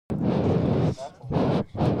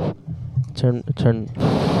Turn.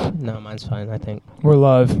 No, mine's fine, I think. We're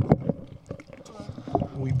live.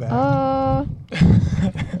 We back.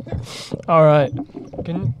 All right.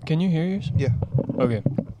 Can you hear yours? Yeah. Okay.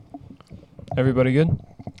 Everybody good?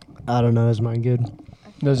 I don't know, is mine good?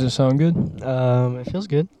 Does it sound good? It feels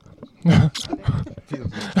good. All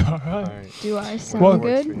All right. right. Do I sound Well-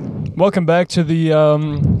 good? Welcome back to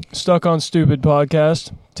the Stuck on Stupid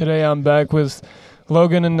podcast. Today I'm back with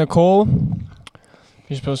Logan and Nicole.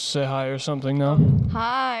 You're supposed to say hi or something now.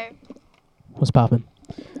 Hi. What's poppin'?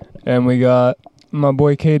 And we got my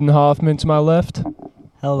boy Caden Hoffman to my left.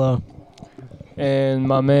 Hello. And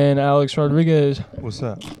my man Alex Rodriguez. What's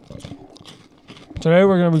up? Today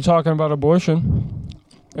we're going to be talking about abortion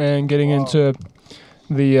and getting into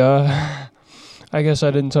the, I guess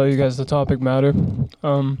I didn't tell you guys the topic matter.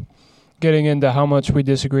 Getting into how much we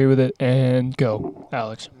disagree with it and go,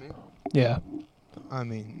 Alex. Me? Yeah. I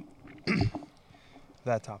mean,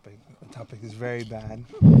 the topic is very bad.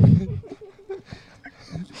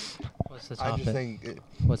 What's the I topic? just think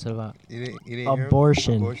What's it about? you didn't hear him?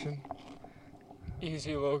 Abortion. Abortion.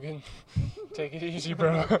 Easy, Logan. Take it easy,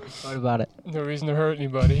 bro. What about it? No reason to hurt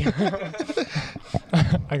anybody.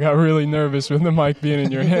 I got really nervous with the mic being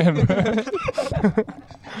in your hand.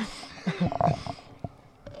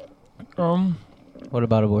 What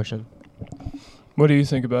about abortion? What do you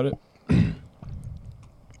think about it?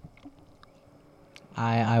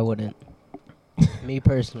 I wouldn't. Me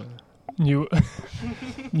personally. You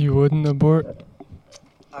wouldn't abort?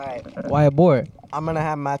 Alright, Why abort? I'm gonna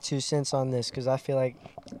have my 2 cents on this because I feel like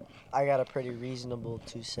I got a pretty reasonable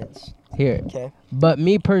 2 cents. Here. Okay. But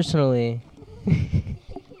me personally,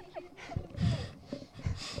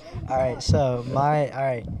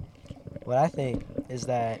 Alright, what I think is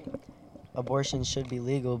that abortion should be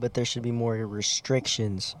legal, but there should be more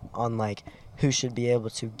restrictions on like who should be able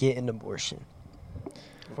to get an abortion.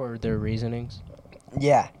 for their reasonings.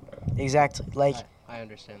 Yeah, exactly. Like I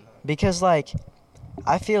understand that. because like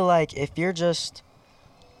I feel like if you're just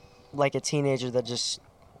like a teenager that just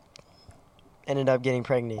ended up getting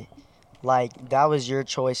pregnant, like that was your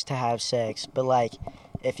choice to have sex, but like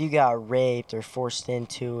if you got raped or forced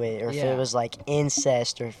into it, or if Yeah. it was like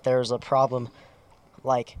incest, or if there was a problem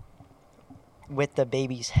like with the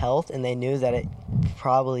baby's health and they knew that it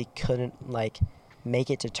probably couldn't like make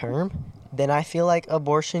it to term, then I feel like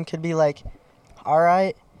abortion could be like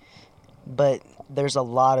alright, but there's a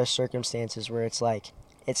lot of circumstances where it's like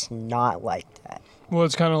it's not like that. Well,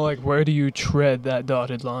 it's kind of like, where do you tread that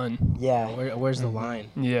dotted line? Yeah, Where's the line?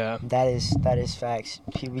 Yeah. that is facts.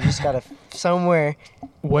 We just gotta somewhere.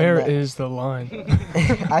 Where that- is the line?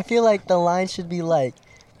 I feel like the line should be like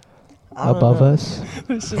I don't Above know. us?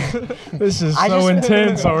 This is I so just-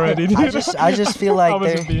 intense already, dude. I just feel like I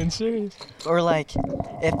wasn't there, being serious. or like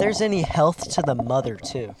if there's any health to the mother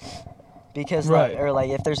too, because Right. like, or like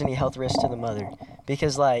if there's any health risk to the mother,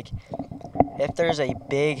 because like if there's a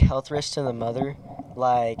big health risk to the mother,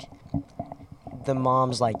 like the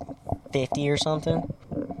mom's like 50 or something,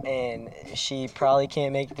 and she probably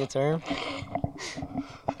can't make the term.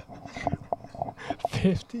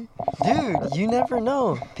 50? Dude, you never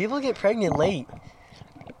know. People get pregnant late,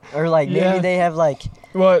 or like Yeah. maybe they have like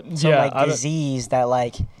What? some Yeah. like I don't- disease that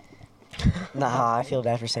like. Nah, I feel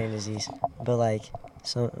bad for saying disease, but like,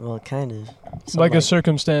 well, kind of. Some, like a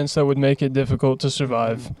circumstance that would make it difficult to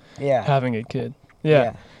survive yeah. having a kid.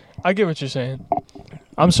 Yeah. I get what you're saying.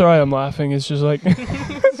 I'm sorry I'm laughing. It's just like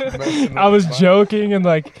I was joking and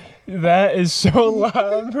like that is so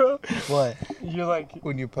loud, bro. What? You're like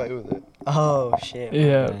When you play with it. Oh shit. my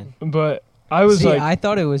yeah, bad. but I was See, like I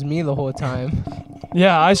thought it was me the whole time.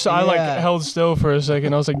 yeah, I like Yeah. held still for a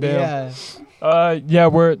second. I was like, damn. Yeah. Yeah,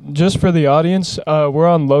 we're just for the audience. We're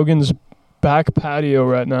on Logan's back patio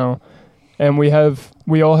right now, and we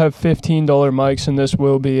all have $15 mics, and this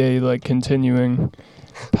will be a like continuing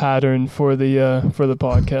pattern for the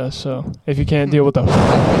podcast. So if you can't deal with the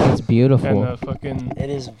I think it's beautiful. and the fucking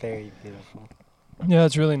It is very beautiful. yeah,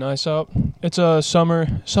 it's really nice out. It's a summer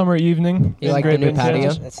evening. You in like the Great new Bend, patio?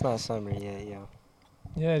 Kansas. It's not summer yet, yo.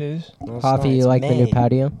 Yeah, it is. No, it's Coffee, not. you It's like the new May.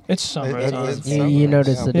 patio? It's summertime. is. You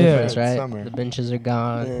notice the Yeah. difference, It's right? summer. The benches are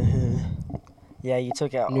gone. Yeah, you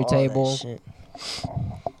took out New all table. That shit.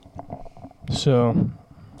 So,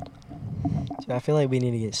 Dude, I feel like we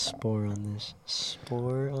need to get Spore on this.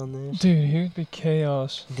 Spore on this. dude, here'd be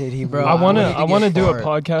chaos. Dude, he Bro, I would- wanna wanted to I wanna get do a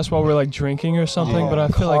fart. podcast while we're like drinking or something, Oh, but I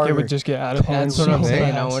feel like it would Carter. just get out of hand. That's what I'm so saying.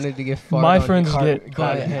 I fast. wanted to get fart My on friends Car- get Car-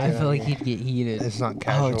 out of I hand. feel like he'd get heated. It's not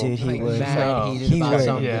casual. dude, he Like would. mad No. heated He about would.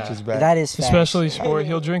 something. Which is bad. That is facts. Especially Sport,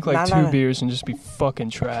 he'll drink like Nah, nah, 2 nah. beers and just be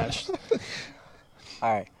fucking trashed.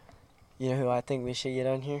 All right. You know who I think we should get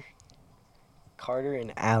on here? Carter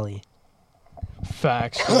and Allie.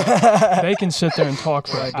 Facts. They can sit there and talk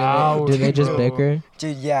for Like, hours. do they just bro. bicker?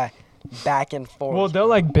 Dude, yeah. Back and forth. Well, they'll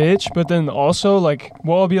like bitch, but then also like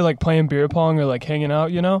we'll all be like playing beer pong or like hanging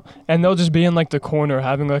out, you know, and they'll just be in like the corner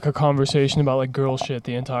having like a conversation about like girl shit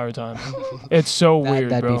the entire time. It's so weird,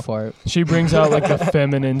 That'd bro. be fart. She brings out like the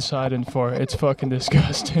feminine side and fart. It's fucking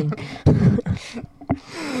disgusting.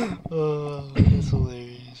 Oh, that's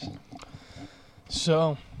hilarious.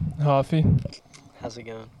 So, Hafi, How's it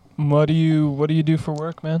going? what do you do for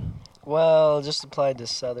work, man? Well, just applied to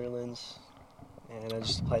Sutherland's, and I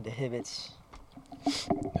just applied to Hibbett's,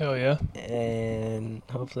 Hell yeah. and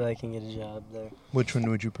hopefully I can get a job there. Which one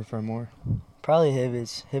would you prefer more? Probably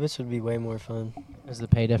Hibbett's. Hibbett's would be way more fun. Is the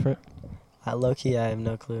pay different? Low-key, I have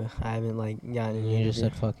no clue. I haven't, like, gotten an You just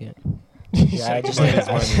interview. said fuck it. Yeah, I just, Money is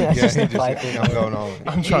money. I Yeah, just he applied for just, it. I'm going all in.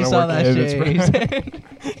 I'm trying You to saw work that at shit.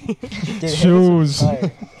 Hibbett's, Dude, Shoes. Hibbett's was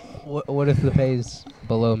fire. What if the pay's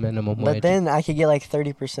below minimum wage? But then I could get, like,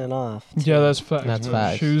 30% off. Yeah, that's facts. That's bro.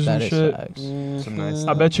 facts. Shoes That and is shit. facts. Some nice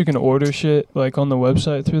I bet you can order shit like on the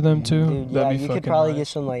website through them too. Dude, yeah, That'd be you fucking could probably nice. get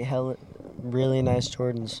some, like, really nice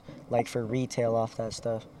Jordans, like, for retail off that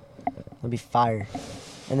stuff. That'd be fire.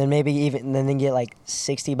 And then maybe even, and then get, like,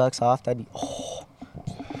 $60 off. That'd be, oh,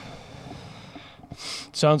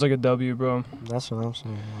 Sounds like a W, bro. that's what I'm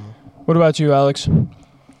saying. What about you, Alex?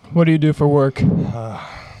 What do you do for work?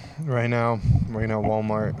 Right now,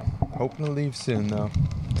 Walmart. Hoping to leave soon though.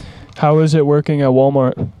 How is it working at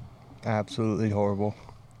Walmart? Absolutely horrible.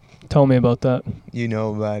 Tell me about that. You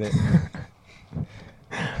know about it.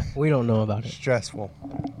 We don't know about it. Stressful.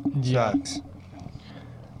 Yeah, Sucks.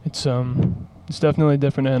 it's definitely a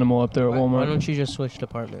different animal up there at Why Walmart don't you just switch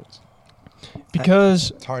departments?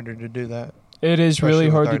 because It's harder to do that. it is Especially really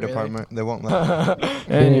with hard our to. department. They won't let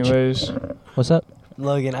me. Anyways, What's up?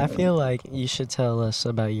 Logan, I feel like you should tell us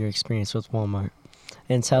about your experience with Walmart.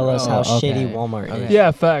 And tell us Oh, how okay. shitty Walmart is. Okay.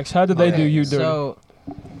 yeah, facts. How did they do Okay, you dirty? So,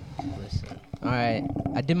 listen. All right,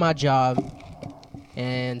 I did my job,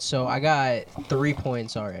 and so I got 3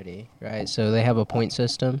 points already, right? So they have a point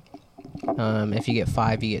system. If you get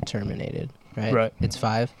 5, you get terminated, right? Right. It's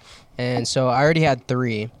 5, and so I already had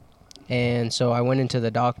 3, and so I went into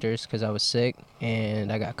the doctors because I was sick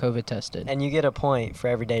and I got COVID tested. And you get a point for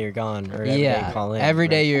every day you're gone or every day Yeah, you call in. every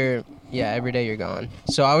day right? every day you're gone.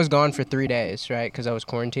 So I was gone for 3 days, right? Because I was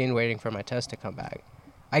quarantined, waiting for my test to come back.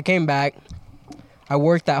 I came back. I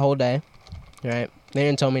worked that whole day, right? They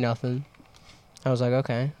didn't tell me nothing. I was like,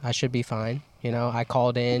 okay, I should be fine. You know, I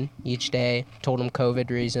called in each day, told them COVID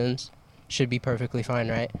reasons, should be perfectly fine,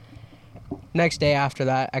 right? Next day after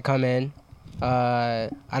that, I come in. I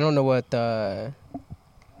don't know what the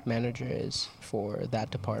manager is for that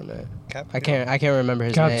department. I can't remember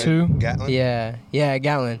his Cap name. 2. Gatlin? Yeah,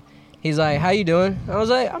 Gatlin. He's like, how you doing? I was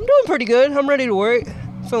like, I'm doing pretty good. I'm ready to work.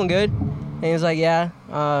 Feeling good. And he was like, yeah,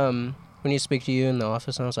 we need to speak to you in the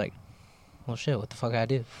office. And I was like, well, shit, what the fuck I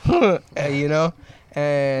do? You know?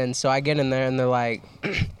 And so I get in there and they're like,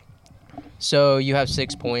 so you have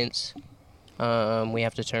 6 points. We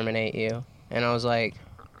have to terminate you. And I was like,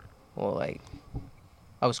 well, like,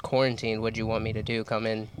 I was quarantined. What'd you want me to do? Come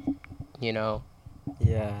in, you know?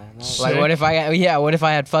 Yeah. No, Sick. Like, what if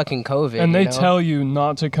I had fucking COVID? And they you know? tell you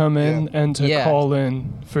not to come in and to Yeah. call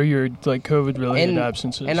in for your like COVID related And-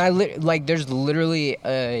 absences. And there's literally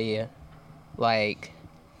like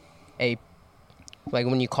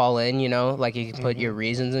when you call in, you know, like you can put your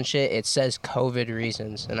reasons and shit. It says COVID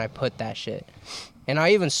reasons, and I put that shit. And I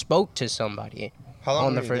even spoke to somebody How long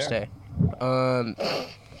on were the you first there? day.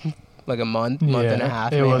 Like a month yeah, and a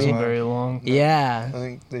half. it maybe. wasn't Wow. very long. Yeah. I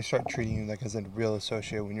think they start treating you like as a real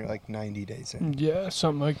associate when you're like 90 days in. Yeah,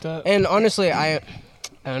 something like that. And honestly, I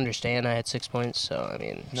understand I had 6 points, so I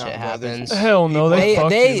mean, No, shit bro, there's- happens. Hell no, they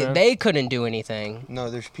fucked you, man. They couldn't do anything. No,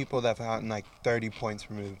 there's people that have gotten like 30 points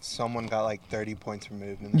removed. Someone got like 30 points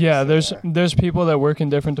removed. And they're Yeah, still there. there's people that work in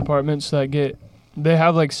different departments that they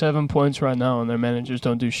have like 7 points right now and their managers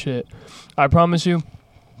don't do shit. I promise you,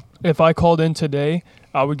 if I called in today,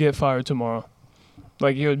 I would get fired tomorrow.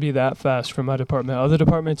 Like it would be that fast for my department. Other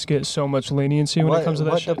departments get so much leniency when it comes to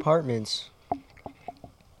that what shit. departments?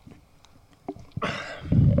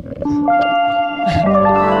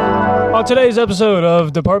 On today's episode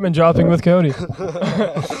of Department Dropping with Cody.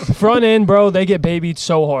 Front end, bro, they get babied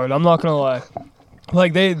so hard. I'm not gonna lie.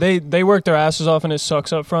 Like they work their asses off and it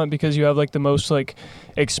sucks up front because you have like the most like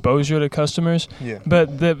exposure to customers. Yeah.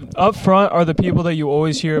 But the up front are the people that you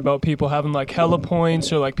always hear about people having like hella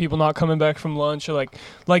points or like people not coming back from lunch or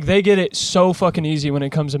like they get it so fucking easy when it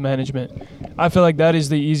comes to management. I feel like that is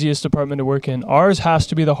the easiest department to work in. Ours has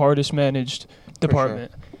to be the hardest managed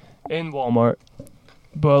department in Walmart.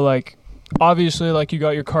 But like obviously, like, you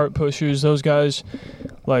got your cart pushers. Those guys,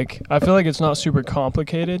 like, I feel like it's not super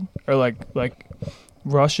complicated or like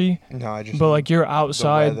rushy. No, I just. But like you're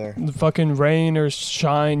outside, weather. the fucking rain or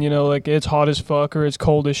shine, you know, like it's hot as fuck or it's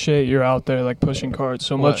cold as shit. You're out there like pushing carts.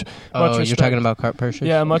 So What? much Oh, you're respect. talking about cart pushers?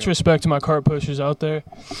 Yeah, much Yeah. respect to my cart pushers out there.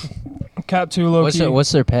 Cap 2 low key.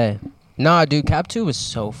 What's their pay? Nah, dude, Cap 2 was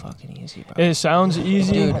so fucking easy, bro. It sounds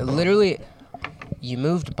easy. Dude, literally, you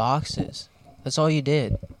moved boxes. That's all you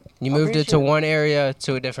did. You I'm moved pretty it to sure- one area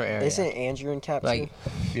to a different area. Isn't Andrew in Cap Like,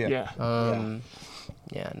 Yeah. Yeah.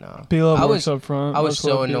 yeah, no. B-Love I works was- up front. I was Most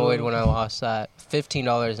so love annoyed B-Love. when I lost that.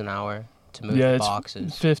 $15 an hour to move Yeah, it's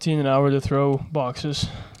boxes 15 an hour to throw boxes.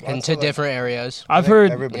 into different areas. I've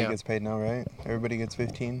heard Everybody Yeah. gets paid now, right? Everybody gets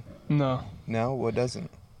 15. no. No, what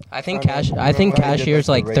doesn't? I think Front end. I think Remember they did, cashier's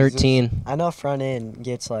like, like the raises? 13. I know front end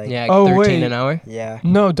gets like Yeah, Oh, 13 wait. an hour. yeah.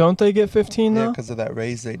 No, don't they get 15 Yeah, though? because of that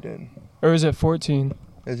raise they did. Or is it 14?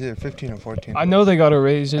 Is it 15 or 14? I know they got a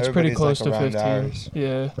raise. It's pretty Everybody's, close like, to around 15. ours.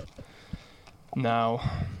 Yeah. Now.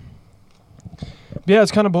 Yeah,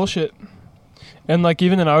 it's kind of bullshit. And like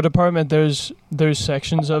even in our department, there's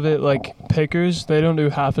sections of it like pickers. They don't do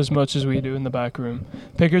half as much as we do in the back room.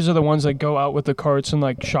 Pickers are the ones that go out with the carts and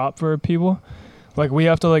like shop for people. Like we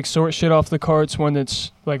have to like sort shit off the carts when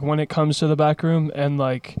it's like when it comes to the back room, and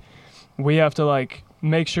like we have to like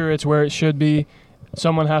make sure it's where it should be.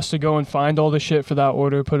 Someone has to go and find all the shit for that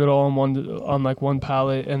order, put it all on one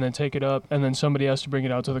pallet, and then take it up, and then somebody has to bring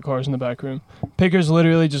it out to the cars in the back room. Pickers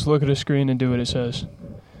literally just look at a screen and do what it says.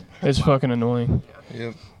 It's fucking annoying,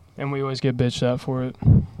 Yep. and we always get bitched at for it.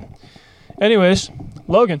 Anyways,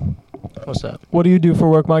 Logan, What's up? what do you do for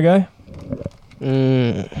work, my guy?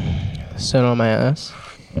 Sit on my ass.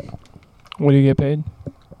 What do you get paid?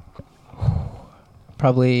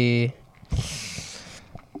 Probably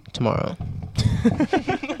tomorrow.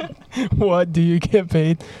 What do you get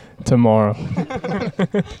paid tomorrow?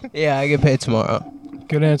 Yeah, I get paid tomorrow.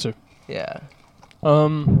 Good answer. Yeah.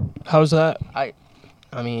 How's that?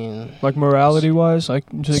 I mean, Like morality wise, like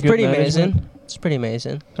just it's good pretty management? amazing. It's pretty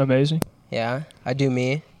amazing. Amazing. Yeah, I do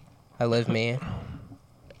me. I live me.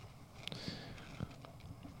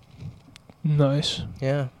 Nice.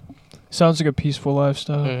 Yeah. Sounds like a peaceful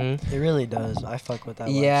lifestyle. Mm-hmm. It really does. I fuck with that.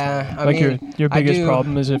 Yeah, lifestyle. I Like mean, your I biggest do-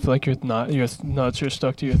 problem is if like your nuts are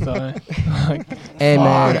stuck to your thigh. Like, hey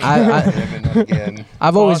man, Fuck. Living again.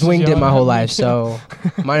 I've always Boss is winged it yelling my at whole me. life, so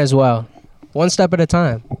might as well. One step at a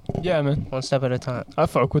time. yeah, man, One step at a time. I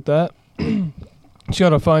fuck with that. Just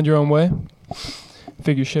gotta find your own way,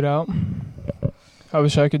 figure shit out. I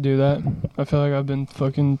wish I could do that. I feel like I've been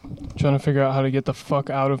fucking trying to figure out how to get the fuck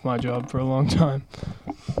out of my job for a long time.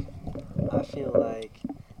 I feel like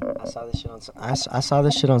I saw this shit on I saw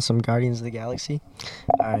this shit on some Guardians of the Galaxy.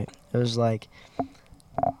 All right, it was like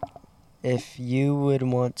if you would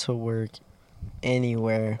want to work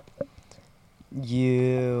anywhere,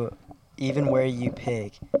 you even where you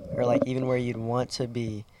pick or like even where you'd want to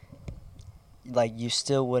be, like you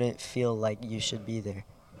still wouldn't feel like you should be there.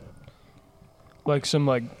 Like some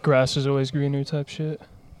like grass is always greener type shit.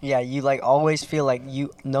 Yeah, you like always feel like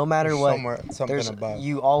you no matter There's what somewhere, something there's above.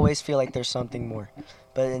 you always feel like there's something more.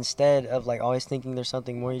 But instead of like always thinking there's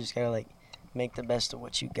something more, you just gotta like make the best of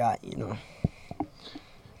what you got, you know.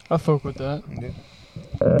 I fuck with that. Yeah.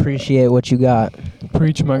 Appreciate what you got.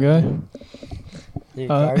 Preach, my guy. Dude,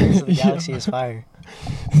 Uh, Guardians of the yeah. Galaxy is fire.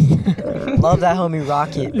 Love that homie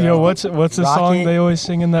Rocket. Bro. Yo, what's the song Rocket. they always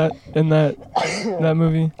sing in that that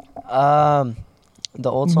movie? The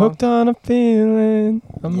old song? Hooked on a feeling,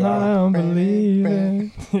 I'm Yeah. high on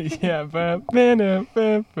believing. Yeah,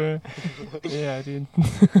 yeah, dude.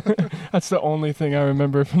 That's the only thing I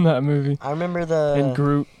remember from that movie. I remember And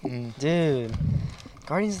Groot. Mm. dude,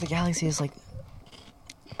 Guardians of the Galaxy is like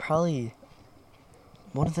probably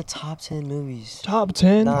one of the top 10 movies. Top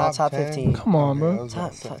 10? Nah, top 10? 15. Come on, Okay, bro. I was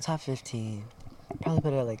about to say. Top 15. Probably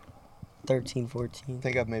put it at like 13, 14. I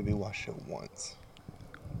think I've maybe watched it once.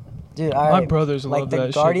 Dude, My alright. brothers Like love the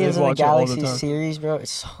that Guardians shit. They of the watch it all the Galaxy time. series, bro,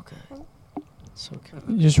 it's so good. So good.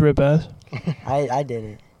 You just rip ass? I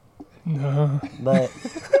didn't. No. But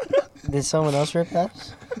did someone else rip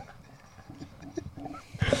ass?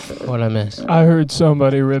 What I miss? I heard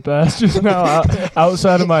somebody rip ass just now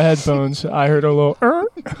outside of my headphones. I heard a little.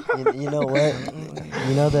 You know what?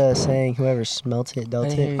 You know the saying, whoever smelt it,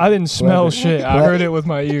 dealt it? I didn't smell Whoever- shit. I heard it with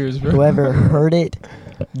my ears, bro. Whoever heard it,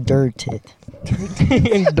 dirt it.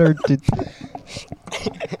 Dirted.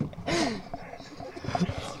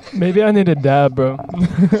 Maybe I need a dab, bro.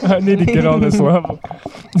 I need to get on this level.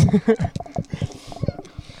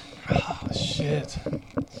 Oh, shit.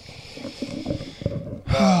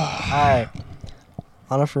 Alright.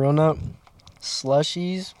 On a for real note,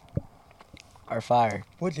 slushies are fire.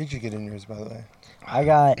 What did you get in yours, by the way? I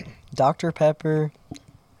got Dr. Pepper.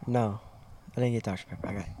 No, I didn't get Dr. Pepper.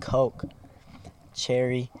 I got Coke,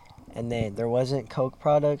 cherry, and then there wasn't Coke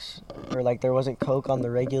products, or like there wasn't Coke on the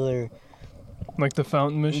regular. Like the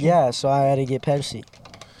fountain machine? Yeah, so I had to get Pepsi.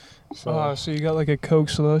 So Oh, so you got like a Coke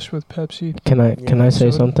slush with Pepsi? Can I Yeah, say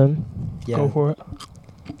soda. something? yeah. Go for it.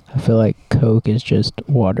 I feel like Coke is just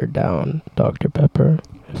watered down Dr. Pepper,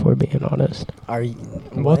 if we're being honest. Are you?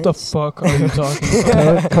 What the fuck are you talking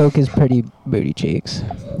about? Coke is pretty booty cheeks.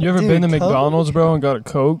 You ever Dude, been to Coke? McDonald's, bro, and got a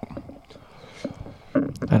Coke?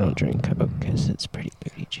 I don't drink Coke because it's pretty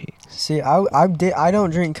booty cheeks. See, I don't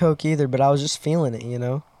drink Coke either, but I was just feeling it, you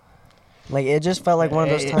know. Like it just felt like one of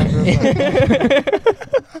those times where it's like,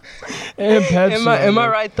 And Pepsi. Am I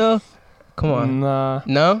right though? Come on. Nah.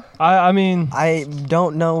 No? I mean, I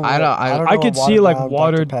don't know. I don't I know could what see, like, down Dr.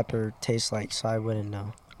 watered- Pepper tastes like, so I wouldn't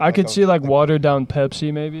know. I could Like a- see like like- watered down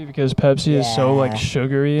Pepsi maybe because Pepsi is so like Yeah.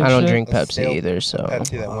 sugary and I don't shit. drink A Pepsi stale either, so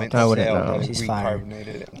Pepsi that went I wouldn't stale, know. then She's fire. recarbonated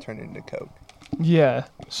it and turned it into Coke. Yeah,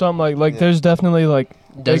 something like Yeah. there's definitely like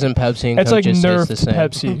doesn't Pepsi and it's Coke like just taste nerfed the same?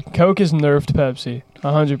 Pepsi. Coke is nerfed Pepsi.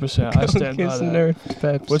 100%. I stand by Coke is that. nerfed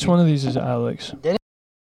Pepsi. Which one of these is Alex?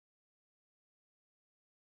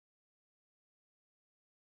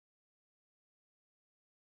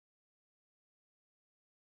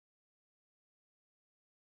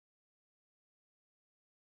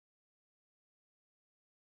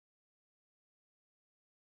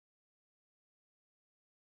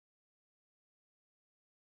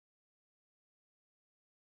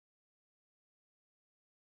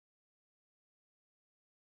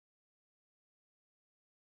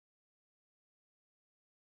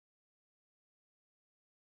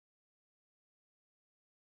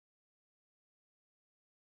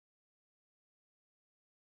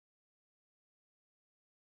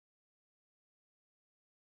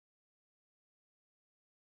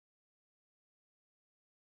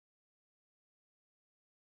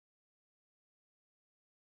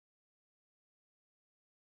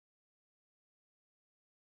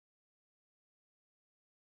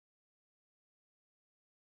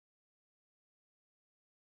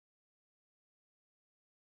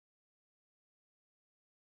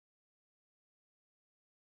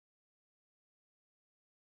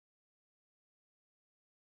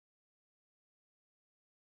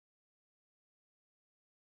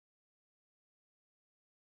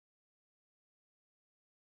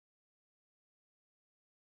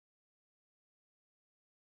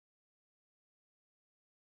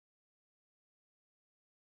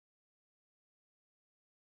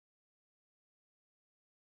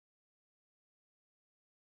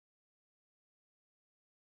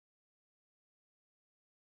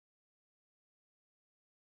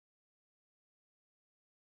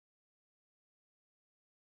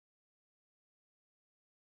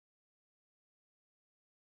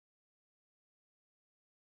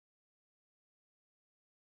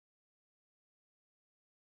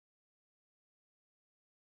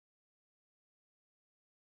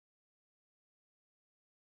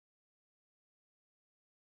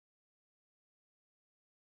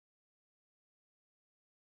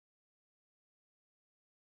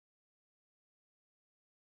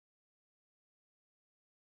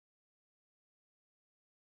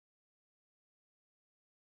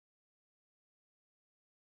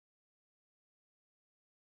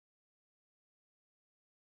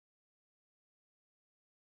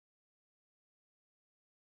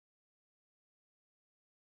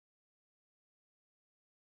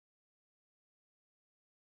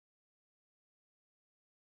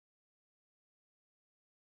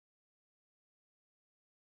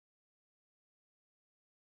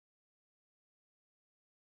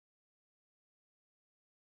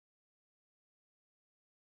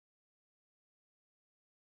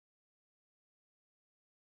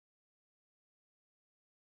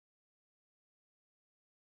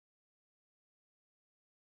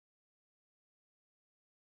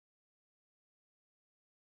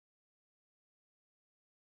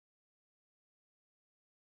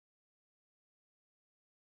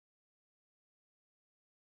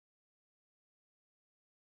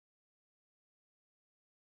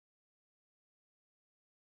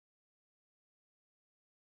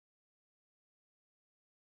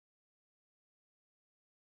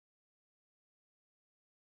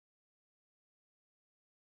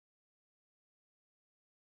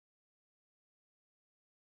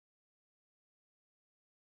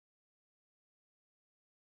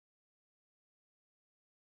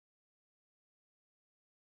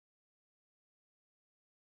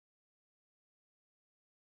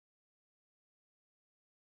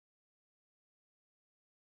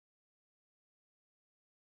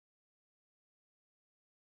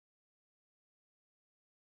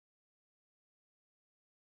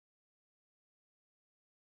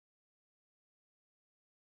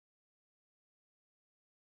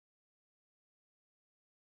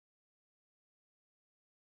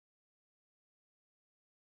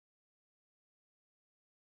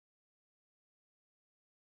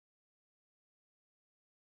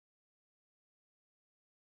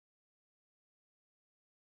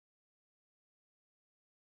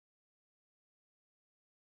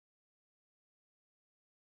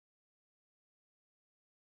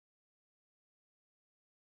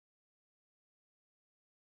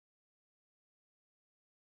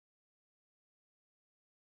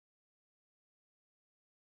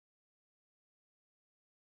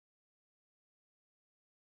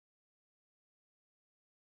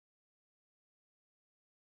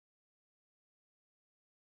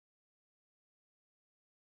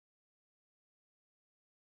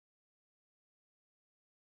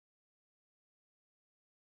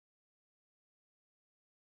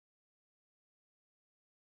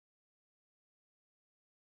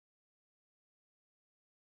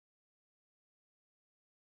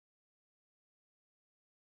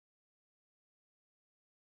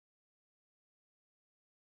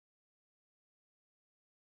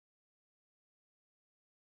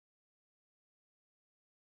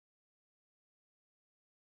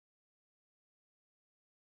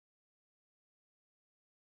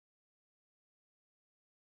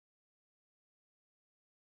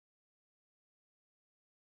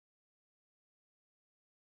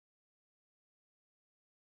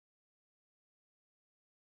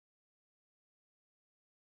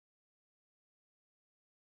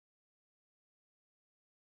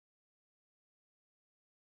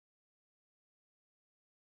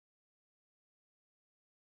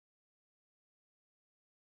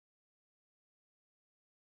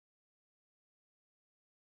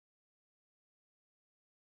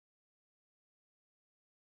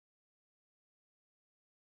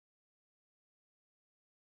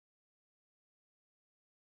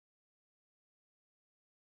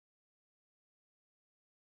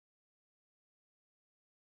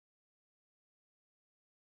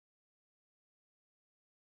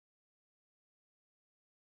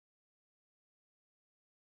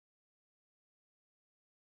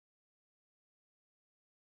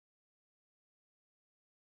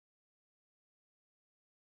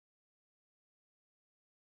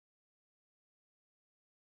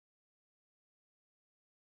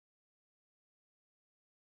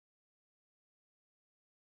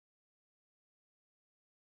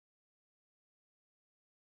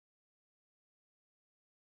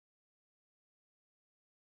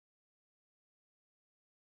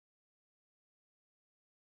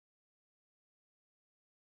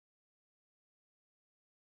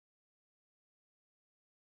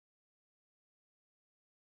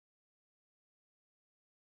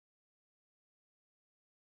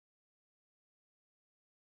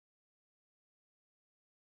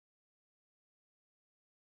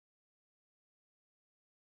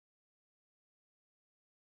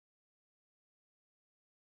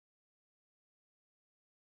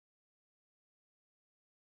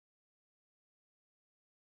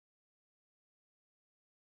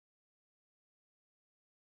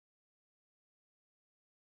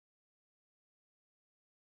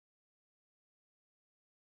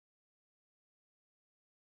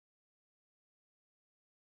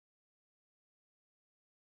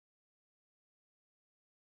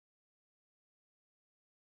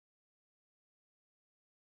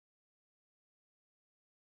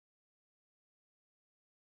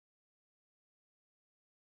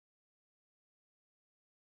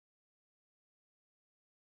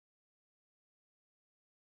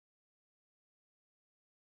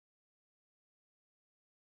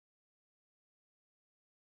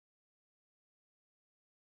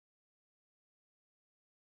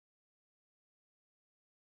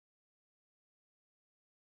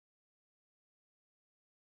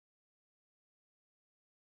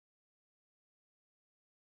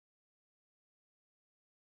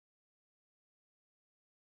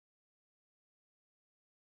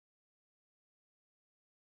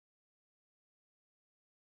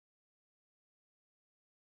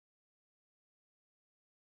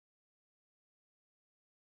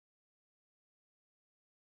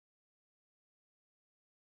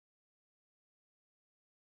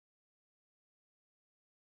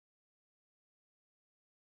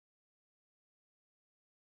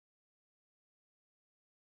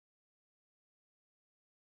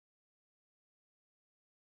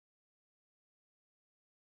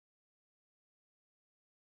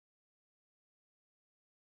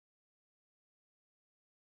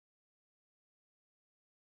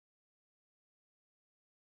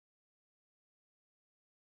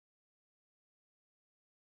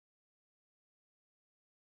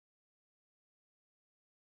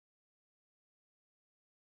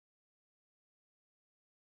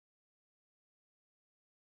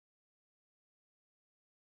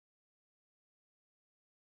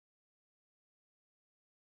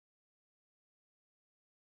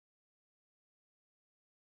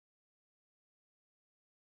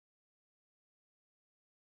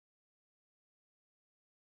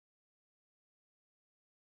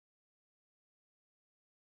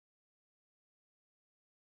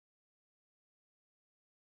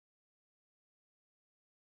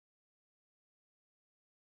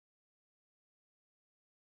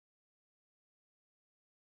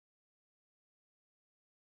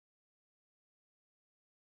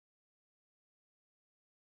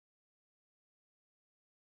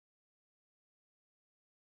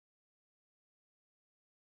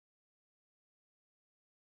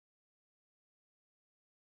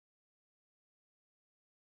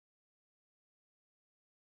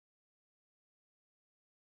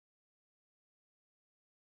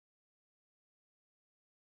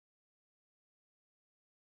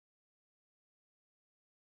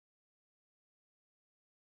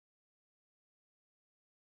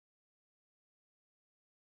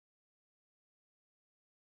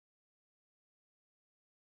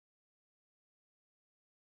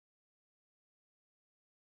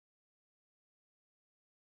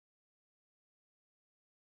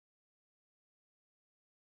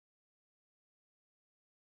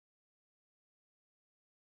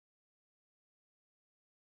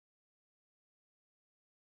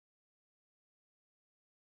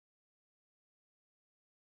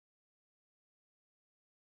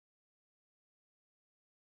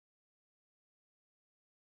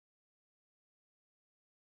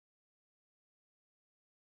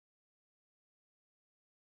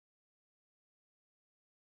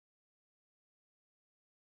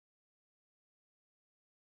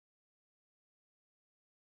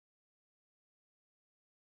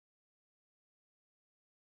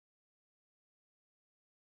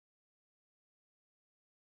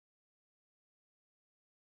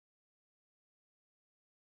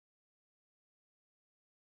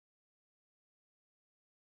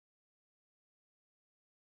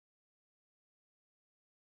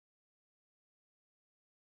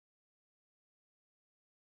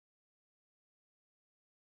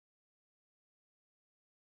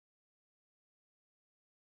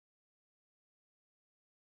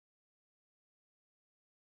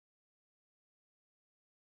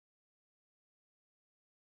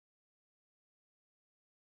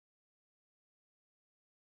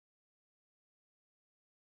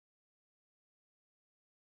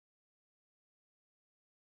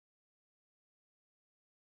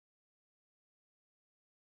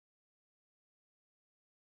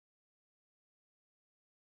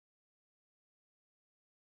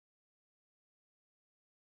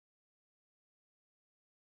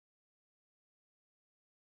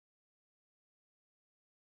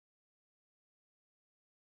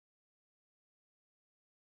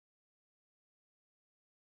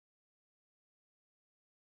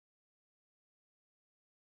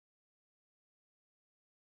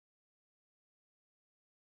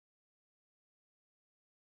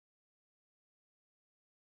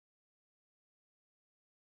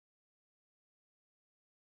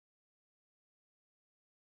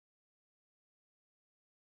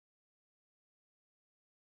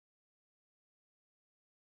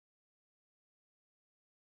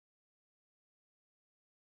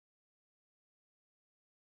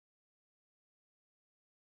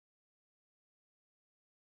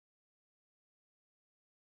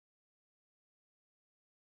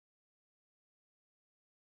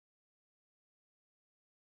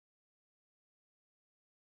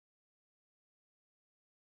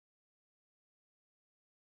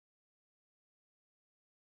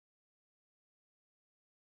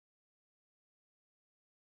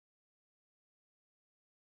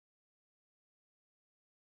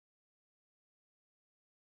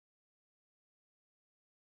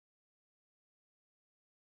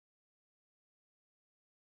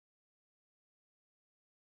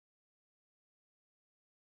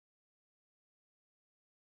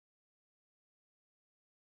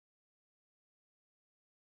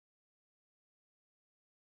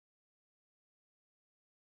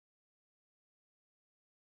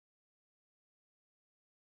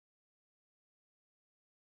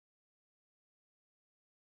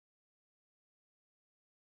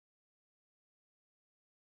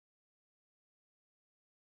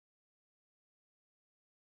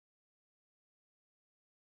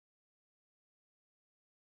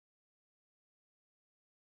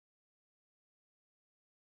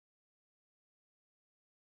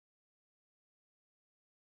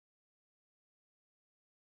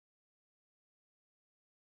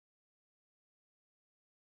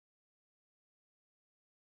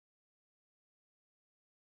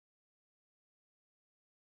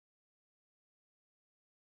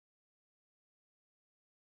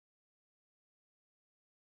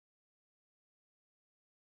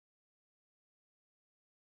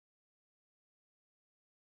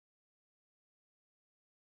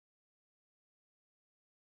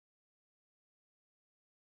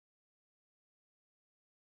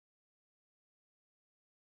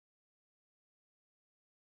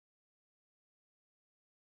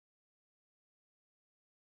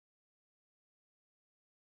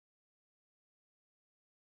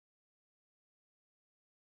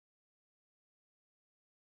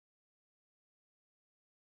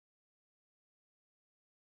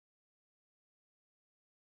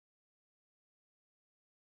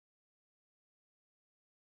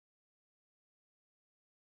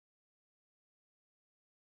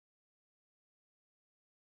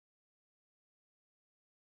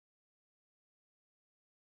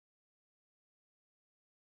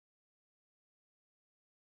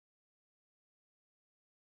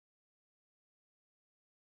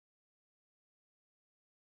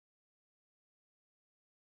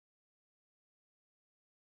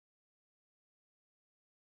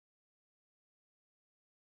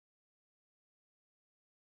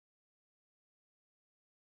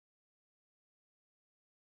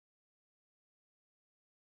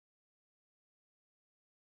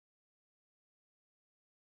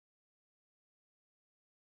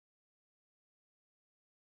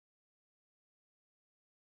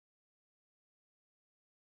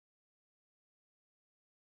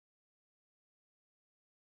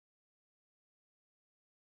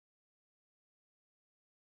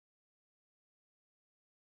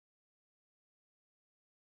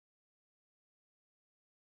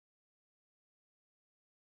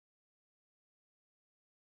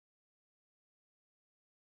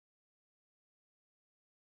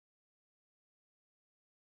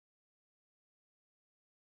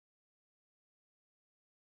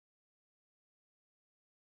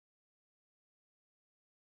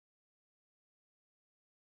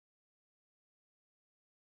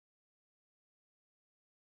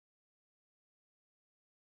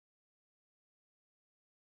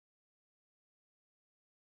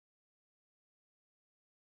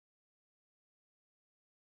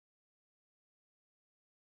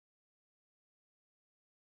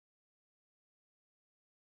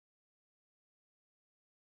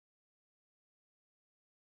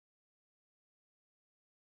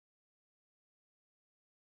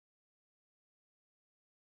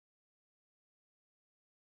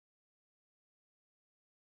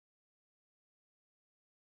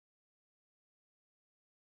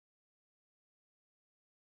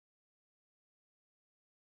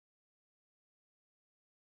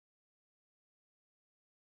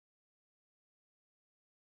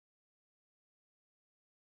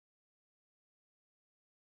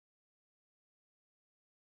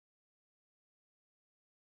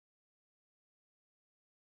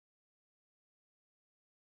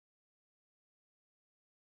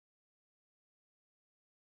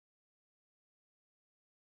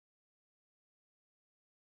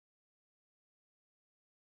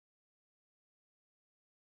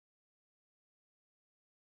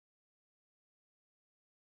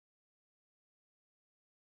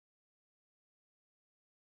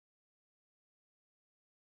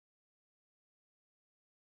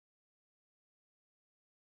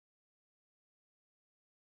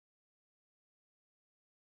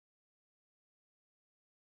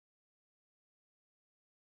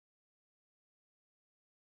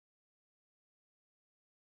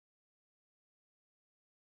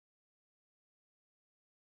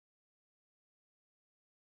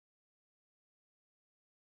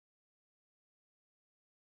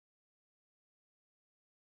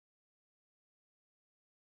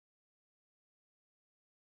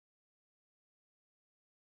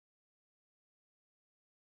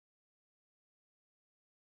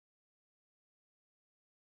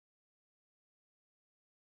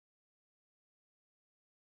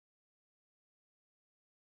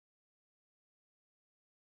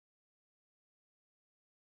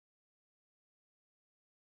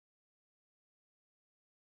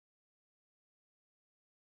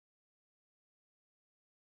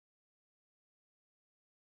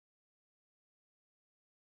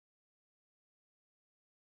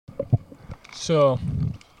 So,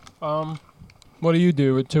 what do you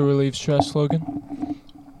do to relieve stress, Logan?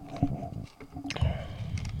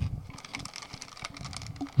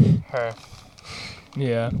 Her.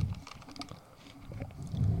 Yeah.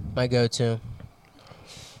 My go-to.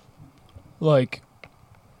 Like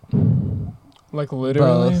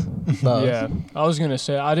literally. Both. Yeah. I was gonna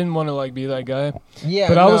say I didn't want to like be that guy, Yeah.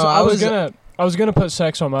 but no, I was gonna put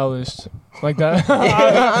sex on my list like that.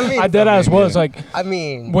 I mean, I dead ass was like I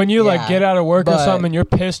mean, when you like yeah, get out of work or but- something and you're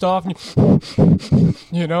pissed off, and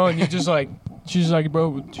you know, and you just like. She's like,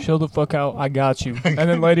 bro, chill the fuck out. I got you. And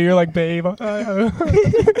then later you're like, babe, let's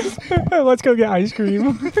go get ice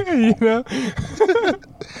cream. You know?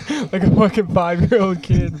 Like a fucking 5-year-old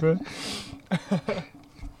kid, bro.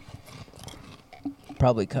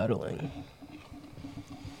 Probably cuddling.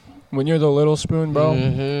 When you're the little spoon, bro,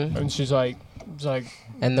 Mm-hmm. and she's like,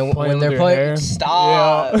 And then Playing when they're with your hair. playing,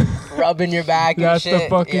 stop rubbing your back and that's shit. the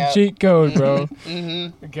fucking Yep. cheat code, bro.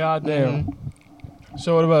 Mm-hmm. Goddamn.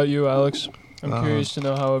 So what about you, Alex? I'm Uh-huh. curious to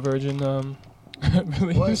know how a virgin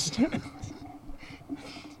really What? is.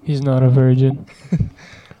 He's not a virgin.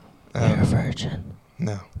 You're a virgin.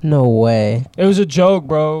 No. No way. It was a joke,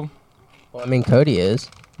 bro. Well, I mean, Cody is.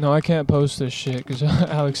 No, I can't post this shit because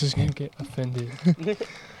Alex is gonna get offended.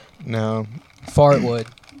 No. Fart would.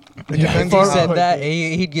 It Yeah, depends If he Fart on said would. that,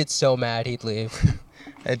 he'd get so mad he'd leave.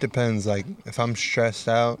 It depends. Like, if I'm stressed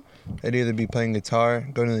out, I'd either be playing guitar,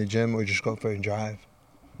 going to the gym, or just go for a drive.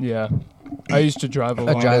 Yeah. I used to drive a A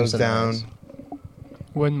lot drive- Windows Drive's down. nice.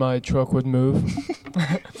 when my truck would move.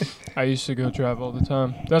 I used to go drive all the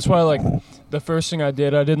time. That's why, like, the first thing I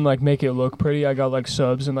did, I didn't, like, make it look pretty. I got, like,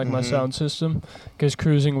 subs in, like, my Mhm. sound system because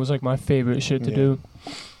cruising was, like, my favorite shit to Yeah. do.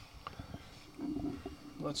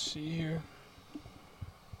 Let's see here.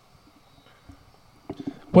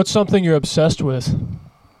 What's something you're obsessed with?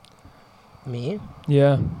 Me?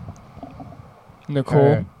 Yeah. Nicole?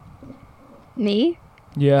 Her. Me?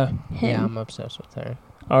 Yeah. Him. Yeah, I'm obsessed with her.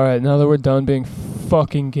 All right, now that we're done being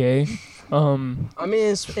fucking gay, I mean,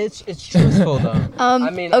 it's truthful though. I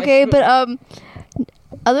mean, I okay, should- but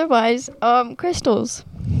otherwise, crystals.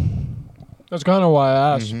 that's kind of why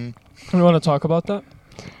I asked. Mhm. You want to talk about that?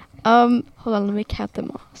 Hold on, let me count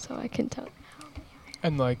them all so I can tell.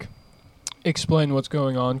 And, like, explain what's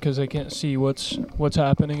going on because they can't see what's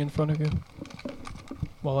happening in front of you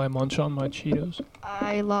while I munch on my Cheetos.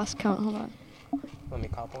 I lost count. Hold on. Let me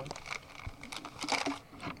cop one.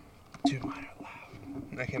 Dude, mine are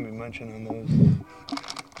loud. I can't be munching on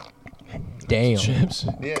Damn. Chips.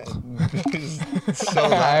 those. Yeah. It's so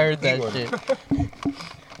loud. I heard Eat that one. shit.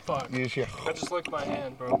 Fuck. You just hear, I just licked my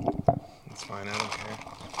hand, bro. it's fine. I don't care.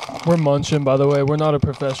 We're munching, by the way. We're not a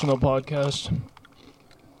professional podcast.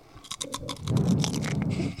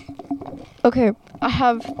 Okay, I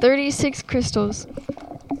have 36 crystals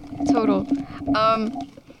total.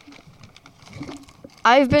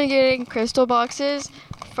 I've been getting crystal boxes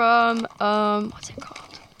from what's it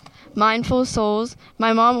called? Mindful Souls.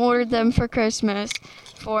 My mom ordered them for Christmas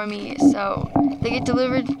for me, so they get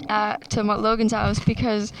delivered to Logan's house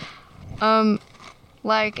because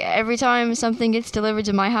like every time something gets delivered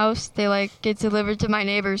to my house, they like get delivered to my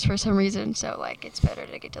neighbors for some reason. So like it's better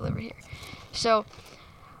to get delivered here. So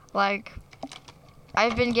like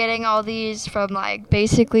I've been getting all these from like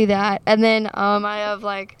basically that, and then I have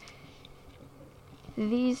like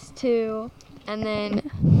these two, and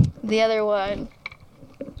then the other one.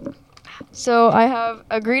 So I have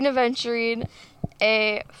a green aventurine,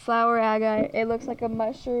 a flower agate. It looks like a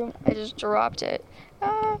mushroom. I just dropped it.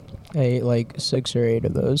 I ate like 6 or 8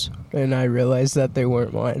 of those, and I realized that they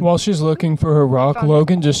weren't mine. While she's looking for her rock, Found it.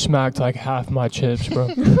 Logan just smacked like half my chips, bro.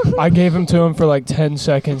 I gave him to him for like 10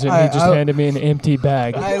 seconds and he just handed me an empty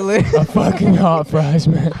bag of fucking hot fries,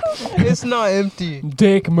 man. It's not empty.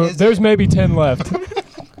 Dick move. Is There's maybe 10 left.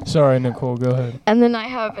 Sorry, Nicole, go ahead. And then I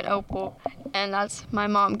have an opal, and that's my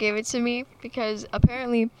mom gave it to me because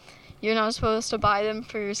apparently you're not supposed to buy them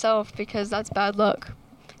for yourself because that's bad luck.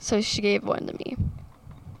 So she gave one to me.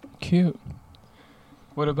 Cute.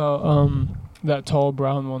 What about that tall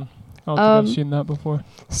brown one? I don't think I've seen that before.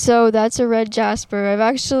 So that's a red jasper.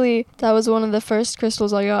 That was one of the first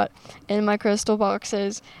crystals I got in my crystal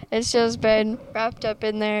boxes. It's just been wrapped up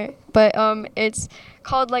in there, but it's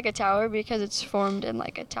called like a tower because it's formed in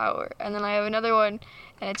like a tower. And then I have another one,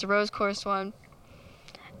 and it's a rose quartz one.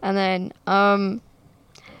 And then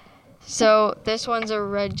so this one's a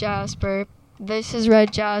red jasper. This is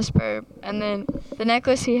red jasper, and then the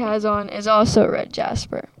necklace he has on is also red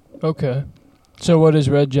jasper. Okay. So what does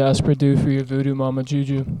red jasper do for your voodoo mama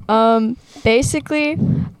juju? Basically,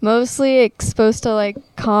 mostly it's supposed to like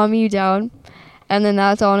calm you down, and then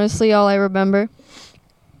that's honestly all I remember.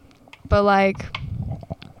 but like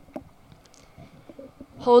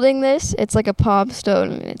holding this, it's like a palm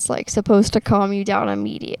stone, and it's like supposed to calm you down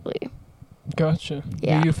immediately. Gotcha.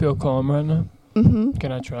 Yeah. Do you feel calm right now? Mhm.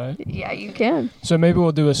 Can I try it? Yeah, you can. So maybe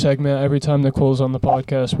we'll do a segment every time Nicole's on the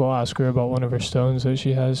podcast. We'll ask her about one of her stones that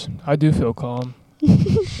she has. I do feel calm.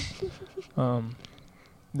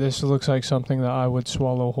 This looks like something that I would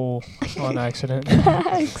swallow whole on accident.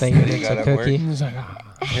 Thinking You it's got a it at cookie. It's like,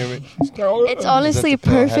 Here we- It's honestly the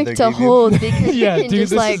pill Heather perfect to gave you? hold because yeah, you can dude,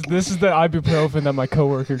 just like this is the ibuprofen that my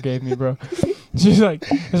coworker gave me, bro. She's like,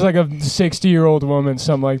 it's like a 60-year-old woman,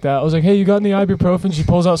 something like that. I was like, hey, you got any ibuprofen? She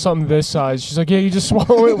pulls out something this size. She's like, yeah, you just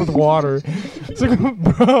swallow it with water. It's like,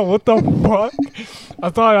 bro, what the fuck? I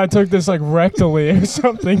thought I took this like rectally or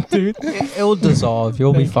something, dude. It will dissolve.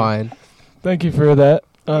 You'll be Thank you. fine. Thank you for that,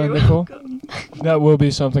 You're Nicole. welcome. That will be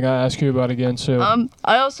something I ask you about again. So,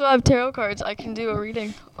 I also have tarot cards. I can do a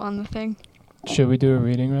reading on the thing. should we do a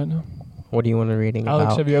reading right now? What do you want a reading Alex,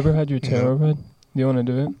 about? have you ever had your tarot No. read? Do you want to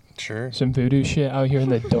do it? Sure. Some voodoo shit out here in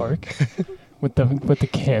the dark with the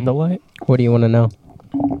candlelight. What do you want to know?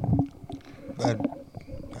 I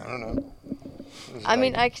don't know. It's I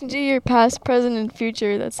mean, like- I can do your past, present, and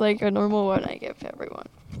future. That's like a normal one I give everyone.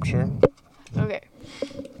 Sure. Okay.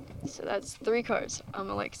 So that's 3 cards. I'm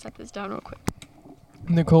gonna like set this down real quick.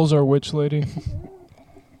 Nicole's our witch lady.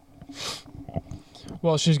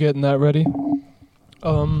 While she's getting that ready,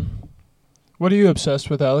 what are you obsessed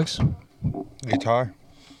with, Alex? Guitar.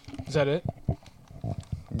 Is that it?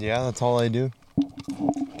 Yeah, that's all I do.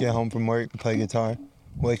 Get home from work, play guitar.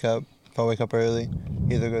 Wake up. If I wake up early,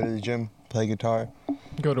 either go to the gym, play guitar,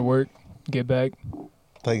 Go to work, get back.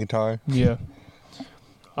 play guitar. Yeah.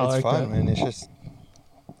 I It's like fun, that. man. It's just.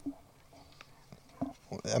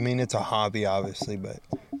 I mean, it's a hobby, obviously, but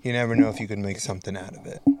you never know if you can make something out of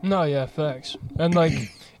it. No, yeah, facts. And like,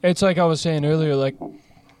 it's like I was saying earlier, like,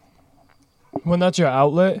 when that's your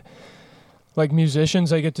outlet, like musicians,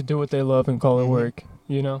 they get to do what they love and call it Mhm. work,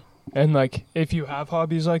 you know? And like, if you have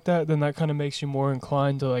hobbies like that, then that kind of makes you more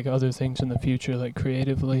inclined to like other things in the future, like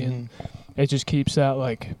creatively, and it just keeps that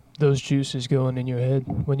like those juices going in your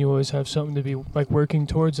head when you always have something to be like working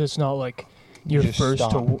towards. It's not like you're Just first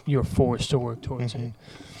stop. to you're forced to work towards Mhm. it.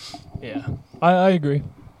 Yeah, I agree.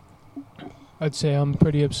 I'd say I'm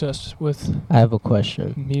pretty obsessed with I have a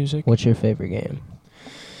question. music. What's your favorite game?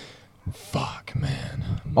 Fuck, man.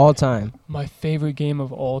 All time. My favorite game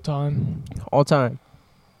of all time, All time.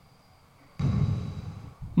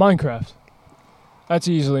 Minecraft. That's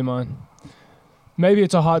easily mine. Maybe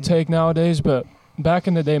it's a hot take nowadays, but back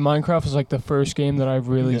in the day, Minecraft was like the first game that I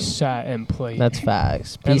really Yeah. sat and played. That's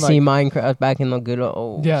facts. And, PC Minecraft back in the good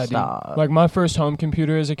old Yeah, dude. style. Like my first home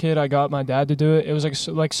computer as a kid, I got my dad to do it. It was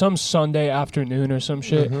like some Sunday afternoon or some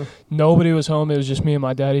shit. Mhm. Nobody was home. It was just me and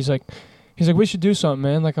my dad. He's like, we should do something,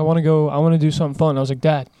 man. Like I want to do something fun. I was like,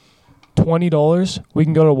 Dad, $20, we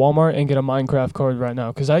can go to Walmart and get a Minecraft card right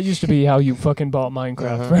now. Because that used to be how you fucking bought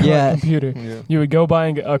Minecraft Uh-huh. for Yeah. a computer. Yeah. You would go buy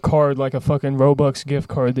a card, like a fucking Robux gift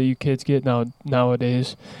card that you kids get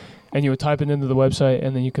nowadays, and you would type it into the website,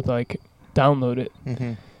 and then you could like download it.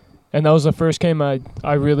 Mhm. And that was the first game I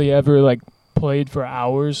really ever like played for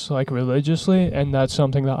hours, like religiously, and that's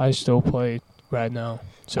something that I still play right now.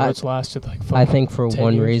 So it's lasted like I think for 10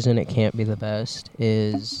 one years. reason it can't be the best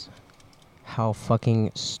is how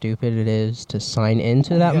fucking stupid it is to sign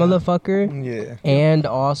into that Yeah. motherfucker. Yeah. And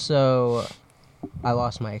also, I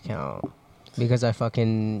lost my account because I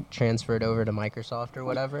fucking transferred over to Microsoft or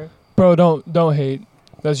whatever. Bro, don't hate.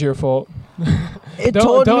 That's your fault. It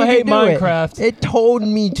Don't me hate to do it. Minecraft. It told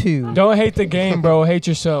me to. Don't hate the game, bro. Hate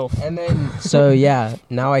yourself. And then so yeah,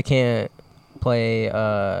 now I can't play.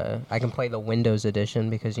 I can play the Windows edition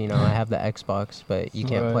because I have the Xbox, but you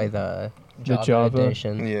can't Right. play the The Java, Java.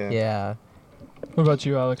 edition. Yeah. Yeah. What about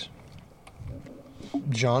you, Alex?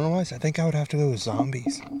 Genre-wise, I think I would have to go with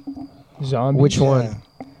zombies. Zombies. Which one?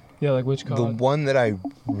 Yeah, like which The COD? one that I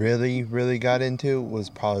really, really got into was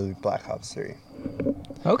probably Black Ops 3.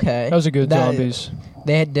 Okay. That was a good That- zombies.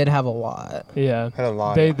 They did have a lot. Yeah. Had a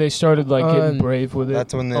lot. They started like getting Um, brave with it.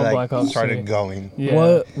 That's when they on like Black Ops started 3. going.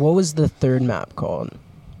 Yeah. What was the third map called?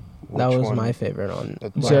 That Which was one? my favorite on The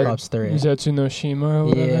Black Zed- Ops 3. Zetsu no Shima or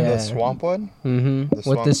whatever? Yeah. The swamp one. Mm-hmm. The With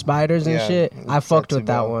swamp- the spiders and yeah, shit. I fucked with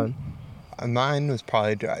that Setsubo. one. Mine was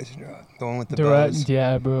probably Dryzen, the one with the Direct, bows.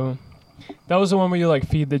 yeah, bro. That was the one where you like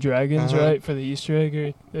feed the dragons, Uh-huh. right, for the Easter egg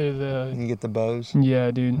or the. And you get the bows. Yeah,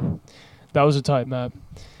 dude, that was a tight map.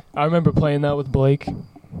 I remember playing that with Blake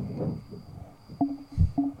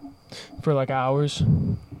for like hours.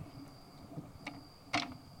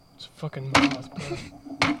 It's fucking moth,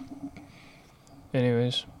 bro.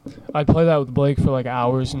 Anyways, I'd play that with Blake for like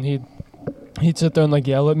hours, and he'd he'd sit there and like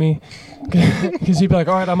yell at me, because he'd be like,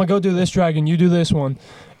 all right, I'm gonna go do this dragon, you do this one,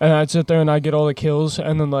 and I'd sit there and I'd get all the kills,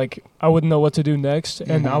 and then like I wouldn't know what to do next,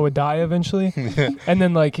 and I would die eventually, and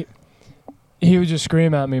then like he would just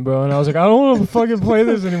scream at me, bro, and I was like, I don't want to fucking play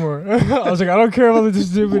this anymore. I was like, I don't care about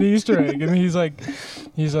this stupid Easter egg, and he's like,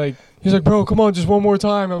 bro, come on, just one more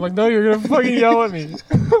time. I'm like, no, you're gonna fucking yell at me.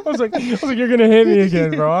 I was like, you're gonna hit me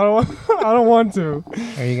again, bro. I don't want to.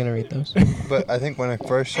 Are you gonna read those? But I think when I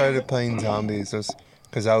first started playing zombies, was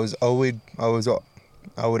because I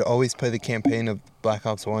would always play the campaign of Black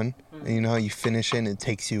Ops 1, and you know how you finish it and it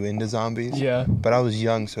takes you into zombies? Yeah. But I was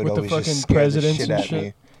young, so it With the always fucking just scared the presidents shit and at shit.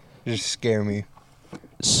 me. Just scare me.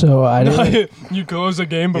 So I didn't. You close the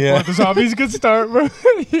game before Yeah. the zombies could start, bro.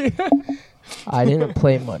 I didn't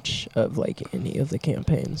play much of like any of the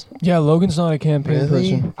campaigns. Yeah, Logan's not a campaign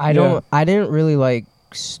Really? person. I don't. I didn't really like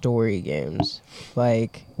story games.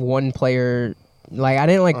 Like one player. Like I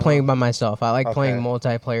didn't like playing by myself. I like playing Okay.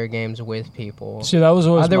 multiplayer games with people. See, that was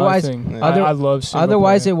always Otherwise- my thing. Yeah. I love single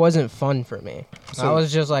Otherwise, player. it wasn't fun for me. So- I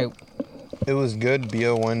was just like, It was good.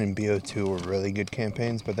 BO1 and BO2 were really good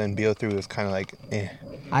campaigns, but then BO3 was kind of like, eh.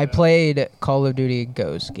 I played Call of Duty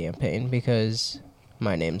Ghost campaign because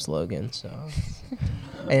my name's Logan. So,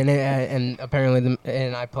 and apparently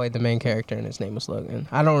and I played the main character and his name was Logan.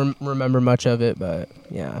 I don't remember much of it, but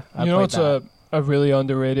yeah, I You know played what's that. a really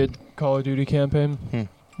underrated Call of Duty campaign? Hmm.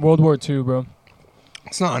 World War II, bro.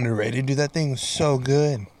 It's not underrated, dude. That thing was so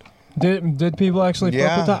good. Did people actually fuck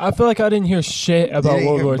Yeah. with that? I feel like I didn't hear shit about Didn't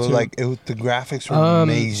World hear- War but, II. like, the graphics were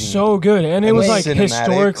amazing. So good, and it And was the like cinematics.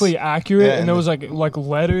 historically accurate, Yeah, and and there the- was like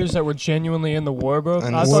letters that were genuinely in the war, bro.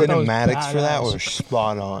 and I the thought that was cinematics for that badass. were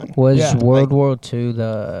spot on. Was Yeah, World War II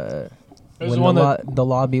the It was when the one the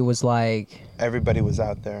lobby was like Everybody was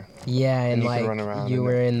out there. yeah, and you could like run around you in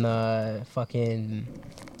were it. in the fucking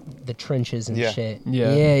the trenches and Yeah. shit.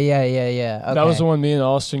 Yeah. yeah. Okay. That was the one me and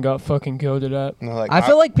Austin got fucking goaded at. And they're like, I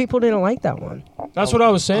feel like people didn't like that one. That's what I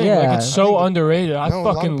was saying. Yeah. Like it's I so think- underrated. I No, a lot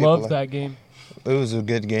of fucking people loved like- that game. it was a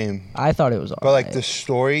good game. I thought it was But like alright. the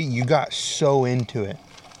story, you got so into it.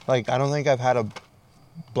 Like I don't think I've had a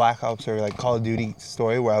Black Ops or like Call of Duty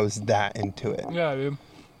story where I was that into it. Yeah, dude.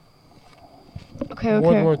 Okay, World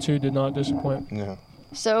okay. War II did not disappoint. No.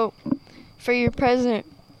 So, for your present,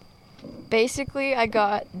 basically, I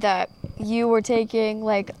got that you were taking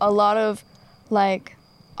like a lot of like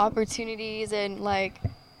opportunities and like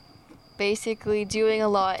basically doing a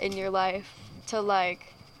lot in your life to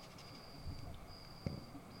like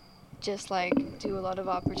just like do a lot of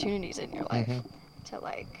opportunities in your life Mhm. to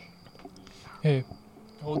like. Hey,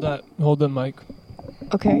 hold the mic.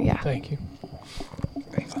 Okay, yeah. Thank you.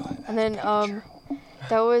 And then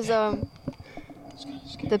that was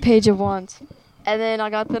the Page of Wands. And then I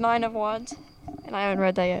got the Nine of Wands. And I haven't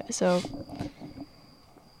read that yet. So,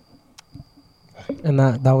 and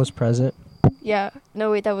that was present. yeah.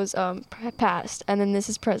 No, wait, that was past. And then this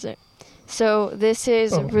is present. So, this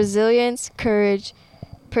is Oh. resilience, courage,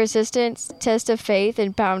 persistence, test of faith,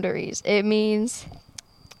 and boundaries. It means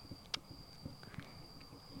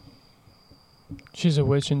She's a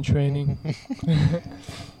witch in training.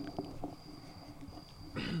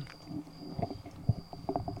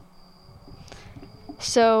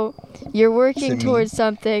 so you're working Is it me? towards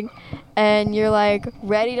something and you're like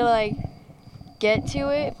ready to like get to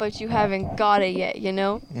it, but you haven't got it yet, you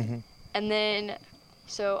know? hmm And then,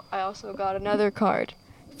 so I also got another card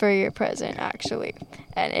for your present, actually.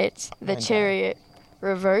 And it's the My God. Chariot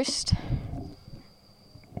reversed.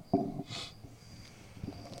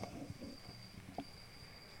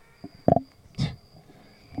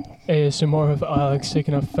 ASMR of Alex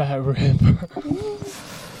taking a fat rip.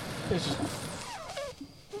 It's just-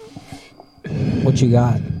 What you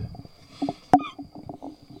got?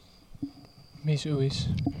 Mis uis.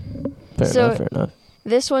 Fair enough.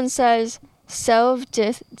 This one says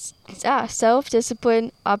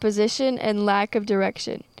self-discipline, opposition, and lack of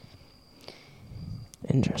direction.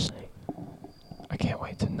 Interesting. I can't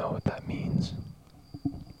wait to know what that means.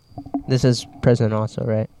 This is present also,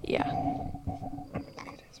 right? Yeah.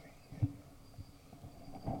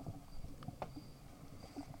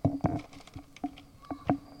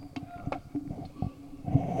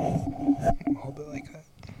 Hold it like that.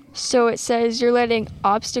 So it says you're letting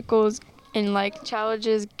obstacles and like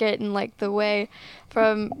challenges get in like the way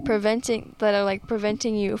from preventing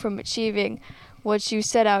you from achieving what you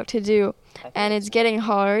set out to do, and it's getting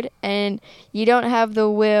hard and you don't have the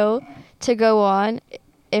will to go on.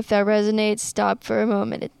 If that resonates, stop for a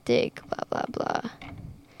moment and think, blah blah blah.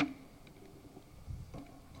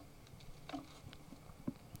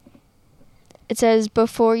 It says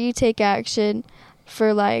before you take action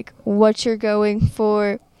for like what you're going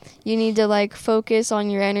for, you need to like focus on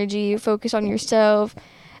your energy, focus on yourself,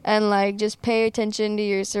 and like just pay attention to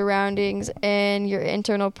your surroundings and your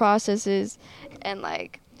internal processes, and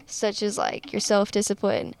like such as like your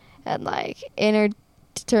self-discipline and like inner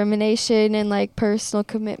determination and like personal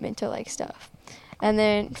commitment to like stuff. And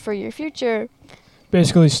then for your future,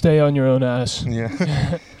 Basically, stay on your own ass.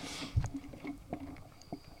 Yeah.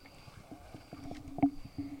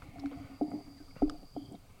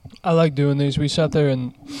 I like doing these. We sat there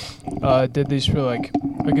and did these for like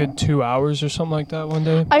a good 2 hours or something like that one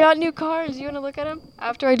day. I got new cars. You want to look at them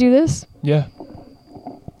after I do this? Yeah.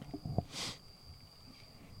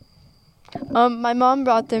 My mom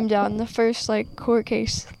brought them down the first like court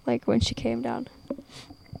case, like when she came down.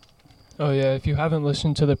 Oh yeah. If you haven't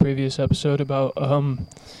listened to the previous episode about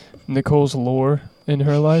Nicole's lore in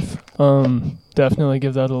her life, definitely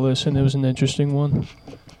give that a listen. It was an interesting one.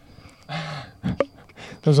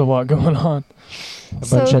 There's a lot going on. A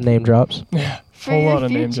bunch of name drops. Yeah. For Whole your lot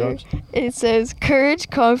of name future, drops. it says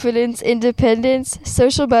courage, confidence, independence,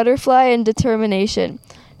 social butterfly, and determination.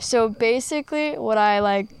 So basically, what I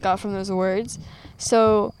like got from those words.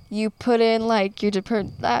 So you put in like your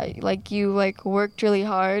like you like worked really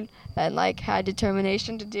hard and like had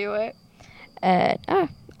determination to do it, and I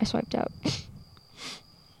swiped out.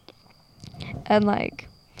 And like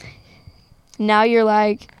now you're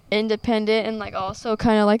like independent and like also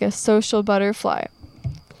kind of like a social butterfly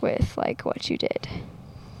with like what you did.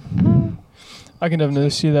 I can definitely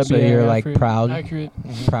see that So being you're, like, accurate- proud? Accurate.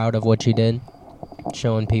 Proud of what you did,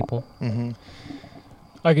 showing people. Mm-hmm.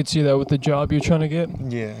 I could see that with the job you're trying to get.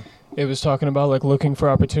 Yeah. It was talking about like looking for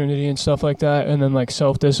opportunity and stuff like that, and then like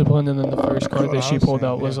self-discipline, and then the first card what that I she was pulled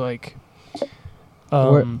saying, out was yeah. like,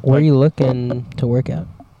 Where are like, you looking to work at?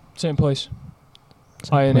 same place.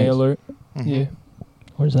 Same INA place. alert. Mhm. Yeah,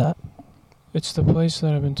 Where's that? it's the place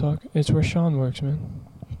that I've been talking. It's where Sean works, man.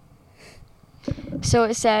 So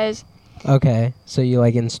it says Okay, so you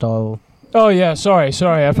like install. Oh yeah, sorry.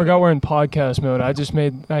 I forgot we're in podcast mode. I just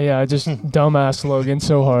made, I just dumbass Logan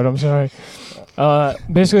so hard. I'm sorry.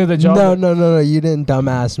 Basically the job. No. You didn't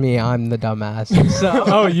dumbass me. I'm the dumbass. So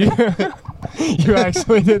Oh, you you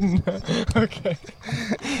actually didn't. Okay.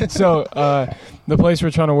 So the place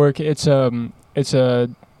we're trying to work, it's a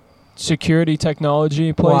security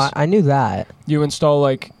technology place. well, I knew that. You install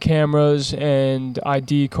like cameras and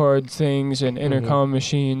ID card things and intercom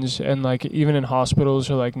machines, and like even in hospitals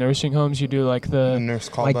or like nursing homes, you do like The the nurse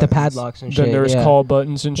call Like the buttons. padlocks and the shit. nurse yeah. call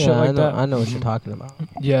buttons and shit Yeah, like I know, that. I know what you're talking about.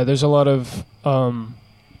 Yeah, there's a lot of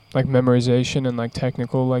like memorization and like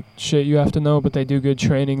technical like shit you have to know, but they do good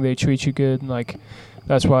training. They treat you good, and like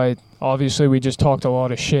that's why obviously we just talked a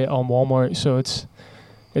lot of shit on Walmart, so it's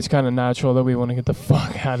kind of natural that we want to get the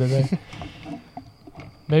fuck out of there.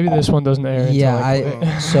 Maybe this one doesn't air. Until Yeah,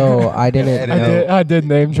 I didn't Yeah, know. I did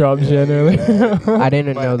name drop Jen earlier. I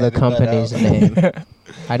didn't Might know the edit that company's out. name.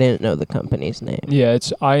 I didn't know the company's name. Yeah,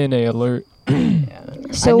 it's INA alert. Yeah.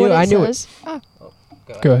 so knew- what it I knew it. says. Oh.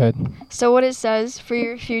 Go ahead. So what it says for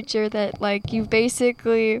your future, that like you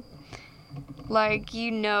basically like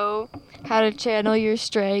you know how to channel your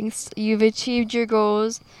strengths, you've achieved your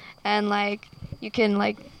goals, and like you can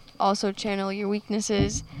like also channel your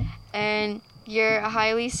weaknesses, and you're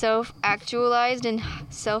highly self-actualized and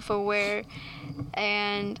self-aware,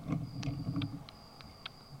 and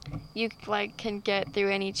you like can get through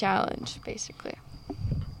any challenge basically.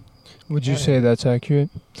 Would you say that's accurate?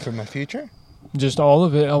 For my future? Just all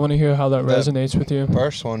of it. I want to hear how that The resonates with you.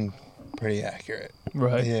 First one, pretty accurate.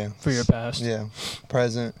 Right. Yeah. For your past. Yeah.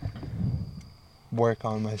 Present. Work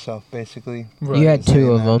on myself, basically. Right. You had two Saying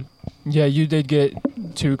of that. them. Yeah, you did get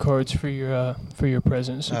 2 cards for your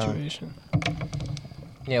present situation.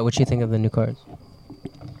 Yeah, what you think of the new cards?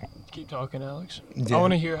 Keep talking, Alex. Yeah. I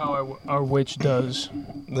want to hear how our witch does.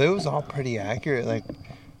 It was all pretty accurate. Like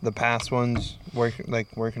the past ones,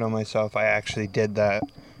 working on myself, I actually did that.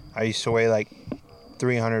 I used to weigh like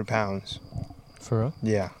 300 pounds. For real?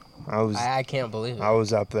 Yeah, I can't believe it. I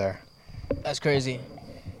was up there. That's crazy.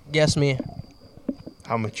 Guess me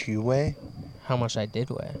How much you weigh? how much I did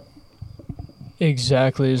weigh.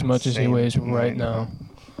 Exactly as much as he Same weighs right right now.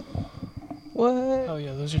 What? Oh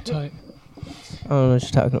yeah, those are tight. I don't know what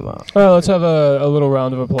you're talking about. All right, let's have a little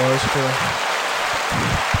round of applause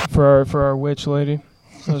for our witch lady.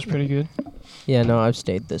 That was pretty good. Yeah, no, I've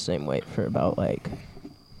stayed the same weight for about like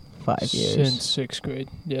 5 years. Since 6th grade.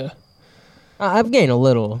 Yeah. I've gained a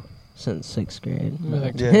little since 6th grade.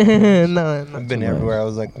 I think- Yeah. No, I've been everywhere. I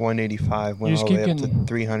was like 185, went just all the way keep up to getting-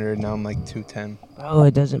 300. Now I'm like 210. Oh,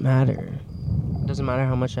 it doesn't matter. It doesn't matter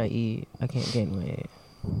how much I eat. I can't gain weight.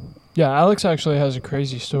 Yeah, Alex actually has a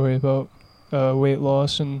crazy story about weight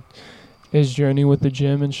loss, and his journey with the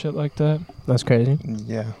gym and shit like that. That's crazy.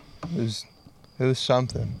 Yeah, it was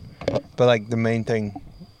something. But like the main thing,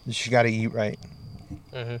 is you got to eat right.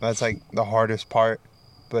 Mm-hmm. That's like the hardest part,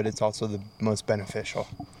 but it's also the most beneficial.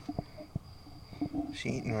 She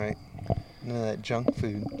eating right. None of that junk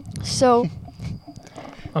food. So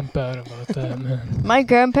I'm bad about that, man. my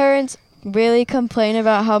grandparents really complain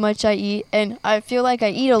about how much I eat, and I feel like I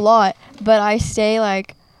eat a lot, but I stay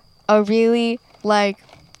like a really like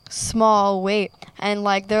small weight, and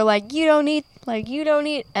like they're like, you don't eat,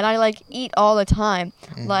 and I like eat all the time,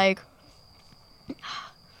 like,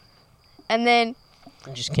 and then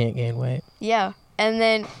You just can't gain weight. yeah, and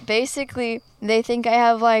then basically they think I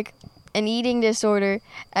have like an eating disorder,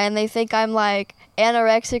 and they think I'm like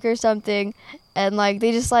anorexic or something, and like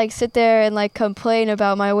they just like sit there and like complain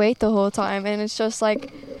about my weight the whole time, and it's just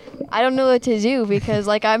like I don't know what to do because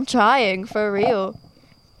like I'm trying for real.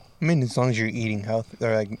 I mean, as long as you're eating healthy,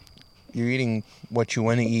 they're like, you're eating what you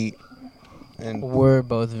want to eat, and We're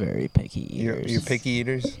both very picky eaters. you're picky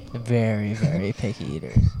eaters. Very, very picky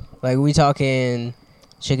eaters. Like, we talking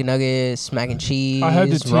chicken nuggets, mac and cheese, I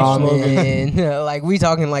had to teach ramen. Like, we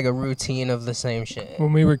talking like a routine of the same shit.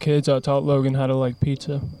 When we were kids, I taught Logan how to like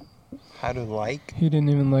pizza. How to like? He didn't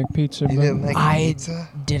even like pizza, You bro. didn't like I pizza?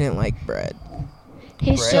 didn't like bread.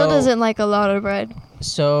 He Bread. still doesn't like a lot of bread.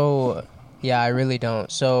 So, yeah, I really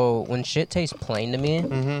don't. So, when shit tastes plain to me,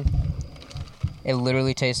 Mm-hmm. it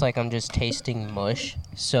literally tastes like I'm just tasting mush.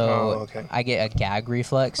 So, Oh, okay. I get a gag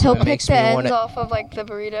reflex. He'll So it pick makes the me ends want to. off of like the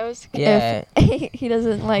burritos. Yeah. If he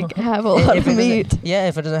doesn't like have a lot of meat. Yeah,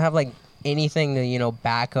 if it doesn't have like anything to,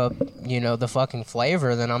 back up, the fucking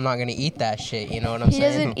flavor, then I'm not gonna eat that shit. You know what I'm He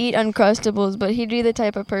saying? doesn't eat Uncrustables, but he'd be the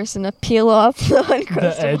type of person to peel off the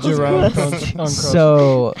Uncrustables. The edge around crust.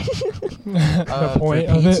 So, the point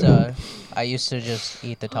for of pizza, I used to just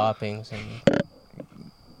eat the toppings and throw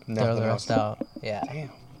Nothing the else. rest out. Yeah, Damn.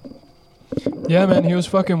 Yeah, man, he was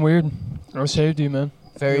fucking weird. I saved you, man.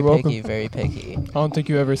 very You're welcome. picky, very picky. I don't think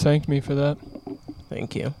you ever thanked me for that.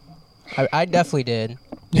 Thank you. I definitely did.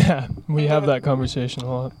 Yeah, we have that conversation a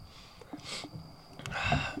lot.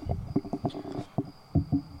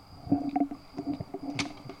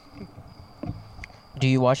 Do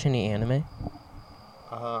you watch any anime?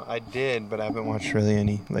 I did, but I haven't watched really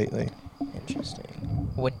any lately. Interesting.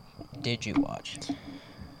 What did you watch?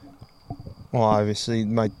 Well, obviously,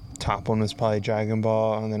 my top one was probably Dragon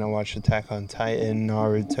Ball, and then I watched Attack on Titan,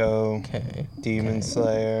 Naruto, Okay. Demon Okay.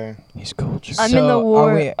 Slayer. He's cultured. I'm in the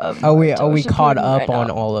war Are we, of are we Naruto caught Shippuden up right on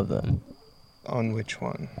now. all of them? On which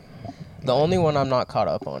one? The only one I'm not caught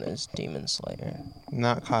up on is Demon Slayer.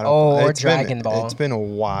 Not caught up. Oh, or It's been- Dragon Ball. It's been a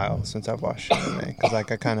while since I've watched anime, because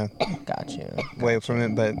like I kind of Gotcha. away from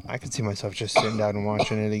it, but I could see myself just sitting down and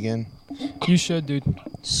watching it again. You should, dude.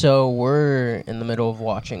 So we're in the middle of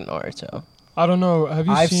watching Naruto. I don't know. Have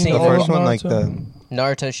you I've seen seen The all all first of one, like Naruto? the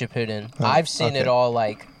Naruto Shippuden. Oh, I've seen okay. it all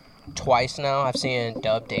like twice now. I've seen it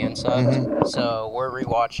dubbed and subbed. Mhm. So we're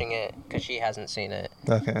rewatching it because she hasn't seen it,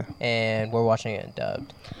 okay. and we're watching it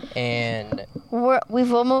dubbed. And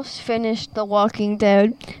We've almost finished The Walking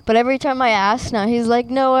Dead, but every time I ask now, he's like,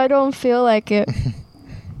 "No, I don't feel like it."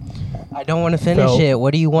 I don't want to finish Felt. it.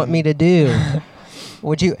 What do you want me to do?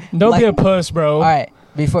 Would you? Don't be like- a puss, bro. All right.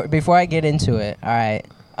 Before I get into it, all right.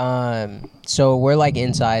 So we're like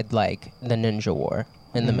inside like the ninja war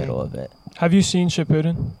in the Mhm. middle of it. Have you seen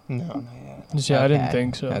Shippuden? No, not yet. Yeah, I didn't Okay,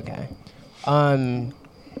 think so. Okay.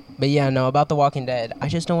 But yeah, no, about The Walking Dead, I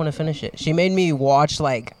just don't want to finish it. She made me watch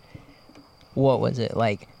like, what was it,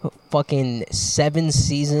 like fucking 7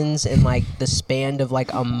 seasons in like the span of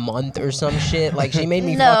like a month or some shit. Like she made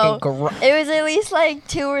me No. fucking It was at least like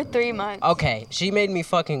 2 or 3 months. Okay, she made me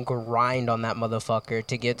fucking grind on that motherfucker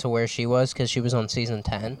to get to where she was because she was on season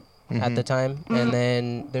 10 at Mhm. the time. Mhm. And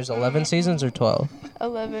then there's 11 seasons or 12?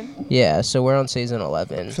 11. Yeah, so we're on season I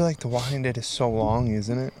 11. feel like The Walking Dead is so long,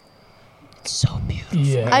 isn't it? It's so beautiful.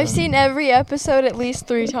 Yeah. I've seen every episode at least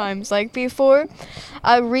 3 times. Like before,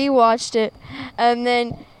 I rewatched it, and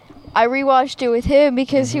then I rewatched it with him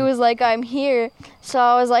because he was like, "I'm here," so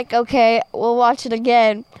I was like, "Okay, we'll watch it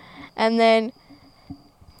again," and then.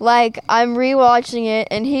 Like, I'm rewatching it,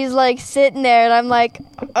 and he's, like, sitting there, and I'm like,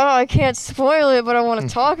 oh, I can't spoil it, but I want to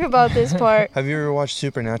talk about this part. Have you ever watched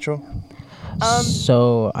Supernatural?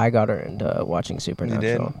 So I got her into watching Supernatural.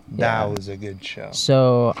 You did? Yeah. That was a good show.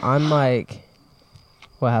 So I'm like,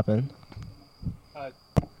 what happened?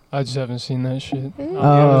 I just haven't seen that shit.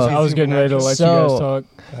 Oh. I was getting ready to let you guys So- talk.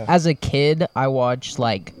 As a kid, I watched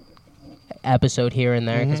like episode here and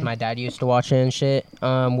there because Mhm. my dad used to watch it and shit.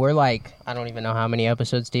 We're like, I don't even know how many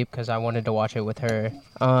episodes deep because I wanted to watch it with her.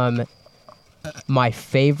 My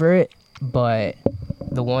favorite, but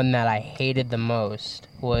the one that I hated the most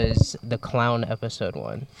was the clown episode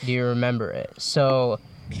one. Do you remember it? So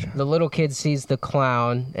the little kid sees the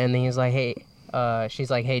clown, and then he's like, hey,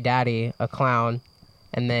 she's like, hey, daddy, a clown.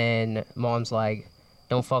 And then mom's like,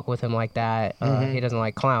 don't fuck with him like that. He doesn't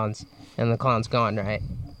like clowns. And the clown's gone, right?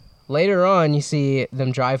 Later on, you see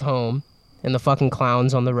them drive home, and the fucking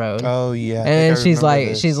clown's on the road. Oh yeah. And then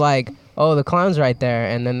she's like, oh, the clown's right there.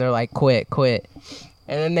 And then they're like, quit.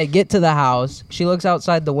 And then they get to the house. She looks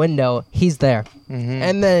outside the window. He's there.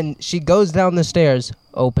 And then she goes down the stairs,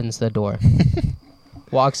 opens the door,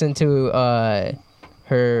 walks into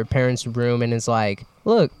her parents' room, and is like,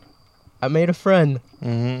 look, I made a friend.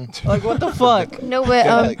 Like, what the fuck? No,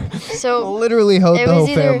 but so Literally hope it the was whole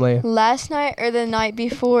either family. last night or the night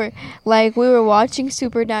before. Like, we were watching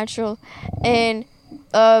Supernatural, and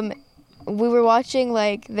we were watching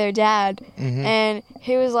like their dad, and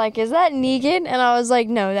he was like, "Is that Negan?" And I was like,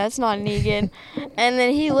 "No, that's not Negan." And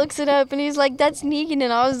then he looks it up, and he's like, "That's Negan."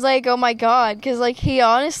 And I was like, "Oh my god," because like he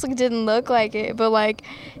honestly didn't look like it, but like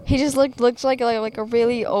he just looked like a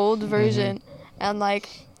really old version, and like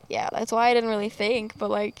yeah, that's why I didn't really think, but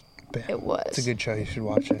like it was. It's a good show. You should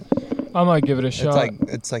watch it. I might give it a shot.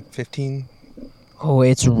 It's like 15. Oh,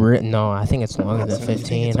 it's no, I think it's longer than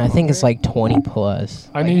 15. I think it's like 20 plus.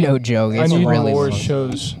 I need no joke. I It's need really more long.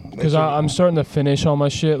 shows because I'm starting to finish all my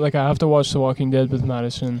shit. Like I have to watch The Walking Dead with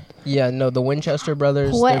Madison. Yeah, no, the Winchester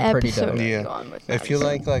brothers, What they're pretty episode dope. are you Yeah. on with If you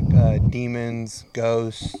Madison? like demons,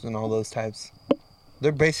 ghosts, and all those types,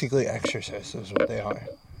 they're basically exorcists, is what they are.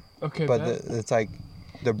 Okay, But it's like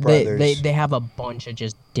the brothers. They have a bunch of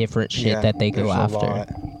just different shit Yeah, that they go there's a after. lot.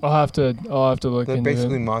 I'll have to look They're into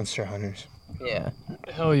basically it. monster hunters. Yeah.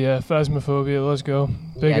 Hell yeah, Phasmophobia, let's go.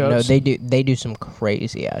 Big Yeah, no, ups. they do some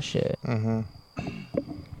crazy ass shit.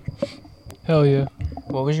 Hell yeah.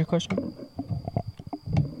 What was your question?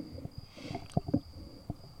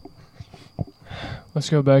 Let's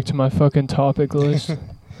go back to my fucking topic list. I'm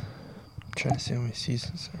trying to see how many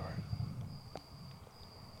seasons there are.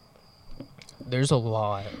 There's a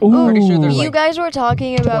lot. Ooh. I'm pretty sure there's you like guys were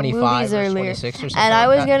talking about 25 movies or earlier, 26 or something and I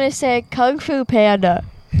like was that. gonna say Kung Fu Panda.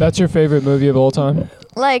 That's your favorite movie of all time?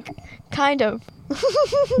 Like, kind of.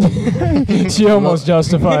 She almost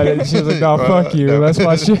justified it. She was like, "No, fuck you. No. That's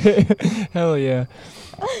my shit." Hell yeah.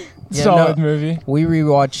 Yeah, Solid no. movie. We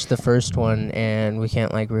rewatched the first one, and we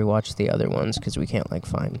can't like rewatch the other ones because we can't like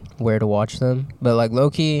find where to watch them. But like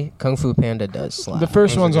low-key, Kung Fu Panda does slap. The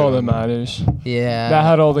first That was a one's good all that one. matters. Yeah. That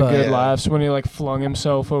had all the but- good Yeah. laughs when he like flung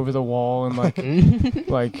himself over the wall and like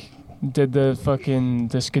like did the fucking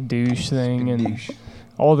the skadoosh thing and Skadoosh.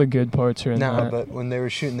 all the good parts are in No, that. but when they were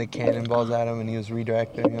shooting the cannonballs at him and he was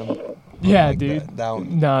redirecting them. Yeah, like dude. That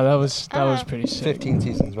one. No, that was Ah. pretty sick. 15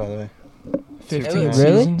 seasons, by the way. 15 Really?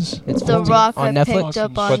 seasons. It's The on Rock on I Netflix. picked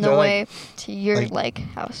up But on they're the like- way to your like-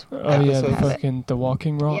 house. Oh yeah, the episodes. fucking the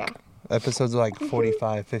Walking Rock. Yeah. Episodes are like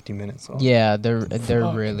 45, 50 minutes long. Yeah, they're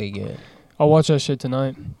Fuck. really good. I'll watch that shit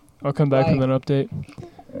tonight. I'll come back with Like- an update.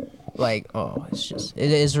 Like, oh, it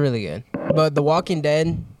is really good. But The Walking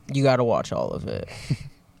Dead, you got to watch all of it.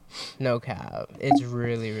 No cap. It's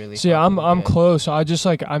really, really. See, I'm fucking good. close. I just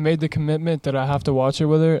like I made the commitment that I have to watch it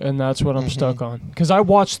with her, and that's what I'm stuck on. Cause I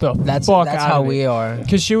watched the That's fuck that's out how of we it. are.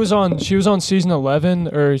 Cause she was on season 11,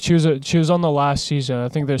 or she was on the last season. I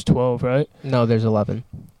think there's 12, right? No, there's 11.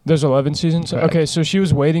 There's 11 seasons. Correct. Okay, so she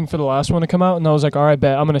was waiting for the last one to come out, and I was like, all right,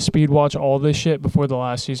 bet I'm gonna speed watch all this shit before the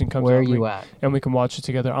last season comes Where out. are you at? And we can watch it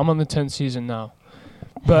together. I'm on the 10th season now.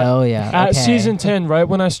 But Hell yeah. at okay. season 10, right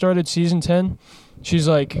when I started season 10, she's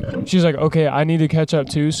like, okay, I need to catch up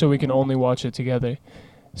too, so we can only watch it together.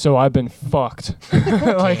 So I've been fucked.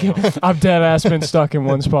 Like I've dead ass been stuck in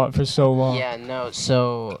one spot for so long. Yeah, no.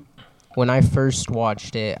 So when I first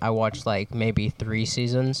watched it, I watched like maybe 3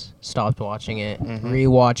 seasons, stopped watching it,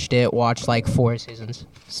 rewatched it, watched like 4 seasons,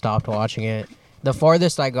 stopped watching it. The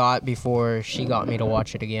farthest I got before she got me to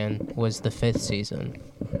watch it again was the 5th season.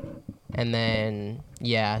 And then,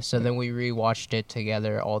 yeah, so then we rewatched it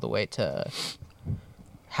together all the way to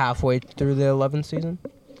halfway through the 11th season.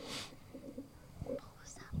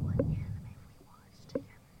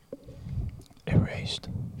 Erased.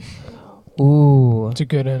 Ooh. It's a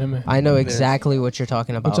good anime. I know exactly what you're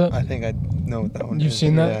talking about. What's up? I think I know what that one You've is.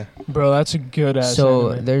 seen that? Yeah. Bro, that's a good ass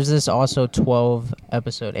So anime. there's this also 12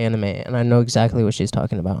 episode anime, and I know exactly what she's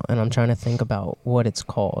talking about, and I'm trying to think about what it's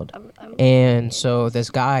called. And so this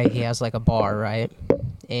guy, he has like a bar, right?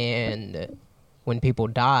 And when people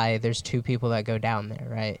die, there's 2 people that go down there,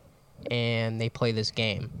 right? And they play this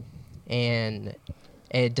game, and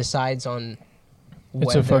it decides on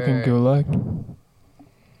It's a fucking gulag.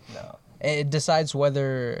 No. It decides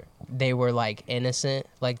whether they were like innocent,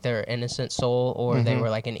 like their innocent soul, or they Mhm. were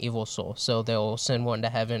like an evil soul. So they'll send one to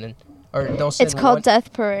heaven, or they'll send It's called one,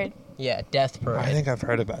 Death Parade. yeah, death parade. I think I've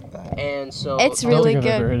heard about that. And so It's I don't really think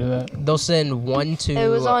I've ever good. heard of that. they'll send one to It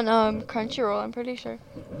was on Crunchyroll, I'm pretty sure.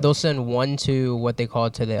 they'll send one to what they call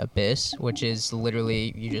to the abyss, which is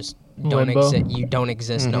literally you just don't Limbo? exist. You don't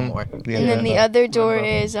exist no Mhm. more. Yeah. And then the other door Limbo.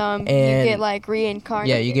 is you And- get like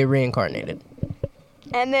reincarnated. Yeah, you get reincarnated.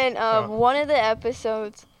 And then one of the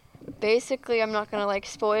episodes, basically, I'm not gonna like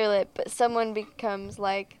spoil it, but someone becomes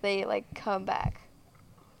like they like come back.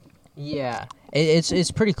 Yeah,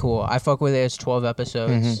 it's pretty cool. I fuck with it. It's 12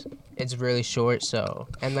 episodes. It's really short, so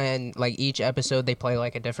and then like each episode they play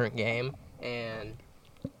like a different game, and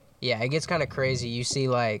yeah, it gets kind of crazy. You see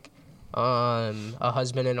like a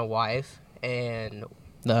husband and a wife, and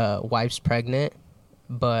the wife's pregnant,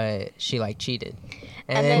 but she like cheated,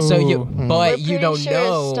 and then, then- so you Ooh. We're but you pretty don't sure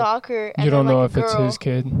know. a stalker. And You don't then, know like, if a it's girl. his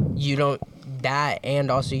kid. You don't that, and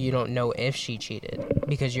also you don't know if she cheated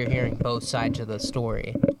because you're hearing both sides of the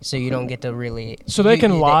story, so you don't get to really. So they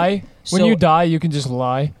can lie. When so- you die, you can just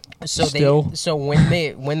lie. So Still? so when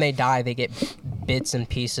they die, they get bits and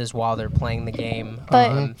pieces while they're playing the game.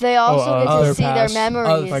 But they also get to other see their past,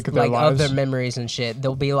 memories. like Of, their like of their lives. memories and shit.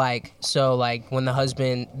 They'll be like, so like when the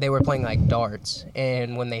husband, they were playing like darts,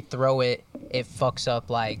 and when they throw it, it fucks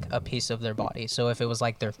up like a piece of their body. So if it was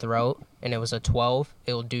like their throat and it was a 12,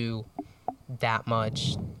 it'll do that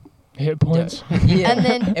much. Hit points. Yeah, And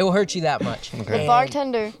then- it will hurt you that much. Okay. The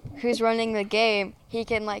bartender who's running the game, he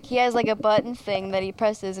can like he has like a button thing that he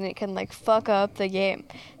presses and it can like fuck up the game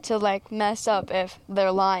to like mess up if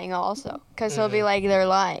they're lying also, because he'll be like they're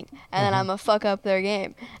lying and then I'm gonna fuck up their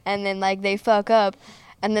game, and then like they fuck up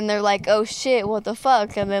and then they're like, oh shit, what the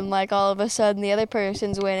fuck, and then like all of a sudden the other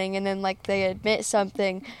person's winning, and then like they admit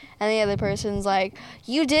something and the other person's like,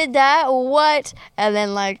 you did that, what, and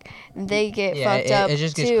then like they get Yeah, fucked up it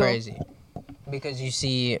just gets too. crazy because you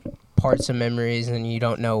see parts of memories and you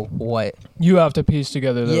don't know what. You have to piece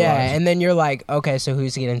together their Yeah, lives. and then you're like, okay, so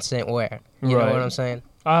who's getting sent where? You know Right. what I'm saying?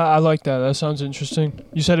 I like that. That sounds interesting.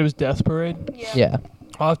 You said it was Death Parade? Yeah.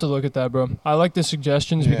 I'll have to look at that, bro. I like the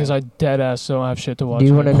suggestions Yeah. because I dead ass don't have shit to watch. Do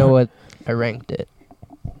you want to anymore. know what I ranked it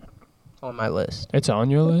on my list? It's on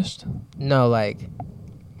your list? No, like,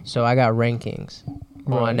 so I got rankings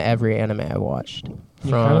on Right. every anime I watched.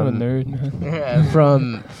 You're kind of a nerd,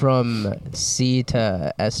 man. from C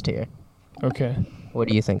to S tier. Okay. What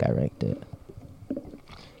do you think I ranked it?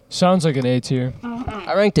 Sounds like an A tier.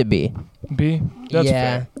 I ranked it B. B? That's Yeah.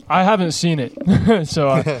 fair. I haven't seen it,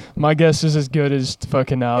 so my guess is as good as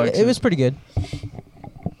fucking Alex. It was pretty good.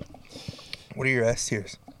 What are your S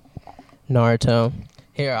tiers? Naruto.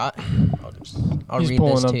 Here, I'll He's read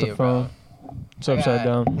pulling this up to the you, phone. bro. It's upside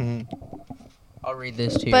down. I'll read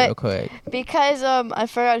this to you But- real quick. Because I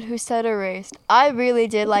forgot who said Erased. I really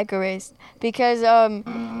did like Erased because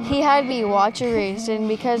he had me watch Erased, and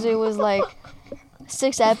because it was like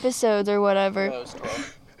 6 episodes or whatever.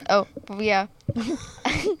 Oh yeah,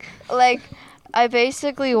 like I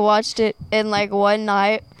basically watched it in like one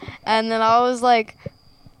night, and then I was like,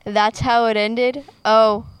 "That's how it ended."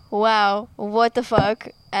 Oh wow, what the fuck?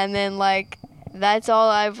 And then like that's all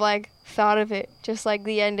I've like thought of it, just like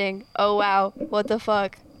the ending. Oh wow, what the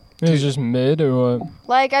fuck? It was just mid or what?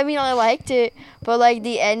 Like, I mean, I liked it, but like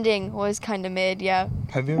the ending was kind of mid, yeah.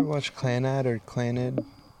 Have you ever watched Clanad or Clanid?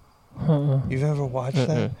 Uh-uh. You've ever watched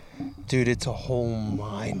that? Dude, it's a whole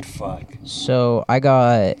mind fuck. So I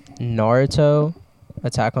got Naruto,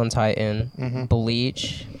 Attack on Titan, Mhm.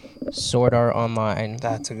 Bleach, Sword Art Online,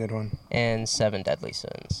 That's a good one. and Seven Deadly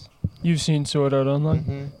Sins. You've seen Sword Art Online?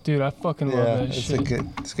 Mm-hmm. Dude, I fucking Yeah, love that it's shit.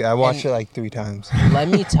 it's good. I watched And- it like 3 times. Let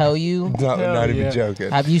me tell you, No, Hell not even yeah. joking.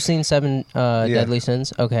 have you seen Seven Deadly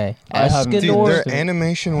Sins? Okay. I haven't. Dude, Escanor- their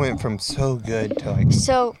animation went from so good to like.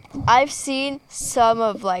 So I've seen some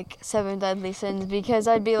of like Seven Deadly Sins because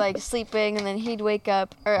I'd be like sleeping and then he'd wake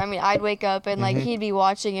up, or I mean I'd wake up and like Mhm. he'd be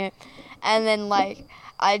watching it, and then like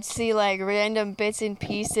I'd see like random bits and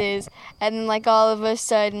pieces, and then like all of a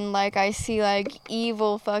sudden like I see like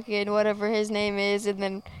evil fucking whatever his name is, and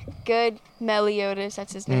then good Meliodas,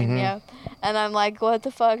 that's his name, Mhm. yeah. And I'm like, what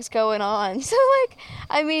the fuck's going on? So like,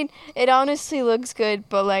 I mean, it honestly looks good,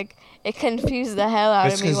 but like it confused the hell out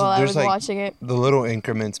It's of me 'cause while I there's, was like, watching it. The little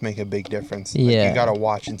increments make a big difference. Like, Yeah. you gotta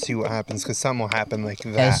watch and see what happens because something will happen like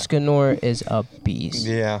that. Escanor is a beast.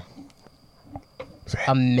 Yeah.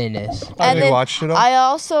 A menace. Have And you then watched it all? I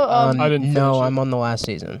also I didn't no, finish it. I'm on the last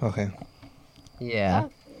season. Okay. Yeah.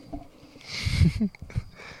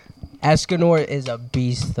 Escanor is a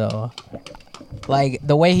beast, though. Like,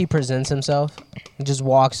 the way he presents himself, he just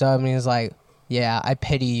walks up and he's like, yeah, I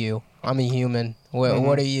pity you. I'm a human.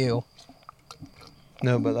 What are you?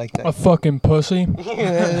 No, but like A that fucking pussy.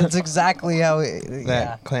 That's exactly how it.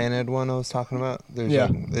 that Clan Ed one I was talking about. There's Yeah.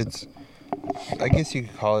 like, it's, I guess you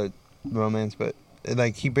could call it romance, but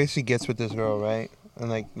like he basically gets with this girl, right? And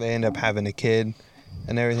like they end up having a kid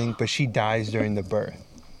and everything, but she dies during the birth.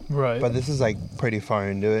 Right. But this is like pretty far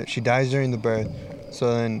into it. She dies during the birth,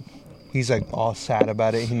 so then he's like all sad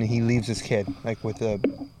about it, and he leaves his kid like with the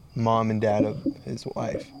mom and dad of his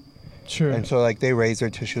wife. Sure. And so like they raised her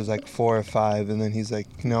till she was like 4 or 5, and then he's like,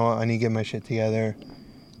 you know what, I need to get my shit together.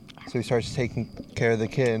 So he starts taking care of the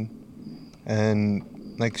kid,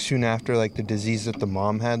 and like soon after, like the disease that the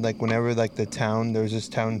mom had, like whenever like the town, there was this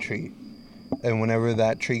town tree, and whenever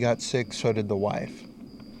that tree got sick, so did the wife,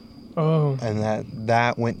 Oh. and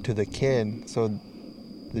that went to the kid. So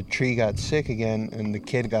the tree got sick again, and the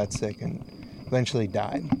kid got sick and eventually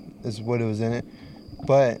died. Is what it was in it,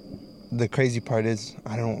 but. The crazy part is,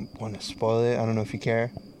 I don't want to spoil it. I don't know if you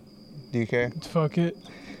care. Do you care? Fuck it.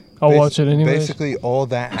 I'll watch it anyways. Basically, all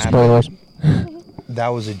that happened. Spoilers. That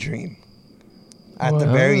was a dream. At the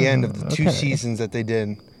Wow. very end of the 2 Okay. seasons that they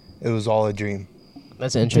did, it was all a dream.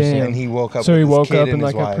 That's interesting. Damn. And he woke up. So with he his woke kid up and his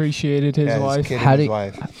like wife. appreciated his Yeah, life. His kid How and do his you-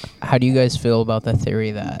 wife. How do you guys feel about the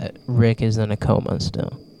theory that Rick is in a coma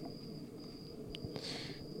still?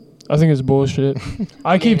 I think it's bullshit.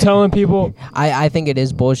 I keep telling people, I think it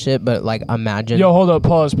is bullshit, but like imagine. yo, hold up,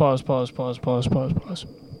 pause.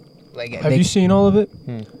 like Have you seen all of it?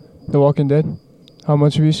 Hmm. The Walking Dead? How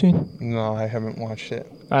much have you seen? No, I haven't watched it.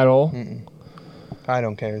 At all? Mm-mm. I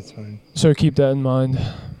don't care. It's fine. So keep that in mind.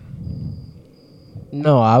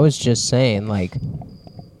 No, I was just saying like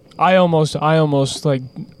I almost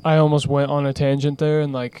went on a tangent there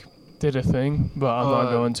and like did a thing, but I'm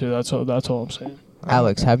not going to. That's all I'm saying.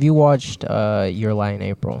 Alex, have you watched Your Lie in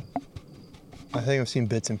April? I think I've seen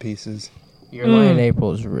bits and pieces. Your Lie in Mm.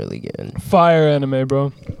 April is really good. Fire anime,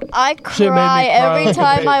 bro. I Shit made me cry cry every like a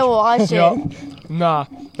time I bitch. watch Yup. it. Nah,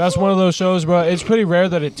 that's one of those shows, bro. It's pretty rare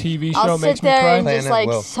that a TV show I'll makes sit me there cry. and just Planet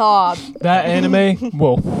like Will. sob. That anime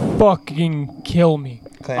will fucking kill me.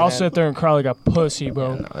 Clan I'll Ed, sit there and cry like a pussy,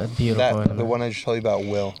 bro. No, beautiful. That, anime. the one I just told you about,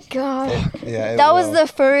 Will. God. Yeah, it That was will. the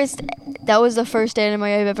first. That was the first anime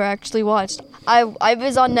I've ever actually watched. I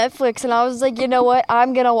was on Netflix and I was like, you know what?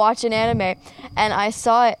 I'm gonna watch an anime, and I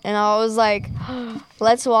saw it and I was like,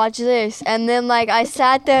 let's watch this. And then like I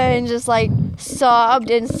sat there and just like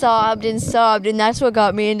sobbed and sobbed and sobbed, and that's what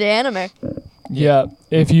got me into anime. Yeah,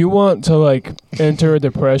 if you want to like enter a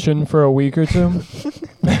depression for a week or two,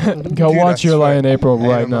 go Dude, watch I Your Lie swear, in April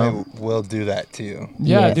right anime now. will do that to you.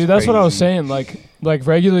 Yeah, Yeah, dude, that's what I was crazy. saying. Like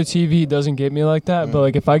regular TV doesn't get me like that, but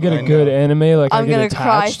like if I get I a good know. anime, like I'm I get gonna attached,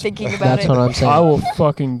 cry thinking about That's it. what I'm saying. I will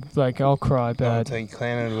fucking like I'll cry I'll bad. tell you,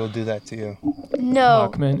 Clan Ed will do that to you. No.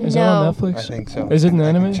 Fuck, man, is no. that on I Netflix? think so. Is it an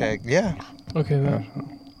I can anime? check. Yeah. Okay,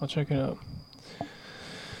 then I'll check it out.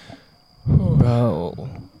 Bro,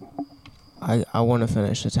 I want to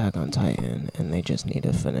finish Attack on Titan, and they just need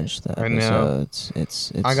to finish the I know. episodes.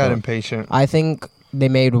 It's I got so- impatient. I think they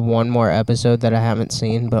made one more episode that I haven't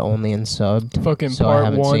seen, but only in subbed. Fucking So I part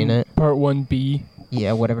haven't seen one, it. part 1B,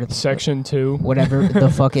 Yeah, whatever. section 2. Whatever the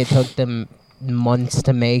fuck it took them months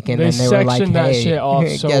to make, and They then they were like, sectioned that "Hey, shit off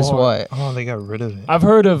so guess hard. what?" Oh, they got rid of it. I've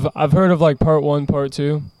heard of like part 1, part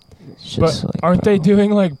 2. It's But just like, aren't bro, they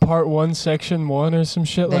doing like part 1, section 1 or some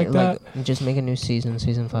shit they- like that? Just make a new season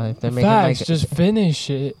 5. They're making like Facts, just finish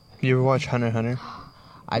it. You ever watch Hunter x Hunter?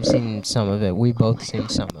 I've seen some of it. We both seen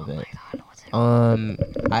some of it.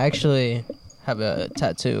 I actually have a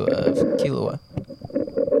tattoo of Killua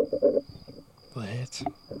What?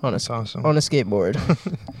 on a That's awesome. on a skateboard.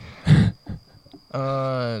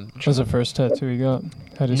 That's the first tattoo he got.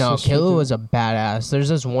 Had his No, sister Killua do. was a badass. There's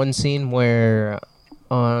this one scene where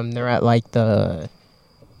they're at like the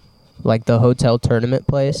hotel tournament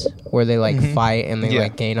place where they like Mhm. fight and they Yeah.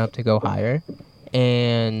 like gain up to go higher.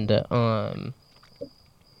 And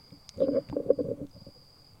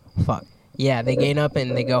fuck. Yeah, they gain up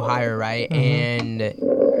and they go higher, right? Mhm. And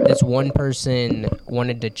this one person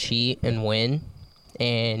wanted to cheat and win,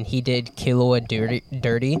 and he did Killua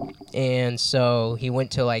dirty. And so he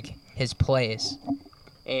went to like his place,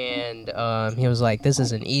 and he was like, "This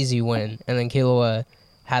is an easy win." And then Killua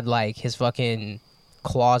had like his fucking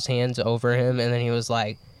claws hands over him, and then he was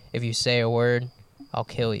like, "If you say a word, I'll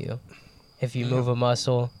kill you. If you move a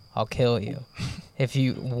muscle, I'll kill you. If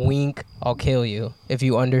you wink, I'll kill you. If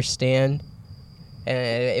you understand." And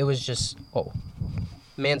it was just, oh,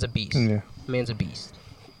 man's a beast. Yeah. Man's a beast.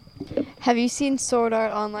 Have you seen Sword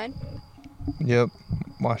Art Online? Yep.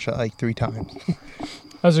 Watched that like 3 times.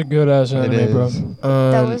 That's a good ass It anime, bro. is.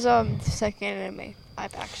 That was the second anime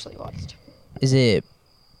I've actually watched. Is it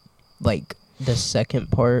like the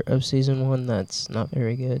second part of season 1 that's not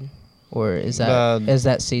very good, or is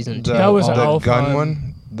that season 2? That was the Alpha gun and-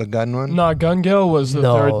 one. The gun one. Nah, Gun Gale was the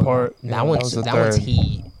No. third part. That one's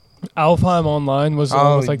heat. Alfheim Online was the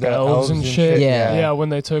one with like the elves and shit. Yeah. Yeah, when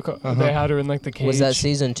they took, Uh-huh. they had her in like the cage. Was that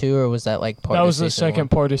season 2 or was that like part? That of was the season second 1?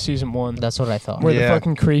 part of season 1. That's what I thought. Where Yeah. the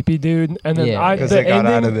fucking creepy dude, and then Yeah. Because the they got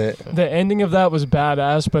ending, out of it. the ending of that was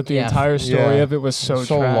badass, but the Yeah. entire story Yeah. of it was so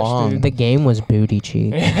So trash, long. dude. The game was booty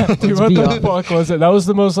cheek. Yeah, dude, Let's what be the honest. fuck was it? That was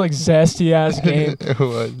the most like zesty ass game. It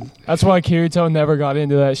was. That's why Kirito never got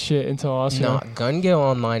into that shit until Asuna. Nah, Gun Gale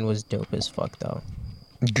Online was dope as fuck though.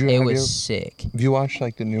 Drew, It have was sick. Have you watched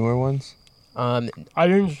like the newer ones? I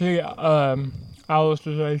didn't see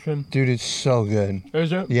Alicization. Dude, it's so good.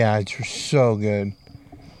 Is it? Yeah, it's so good.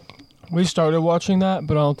 We started watching that,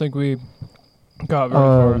 but I don't think we got very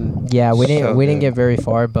far. Yeah, we didn't So we didn't good. get very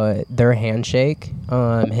far, but their handshake,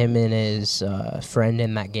 him and his friend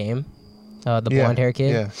in that game, the Yeah, blonde hair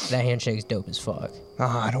kid, yeah. that handshake's dope as fuck.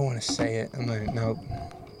 I don't want to say it. I'm like, nope.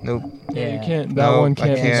 Yeah, you Yeah. can't. That No, one I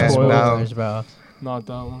can't be can't. spoiled. No. Spoilers, bro. Not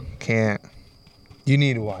that one. Can't. You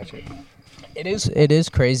need to watch it. It is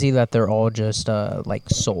crazy that they're all just like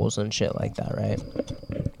souls and shit like that, right?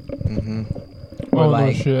 Mm-hmm. Or Oh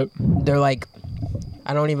like no shit. they're like,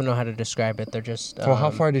 I don't even know how to describe it. They're just Well, how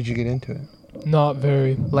far did you get into it? Not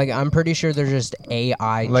very. like I'm pretty sure they're just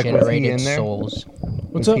AI Like, was he generated in there? souls.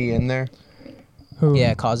 What's was up? he in there? Who?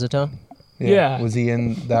 Yeah, Kazuto. Yeah. Was he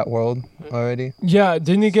in that world already? Yeah,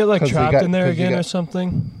 didn't he get like 'Cause they trapped got- in there 'cause he again got- or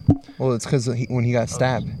something? Well, it's because when he got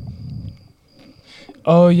stabbed.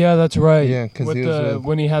 Oh yeah, that's right. Yeah, 'cause with he was the with-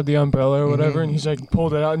 when he had the umbrella or whatever, Mhm. and he's like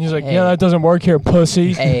pulled it out, and he's like, Hey. "Yeah, that doesn't work here,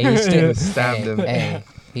 pussy." Hey, he's still Yeah. Stabbed hey, him. Hey,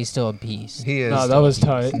 he's still a beast. He is. Nah, that was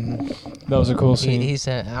tight. Mhm. That was a cool scene. He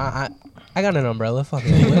said, I got an umbrella. Fuck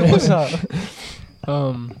it. What's up?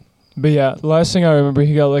 But yeah, the last thing I remember,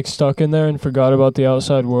 he got like stuck in there and forgot about the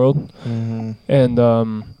outside world, Mhm. and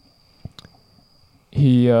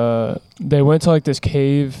they went to like this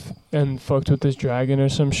cave and fucked with this dragon or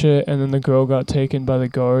some shit, and then the girl got taken by the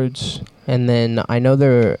guards. And then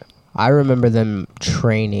I remember them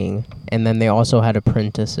training, and then they also had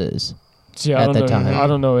apprentices. See, I At don't the know. time. I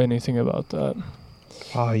don't know anything about that.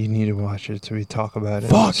 Oh, you need to watch it so we talk about it.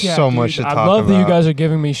 Fuck There's yeah, so dude. much to talk I love about. that you guys are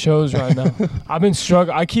giving me shows right now. I've been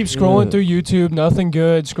struggling. I keep scrolling through YouTube, nothing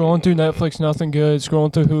good. Scrolling through Netflix, nothing good.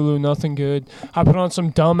 Scrolling through Hulu, nothing good. I put on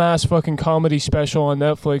some dumbass fucking comedy special on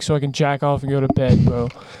Netflix so I can jack off and go to bed, bro.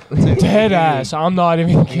 Dead ass. I'm not even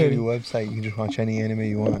Your kidding. website, you can just watch any anime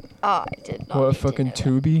you want. I did not. What, need to fucking know that.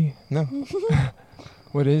 Tubi? No.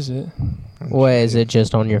 What is it? What is it?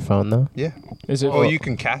 Just on your phone though? Yeah. Is it? Oh, you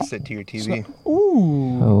can cast it to your TV.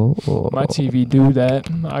 Ooh. Oh, My TV do that.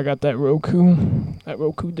 I got that Roku. That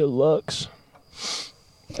Roku Deluxe.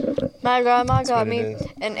 My grandma That's got what it me is.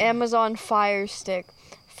 an Amazon Fire Stick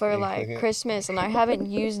for Can you like click it? Christmas, and I haven't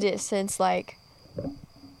used it since like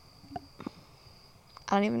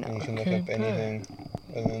I don't even And you know. can look Okay, up anything.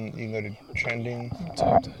 And then you can go to trending.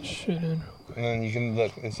 Type that shit in. And then you can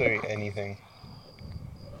look. It's literally anything.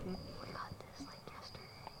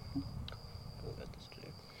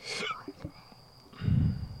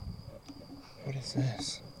 What is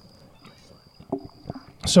this?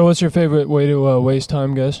 So, what's your favorite way to waste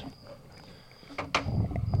time, guys?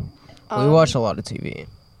 we watch a lot of TV.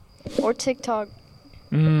 or TikTok.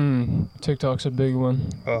 TikTok's a big one.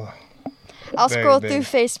 Oh, I'll Very scroll big. through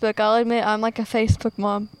Facebook. I'll admit I'm like a Facebook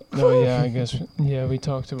mom. Oh yeah, I guess. Yeah, we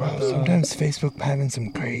talked about bro, that. sometimes Facebook having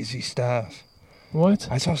some crazy stuff. What?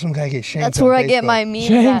 I saw some guy get shanked. That's on where I get Facebook. my memes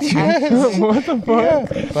James, at. actually. what the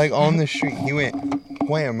fuck? Yeah, like on the street, he went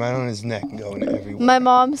wham right on his neck, going everywhere. My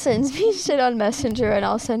mom sends me shit on Messenger, and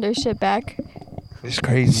I'll send her shit back. It's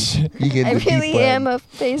crazy. You get I the deep really web. am a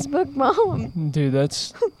Facebook mom. Dude,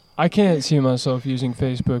 that's. I can't see myself using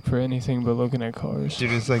Facebook for anything but looking at cars.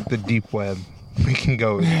 Dude, it's like the deep web. We can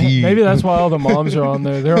go deep. Maybe that's why all the moms are on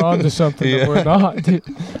there. They're onto something that we're not, dude.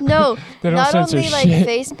 No, They don't not censor only like shit.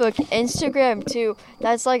 Facebook, Instagram too.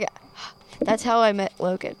 That's how I met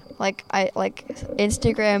Logan. Like I like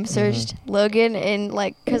Instagram searched Logan and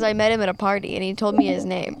like because I met him at a party and he told me his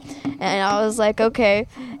name, and I was like, okay,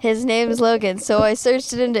 his name is Logan. So I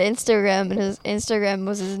searched it into Instagram and his Instagram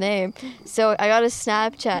was his name. So I got a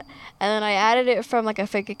Snapchat and then I added it from like a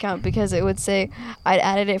fake account because it would say I'd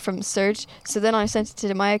added it from search. So then I sent it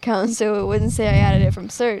to my account so it wouldn't say I added it from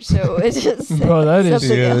search. So it just said Bro, that is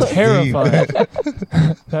something else. terrifying.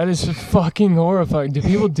 That is fucking horrifying. Do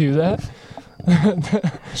people do that?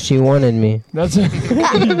 She wanted me. That's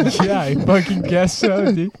yeah, I fucking guess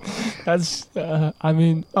so, dude. That's I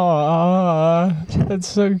mean, that's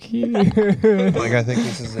so cute. Like, I think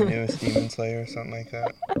this is the newest Demon Slayer or something like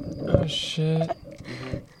that. Oh shit.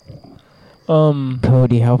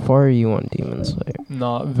 Cody, how far are you on Demon Slayer?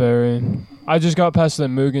 Not very. I just got past the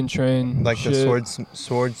Mugen Train. Like shit. the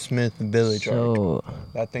Swordsmith Village arc. So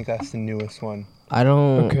I think that's the newest one. I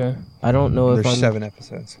don't. Okay. I don't know if There's I'm. 7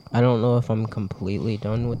 episodes. I don't know if I'm completely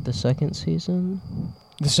done with the second season.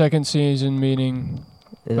 The second season meaning.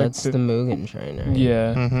 That's the- the Mugen Train, right?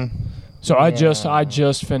 Yeah. Mm-hmm. So I just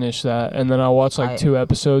Yeah. finished that, and then I watched like I- 2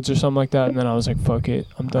 episodes or something like that, and then I was like, "Fuck it,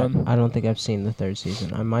 I'm done." I don't think I've seen the third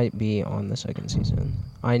season. I might be on the second season.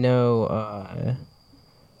 I know.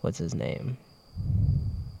 What's his name?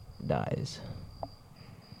 Dies.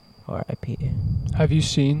 R.I.P. Have you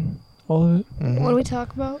seen all of it? Mm-hmm. What do we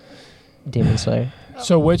talk about? Demon Slayer.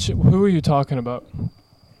 So who are you talking about?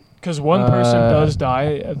 Because one person does die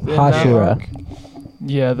in that Hashira. arc.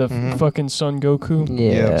 Yeah, the Mhm. fucking Son Goku.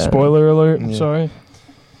 Yeah. Spoiler alert. Yeah. Sorry.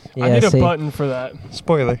 Yeah, I need a see, button for that.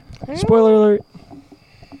 Spoiler. Spoiler alert.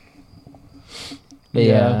 but Yeah.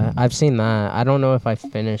 yeah, I've seen that. I don't know if I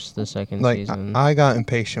finished the second Like, season. I got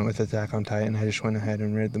impatient with Attack on Titan. I just went ahead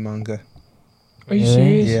and read the manga. Are you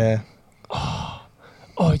Really? serious? Yeah.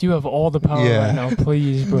 Oh, you have all the power Yeah. right now.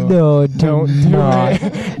 Please, bro. no, Don't do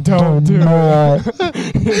it. Don't do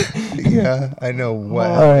it. Yeah, I know what.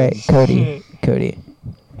 All right, happens. Cody. Cody,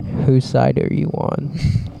 whose side are you on?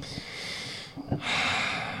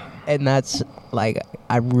 And that's like,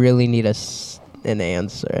 I really need an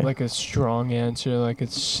answer. Like a strong answer, like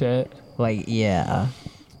it's set. Like, yeah.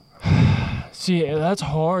 See, that's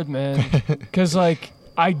hard, man. Cause like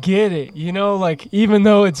I get it, you know, like even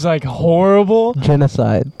though it's like horrible,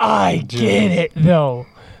 Genocide. I get it though.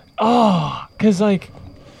 Oh, cause like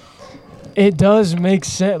it does make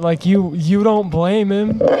sense. Like you don't blame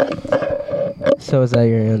him. So is that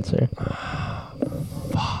your answer?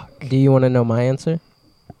 Fuck. Do you want to know my answer?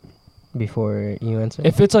 Before you answer?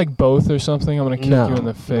 If it's like both or something, I'm gonna kick you in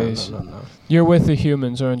the face. No. You're with the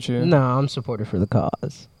humans, aren't you? No, I'm supporter for the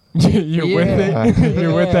cause. You're with Yeah. it.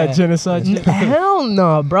 You're with that Yeah. genocide shit. Hell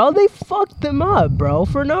no, bro. They fucked them up, bro,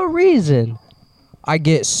 for no reason. I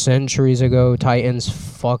get centuries ago Titans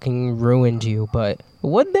fucking ruined you, but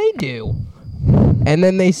what'd they do? And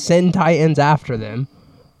then they send Titans after them.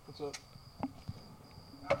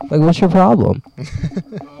 Like, what's your problem?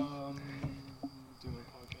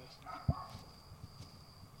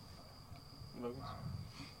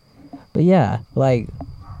 But yeah, like,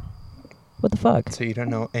 what the fuck? So you don't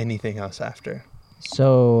know anything else after.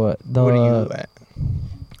 So What are you at?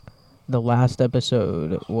 the last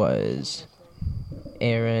episode was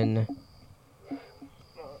Eren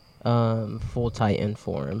full Titan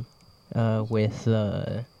form with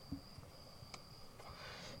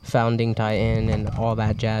founding Titan and all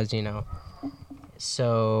that jazz, you know.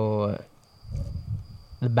 So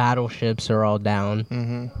the battleships are all down,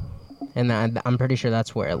 Mm-hmm. and I'm pretty sure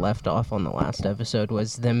that's where it left off on the last episode,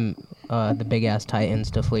 was them the big ass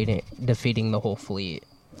Titans defeating the whole fleet.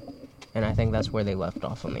 And I think that's where they left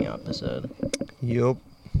off on the episode. Yup.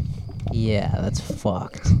 Yeah, that's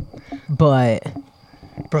fucked. But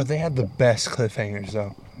Bro, they had the best cliffhangers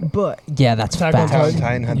though. yeah, that's Attack on fact. Attack on Titan?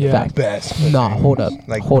 Titan had Yeah. the best. Nah, cliffhangers. hold up,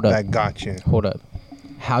 Like, hold up. that got you. Hold up.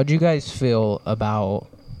 How'd you guys feel about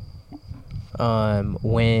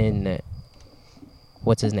when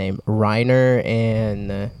what's his name? Reiner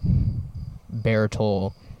and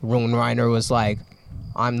Bertolt. When Reiner was like,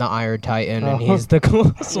 I'm the Iron Titan and he's the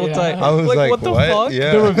Colossal Yeah. Titan. I was like, what the what? fuck?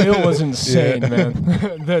 Yeah. The reveal was insane, Yeah. man.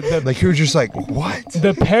 the Like, you were just like, what?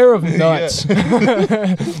 the pair of nuts.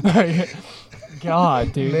 Like,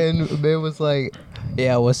 God, dude. Man was like,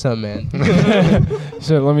 yeah, what's up, man?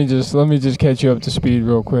 So let me just catch you up to speed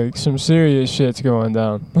real quick. Some serious shit's going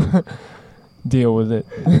down. Deal with it.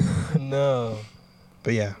 No.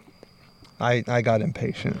 But yeah, I got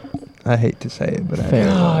impatient. I hate to say it, but I Fair. did.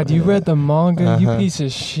 God, you read the manga, you Uh-huh. piece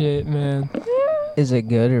of shit, man. Is it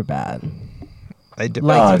good or bad? It depends.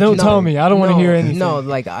 Like, what don't you tell think. me. I don't want to hear anything. No,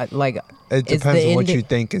 like It It's depends the on what ending- you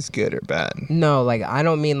think is good or bad. no, like I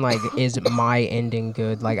don't mean like is my ending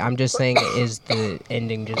good? Like I'm just saying is the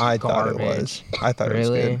ending just I garbage? thought it was. I thought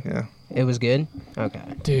Really? it was good. Yeah. It was good? Okay.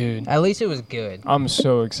 Dude, At least it was good. I'm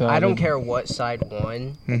so excited. I don't care what side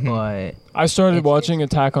won, Mhm. but I started It's- watching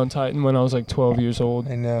Attack on Titan when I was like 12 years old.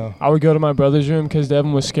 I know. I would go to my brother's room because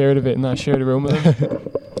Devin was scared of it and I shared a room with him.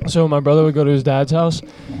 So my brother would go to his dad's house.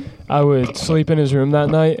 I would sleep in his room that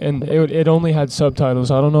night and it only had subtitles.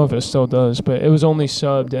 I don't know if it still does, but it was only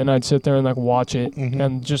subbed and I'd sit there and like watch it Mhm.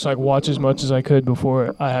 and just like watch as much as I could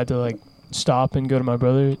before I had to like stop and go to my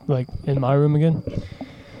brother, like, in my room again.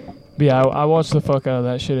 But yeah, I watched the fuck out of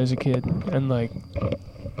that shit as a kid, and like,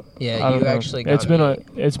 Yeah, I don't you know. actually got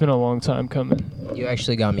It's been a long time coming. you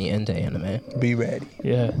actually got me into anime. Be ready.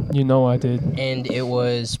 Yeah, you know I did. And it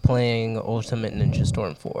was playing Ultimate Ninja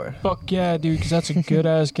Storm 4. Fuck yeah, dude, because that's a good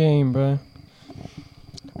ass game, bro.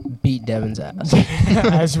 Beat Devin's ass.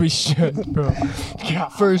 As we should, bro.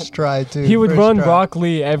 First try, too. He would First run try. Rock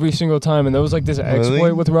Lee every single time, and there was like this Really?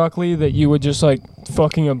 exploit with Rock Lee that you would just like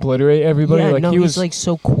fucking obliterate everybody. Yeah, like no, he he's was like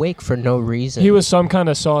so quick for no reason. he was some kind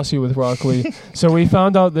of saucy with Rock Lee. So we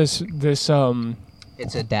found out this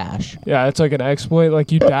It's a dash. yeah, it's like an exploit.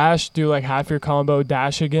 Like you dash, do like half your combo,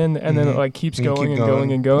 dash again, and then it Mhm. like keeps You going keep and going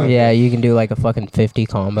going. and going. Yeah, you can do like a fucking 50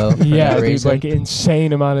 combo. for Yeah, no dude, reason. like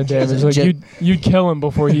insane amount of damage. Like Ju- you'd kill him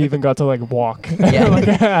before he even got to like walk. Yeah. like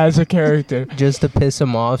as a character. just to piss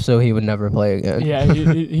him off so he would never play again. Yeah,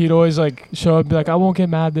 he'd always like show up and be like, I won't get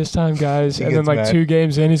mad this time, guys. He And then gets like mad. 2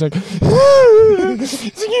 games in, he's like, you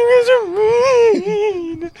guys are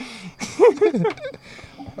mean.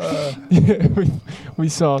 we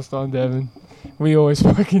sauced on Devin. We always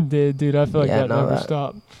fucking did, dude. I feel like Yeah, that no, never that-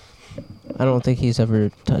 stopped. I don't think he's ever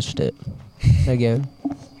touched it again.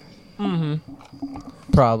 Mm-hmm.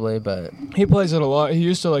 Probably, but He plays it a lot. He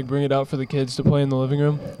used to like bring it out for the kids to play in the living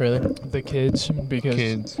room. really. The kids,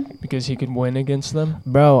 Kids. because he could win against them.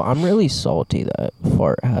 Bro, I'm really salty that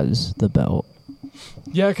Fart has the belt.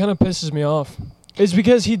 Yeah, it kind of pisses me off. It's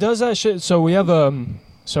because he does that shit. So we have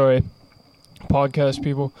sorry, podcast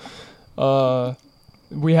people.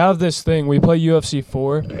 We have this thing. We play UFC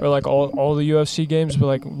 4 or like all the UFC games, but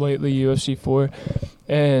like lately UFC 4,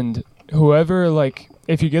 and whoever like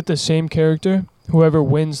if you get the same character, whoever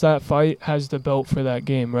wins that fight has the belt for that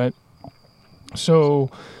game, right?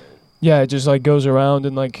 So yeah, it just like goes around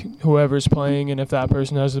and like whoever's playing, and if that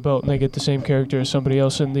person has the belt and they get the same character as somebody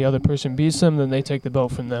else and the other person beats them, then they take the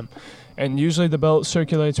belt from them. And usually the belt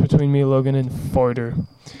circulates between me, Logan, and Farter.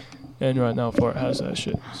 And right now Fart has that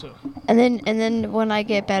shit. So And then when I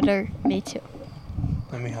get better, me too.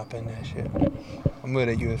 Let me hop in that shit. I'm good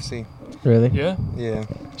at UFC. Really? yeah, Yeah.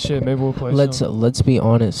 shit. Maybe we'll play. Let's some. let's be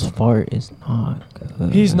honest. Fart is not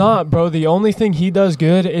good. He's not, bro. The only thing he does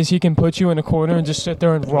good is he can put you in a corner and just sit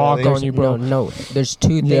there and rock there's- on you, bro. No, there's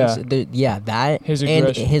 2 things. Yeah. Yeah, that His and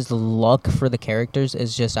aggression. his luck for the characters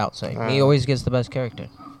is just outside. He always gets the best character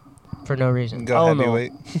for no reason. Go I don't know.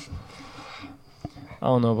 heavyweight. I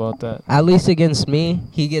don't know about that. At least against me,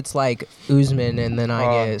 he gets like Usman, and then I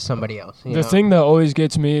Oh. get somebody else. You The know? thing that always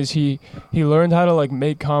gets me is he learned how to like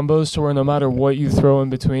make combos to where no matter what you throw in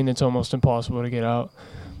between, it's almost impossible to get out.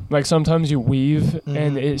 Like sometimes you weave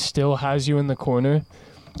and Mhm. it still has you in the corner.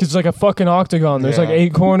 It's like a fucking octagon. There's like Yeah.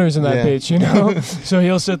 8 corners in that Yeah. bitch, you know? So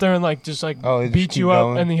he'll sit there and like just like Oh, he just beat keep you up,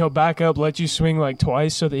 going? and then he'll back up, let you swing like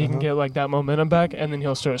twice so that he can Mhm. get like that momentum back, and then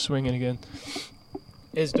he'll start swinging again.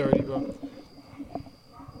 It's dirty, bro.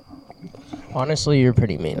 Honestly, you're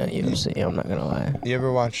pretty mean at UFC. I'm not gonna lie. You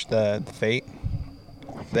ever watch the Fate?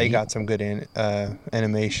 They Fate? got some good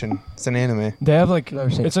animation. It's an anime. They have like Never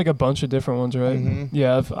seen it's like a bunch of different ones, right? Mhm.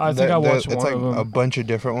 Yeah, I think I watched It's one like of them. a bunch of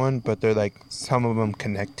different ones, but they're like some of them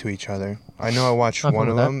connect to each other. I know I watched I've one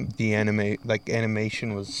heard of of that. them. The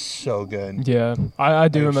animation was so good. Yeah, I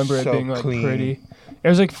do They're remember it so being like clean. pretty. It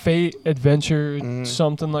was like Fate Adventure Mhm.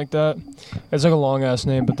 something like that. It's like a long ass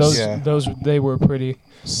name, but those Yeah. they were pretty.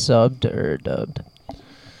 Subbed or dubbed?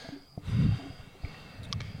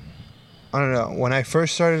 I don't know. When I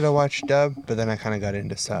first started, I watched dub, but then I kind of got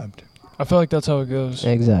into subbed. I feel like that's how it goes.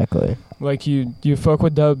 Exactly. Like you fuck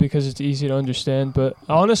with dub because it's easy to understand, but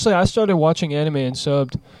honestly, I started watching anime and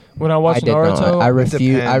subbed when I I watched did Naruto. not. I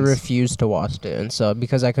depends. refused to watch it in sub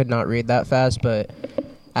because I could not read that fast. But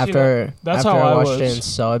after that's after how I watched it was. in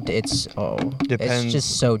subbed, it's Depends. it's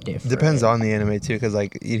just so different. Depends on the anime too, because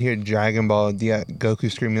like you'd hear Dragon Ball, yeah, Goku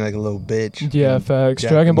screaming like a little bitch. Yeah, in facts.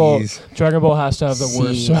 Japanese. Dragon Ball has to have the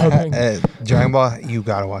worst See, subbing. Dragon Ball, you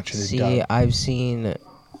gotta watch it. in See, dub. I've seen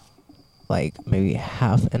like maybe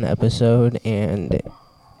half an episode, and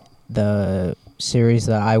the series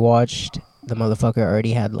that I watched, the motherfucker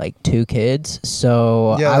already had like 2 kids,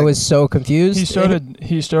 so Yeah, I like- was so confused.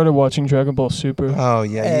 He started watching Dragon Ball Super. Oh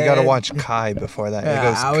yeah, you gotta And- watch Kai before that. It Yeah,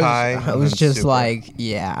 goes Kai. I and was then just Super. like,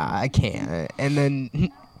 yeah, I can't. And then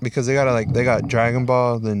because they got Dragon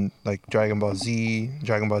Ball, then like Dragon Ball Z,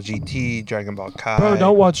 Dragon Ball GT, Dragon Ball Kai. Bro,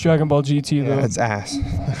 don't watch Dragon Ball GT Yeah, though. it's ass.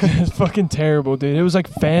 It's fucking terrible, dude. It was like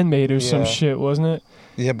fan made or some Yeah. shit, wasn't it?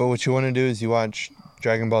 Yeah, but what you want to do is you watch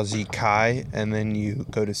Dragon Ball Z Kai, and then you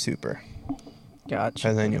go to Super, gotcha.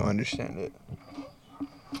 and then you'll understand it.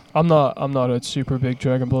 I'm not a super big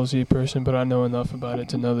Dragon Ball Z person, but I know enough about it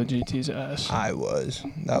to know that GT's ass. I was.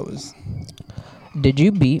 That was Did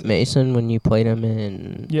you beat Mason when you played him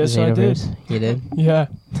in Yes, I did. Xenoverse? You did? Yeah.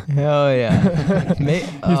 Hell yeah. He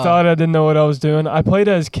thought I didn't know what I was doing. I played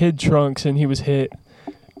as Kid Trunks and he was hit,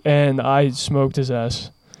 and I smoked his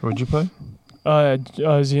ass. What'd you play?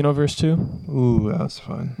 Xenoverse 2. Ooh, that was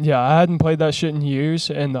fun. Yeah, I hadn't played that shit in years,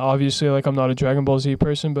 and obviously, like, I'm not a Dragon Ball Z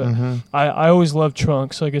person, but I always loved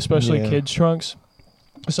Trunks, like, especially Yeah. Kid Trunks.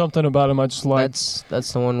 Something about him I just liked.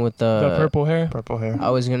 That's the one with The purple hair. Purple hair.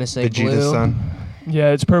 I was gonna say Vegeta's blue. son.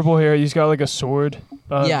 Yeah, it's purple hair. He's got, like, a sword.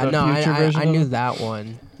 Yeah, the no, future version I of knew him. that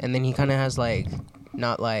one. And then he kind of has like,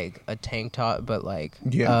 not like a tank top, but like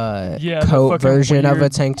Yeah. Yeah, the coat fucking version of a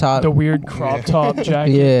weird- tank top. The weird crop top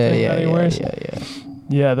jacket yeah, thing yeah, that he yeah, wears. yeah.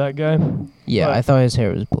 Yeah, that guy. Yeah, But- I thought his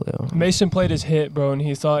hair was blue. Mason played his hit, bro, and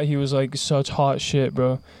he thought he was like such hot shit,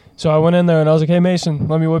 bro. So I went in there and I was like, "Hey, Mason,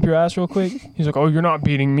 let me whip your ass real quick." He's like, "Oh, you're not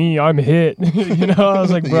beating me. I'm hit." You know, I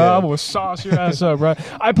was like, "Bro, Yeah. I will sauce your ass up, bro."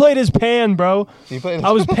 I played his Pan, bro. You played.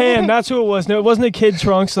 I was Pan. That's who it was. No, it wasn't a Kid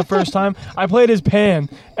Trunks the first time. I played his Pan,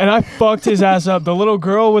 and I fucked his ass up. The little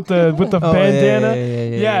girl with the bandana.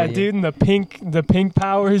 Yeah, dude, and the pink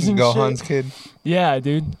powers and Gohan's shit. kid. Yeah,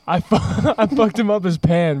 dude. I fucked him up as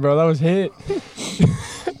Pan, bro. That was hit.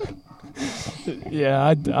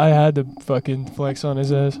 Yeah, I had to fucking flex on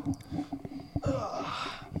his ass.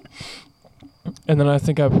 And then I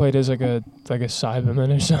think I played as like a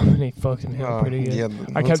Cyberman or something. He fucked me up pretty good. Yeah,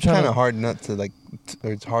 I kept it's trying kind to- of hard not to like,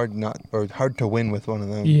 or it's hard not, or hard to win with one of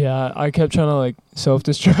them. Yeah, I kept trying to like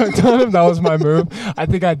self-destruct on him. That was my move. I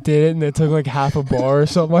think I did it, and it took like half a bar or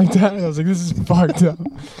something like that. I was like, "This is fucked up."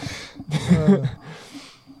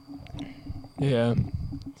 Yeah.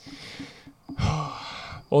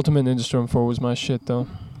 Ultimate Ninja Storm 4 was my shit though.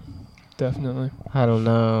 Definitely. I don't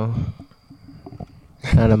know.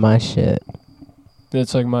 Kind of my shit.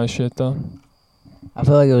 It's like my shit though. I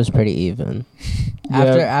feel like it was pretty even. Yeah.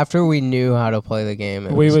 After we knew how to play the game,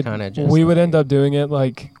 it We was would kind of just. we would end up doing it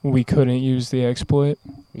like we couldn't use the exploit.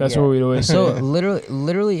 That's Yeah. what we'd always So say.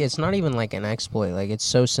 literally, it's not even like an exploit. Like it's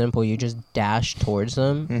so simple. You just dash towards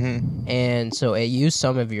them, Mm-hmm. and so it used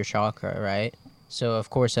some of your chakra, right? So of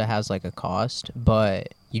course it has like a cost,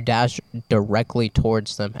 but you dash directly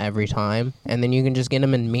towards them every time, and then you can just get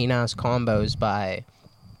them in mean ass combos by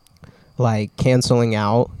like canceling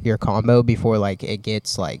out your combo before like it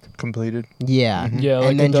gets like Completed. yeah. Mhm. Yeah, like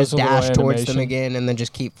And then it does just a little dash towards them animation. again, and then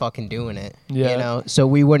just keep fucking doing it. Yeah. You know, so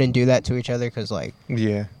we wouldn't do that to each other because like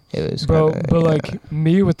Yeah. it was. Bro, kinda, but yeah. like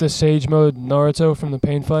me with the Sage mode Naruto from the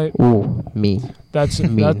pain fight, Ooh, me. that's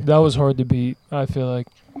Mean. that was hard to beat. I feel like.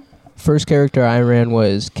 First character I ran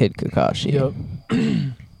was Kid Kakashi.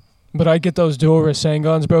 Yep. But I get those dual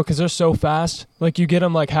Rasengans, bro, because they're so fast. Like, you get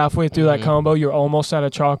them, like, halfway through that Mhm. combo, you're almost out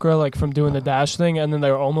of chakra, like, from doing the dash thing, and then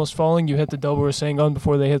they're almost falling. You hit the double Rasengan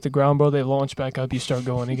before they hit the ground, bro. They launch back up. You start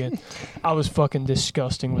going again. I was fucking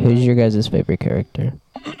disgusting with Who's that. your guys' favorite character?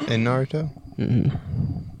 In Naruto. Mm-hmm.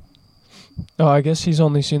 Oh, I guess he's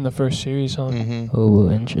only seen the first series, huh? Mm-hmm. Oh,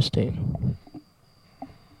 interesting.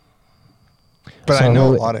 But So I know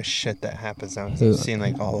who- a lot of shit that happens now. 'Cause who- I've seen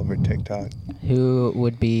like all over TikTok. Who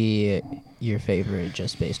would be your favorite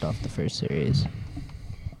just based off the first series?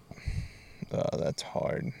 Oh, that's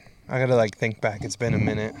hard. I gotta like think back. It's been a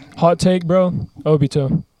minute. Hot take, bro.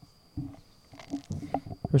 Obito.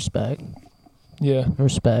 Respect. Yeah.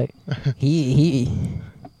 Respect. he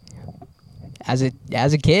as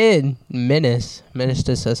a kid, menace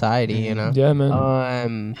to society, you know. Yeah,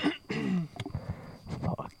 man.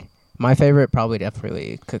 Fuck. My favorite probably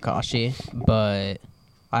definitely Kakashi, but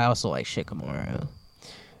I also like Shikamaru.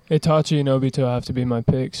 Itachi and Obito have to be my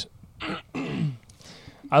picks.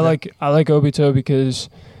 I like Obito because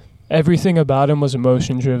everything about him was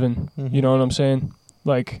emotion driven. You know what I'm saying?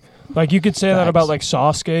 Like you could say that about Facts.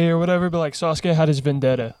 like Sasuke or whatever, but like Sasuke had his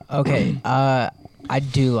vendetta. Okay, I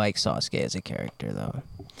do like Sasuke as a character though.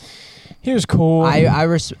 He was cool. Like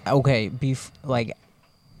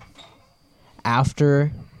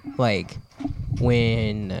after like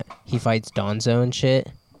when he fights Danzo and shit,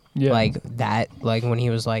 yeah. like that, like when he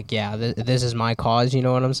was like, yeah, this is my cause, you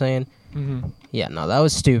know what I'm saying? Mhm. Yeah, no, that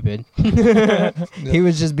was stupid. He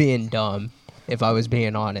was just being dumb, if I was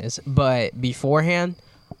being honest. But beforehand,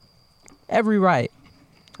 every right.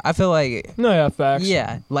 I feel like, No, yeah, facts.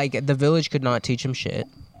 yeah, like the village could not teach him shit.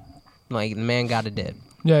 Like the man got a dip.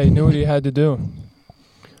 Yeah, he knew what he had to do.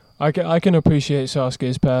 I can appreciate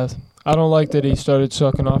Sasuke's path. I don't like that he started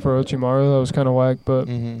sucking off Orochimaru. That was kind of whack, but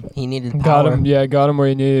Mm-hmm. He needed got power. him. Yeah, got him where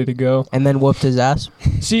he needed to go. And then whooped his ass.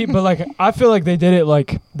 See, but like I feel like they did it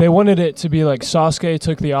like they wanted it to be like Sasuke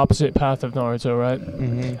took the opposite path of Naruto, right?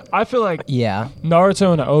 Mm-hmm. I feel like Yeah,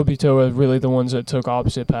 Naruto and Obito are really the ones that took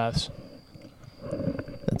opposite paths.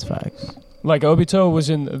 that's facts. Like Obito was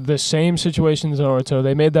in the same situation as Naruto.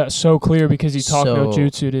 They made that so clear because he talked no So-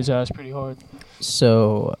 jutsu'd his ass pretty hard.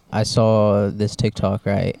 So I saw this TikTok,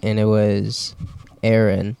 right, and it was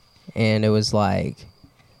Aaron, and it was like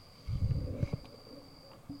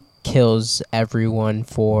kills everyone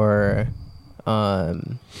for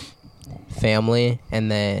family,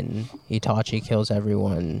 and then Itachi kills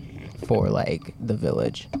everyone for like the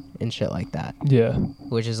village and shit like that. Yeah.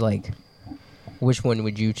 Which is like, which one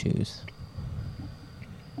would you choose?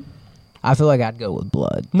 I feel like I'd go with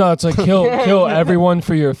blood. No, it's like kill everyone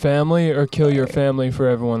for your family or kill your family for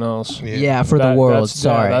everyone else. Yeah, for That- the world. that's,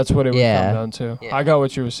 Sorry, Yeah, that's what it would Yeah. come down to. Yeah. I got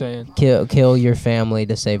what you were saying. kill your family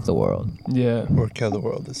to save the world. Yeah. Or kill the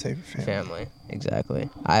world to save your family. Family, exactly.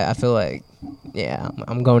 I feel like, yeah,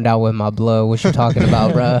 I'm going down with my blood. What you talking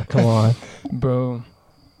about, bruh? Come on. Bro,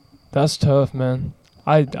 that's tough, man.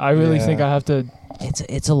 I really Yeah. think I have to.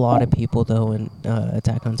 It's a lot of people though in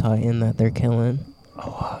Attack on Titan that they're killing. A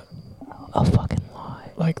lot. A fucking lot.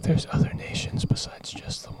 Like, there's other nations besides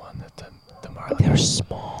just the one that the Marley. They're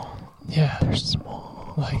small. Yeah. They're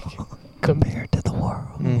small Like compared to the world.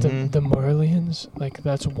 Mhm. the Marlians. Like,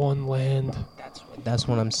 that's one land. That's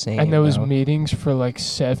what I'm saying. And there was bro. meetings for like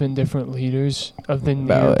 7 different leaders of the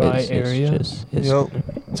Bro, nearby it's area. just, Yup.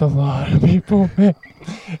 It's a lot of people, man.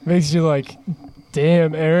 Makes you like,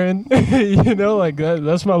 damn, Aaron. You know, like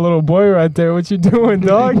that's my little boy right there. What you doing,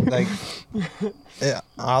 dog? Like, yeah,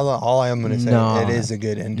 all I am gonna say, Nah. it is a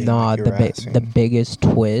good ending. Nah, like you're asking. the biggest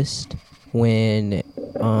twist when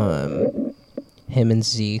him and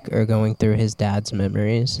Zeke are going through his dad's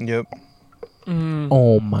memories. Yep. Mm.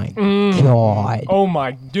 Oh my Mm. god. Oh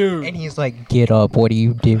my dude. And he's like, "Get up! What are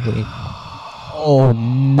you doing?" Oh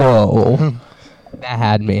no! That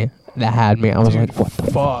had me. I was Dude, like, "What the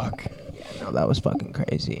fuck?" fuck? No, that was fucking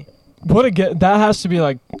crazy. What that has to be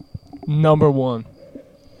like number 1.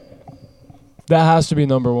 That has to be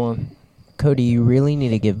number 1. Cody, you really need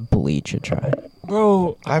to give Bleach a try.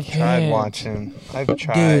 Bro, I've tried watching. I've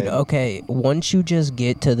tried. Dude, okay, once you just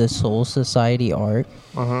get to the Soul Society arc,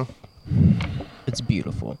 Uh huh. it's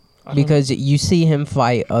beautiful. I don't- Because you see him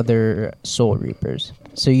fight other Soul Reapers.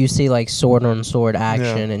 So you see like sword on sword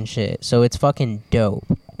action and shit. So it's fucking dope.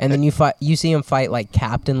 And then you see him fight like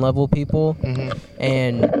captain level people, Mhm.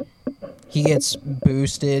 and he gets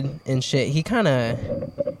boosted and shit. He kind of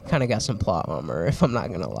got some plot armor, if I'm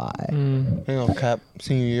not gonna lie. Mm. You know, Cap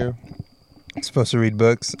senior year. Supposed to read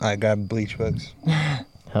books. I got Bleach books.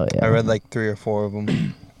 Hell yeah. I read like 3 or 4 of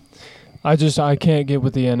them. I can't get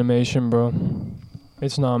with the animation, bro.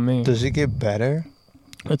 It's not me. Does it get better?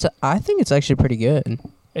 I think it's actually pretty good.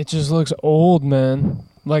 It just looks old, man.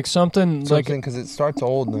 Like something like Because it starts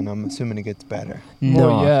old, and I'm assuming it gets better. No.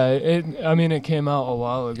 Well, yeah, I mean, it came out a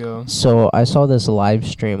while ago. So I saw this live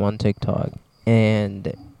stream on TikTok,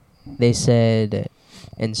 and they said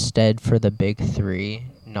instead for the big 3,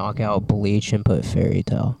 knock out Bleach and put Fairy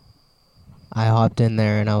Tail. I hopped in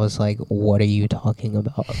there and I was like, "What are you talking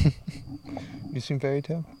about?" You seen Fairy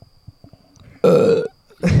Tail?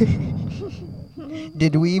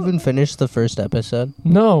 Did we even finish the first episode?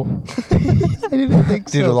 No, I didn't think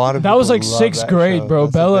Dude, a lot of That was people like love 6th that grade, show. bro.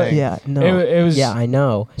 That's the Bella- thing. Yeah, no. it was. Yeah, I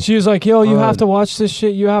know. She was like, "Yo, you have Um, to watch this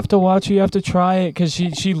shit. You have to watch it. You have to try it." Because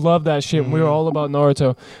she loved that shit. We were Mhm. all about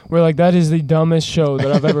Naruto. We're like, "That is the dumbest show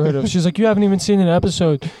that I've ever heard of." She's like, "You haven't even seen an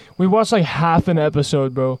episode." We watched like half an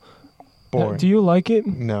episode, bro. Boring. Do you like it?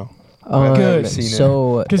 No. Good. Seen it.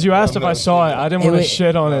 So Because you asked I've if I never saw seen it. it. I didn't It want to was-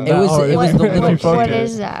 shit on it. it that was- hard. it was the If you little- fucked What it.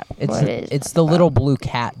 is that? it's What is it's the little blue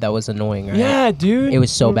cat that was annoying, right? Yeah, dude. It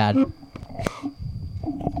was so bad.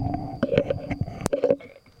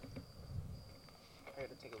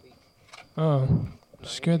 Oh,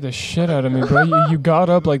 scared the shit out of me, bro. You got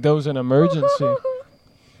up like that was an emergency.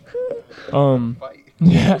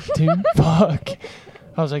 Yeah, dude. Fuck.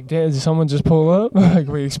 I was like, did someone just pull up? Like,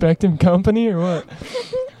 we expecting company or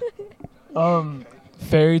what?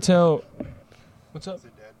 Fairy Tale. What's up?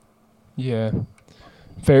 Yeah.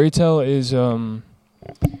 Fairy Tale is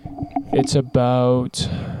it's about.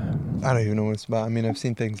 I don't even know what it's about. I mean, I've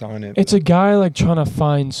seen things on it. It's a guy like trying to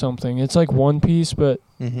find something. It's like One Piece, but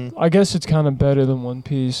Mm-hmm. I guess it's kind of better than One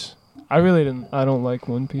Piece. I don't like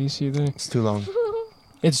One Piece either. It's too long.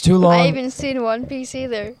 It's too I long. haven't seen One Piece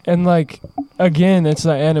either. And like, again, it's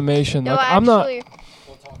the animation. No, Like, I'm not. actually,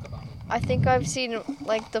 I think I've seen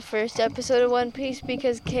like the first episode of One Piece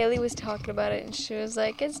because Kaylee was talking about it and she was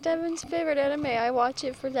like, "It's Devin's favorite anime. I watch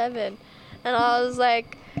it for Devin," and I was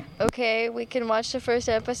like, "Okay, we can watch the first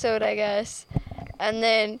episode, I guess." And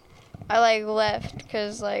then I like left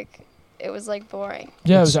because like it was like boring.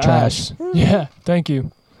 Yeah, it It's was trash. ass. Yeah, thank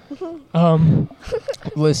you.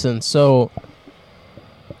 Listen, so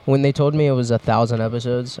when they told me it was 1,000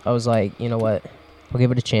 episodes, I was like, you know what? I'll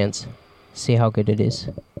give it a chance. See how good it is,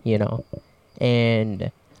 you know.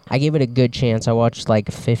 And I gave it a good chance. I watched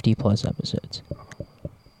like 50 plus episodes.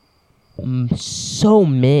 So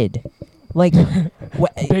mid. Like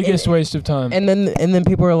Biggest waste of time. And then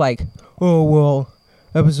people are like, "Oh, well,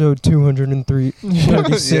 episode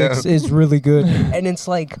 236 is really good." And it's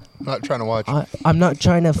like, Not trying to watch. I'm not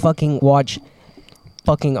trying to fucking watch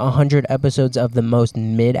fucking 100 episodes of the most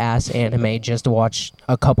mid-ass anime just to watch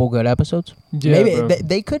a couple good episodes. Yeah, Maybe bro.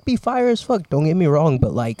 they could be fire as fuck, don't get me wrong,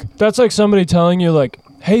 but like, That's like somebody telling you like,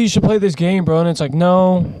 hey, you should play this game, bro. And it's like,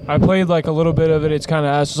 no, I played like a little bit of it. It's kind of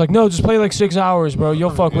ass. It's like, no, just play like 6 hours, bro. You'll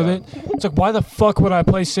fuck with it. It's like, why the fuck would I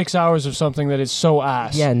play 6 hours of something that is so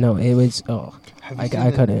ass? yeah, no, it was, Have I you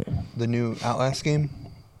seen couldn't. the new Outlast game?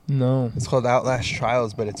 No. It's called Outlast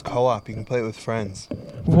Trials, but it's co-op. You can play it with friends.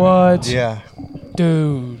 What? Yeah.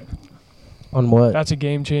 Dude. On what? That's a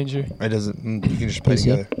game changer. It doesn't. You can just play PC?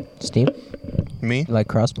 together. Steam? Me? Like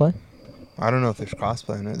crossplay? I don't know if there's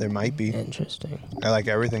crossplay in it. There might be. Interesting. I like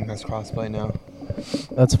everything that's crossplay now.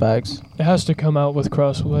 That's facts. It has to come out with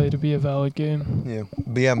crossplay to be a valid game.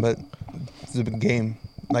 Yeah. But the game,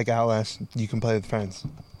 like Outlast, you can play with friends.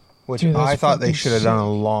 Which Dude, that's I thought they fucking should have done sick. a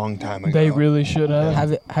long time ago. They really should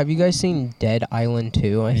have. Have you guys seen Dead Island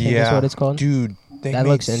 2, I think is Yeah. what it's called? Dude, they That made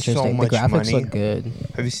looks so interesting. The much graphics money. look good.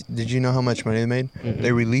 Did you know how much money they made? Mm-mm.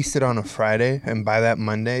 They released it on a Friday, and by that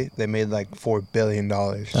Monday, they made like $4 billion.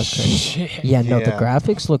 That's crazy. Shit. Yeah, no, the Yeah.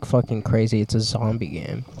 graphics look fucking crazy. It's a zombie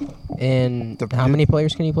game. And The- how many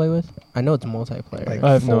players can you play with? I know it's multiplayer. Like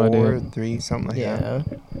I have no 4, idea. 3, something like that.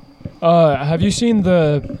 yeah. Have you seen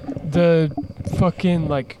the fucking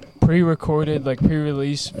like pre-recorded, like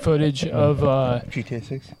pre-release footage of GTA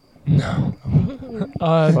 6? no.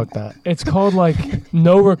 Fuck that. It's called like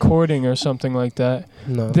No Recording or something like that.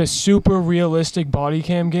 No. The super realistic body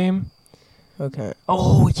cam game. Okay.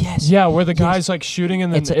 Oh, yes. Yeah, where the Yes. guy's like shooting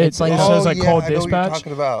and then It's like- it Oh, says like yeah, call I know what you're dispatch.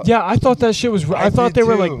 talking about. Yeah, I thought that shit was. I thought did they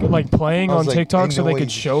were too. like playing I on was like, TikTok ain't so no they way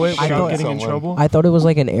could you show it I without thought- getting in someone- trouble. I thought it was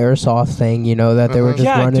like an airsoft thing, you know, that they were just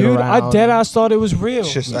Yeah, running dude, around. I dead ass thought it was real.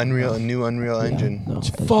 It's just a new Unreal Engine. No,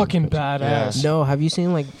 It's that's fucking crazy. badass. No, have you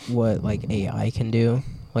seen like what like AI can do?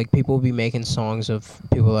 Like people will be making songs of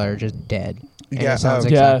people that are just dead. And Yeah, it sounds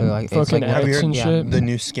yeah, exactly like it's fucking like Have you edits heard and yeah. shit. The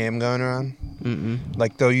new scam going around? Mm-mm.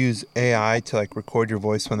 Like they'll use AI to like record your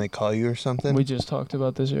voice when they call you or something. We just talked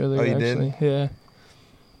about this earlier. Oh, you did? actually. Yeah.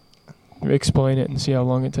 Explain it and see how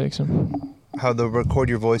long it takes them. How they'll record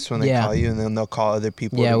your voice when they Yeah. call you, and then they'll call other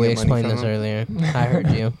people. Yeah, to we get money explained from this them. earlier. I heard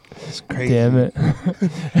you. It's crazy. Damn it.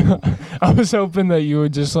 I was hoping that you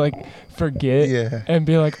would just like forget Yeah. and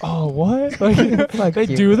be like, oh, what? Like, Fuck they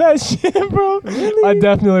you. do that shit, bro? I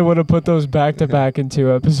definitely would have put those back to back in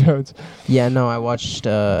 2 episodes. Yeah, no, I watched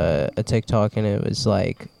a TikTok and it was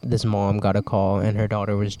like this mom got a call and her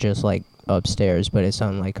daughter was just like upstairs, but it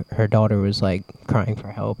sounded like her daughter was like crying for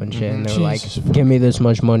help and shit. And they were like, Jesus. "Give me this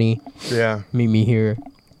much money, Yeah. meet me here."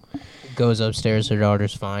 Goes upstairs, her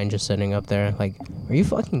daughter's fine, just sitting up there. Like, are you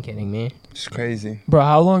fucking kidding me? It's crazy. Bro,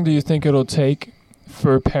 how long do you think it'll take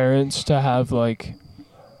for parents to have like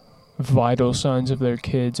vital signs of their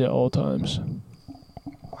kids at all times?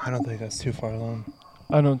 I don't think that's too far along.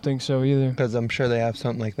 I don't think so either. Because I'm sure they have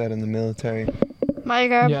something like that in the military. My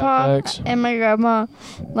grandpa facts. and my grandma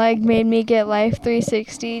like made me get Life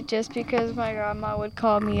 360 just because my grandma would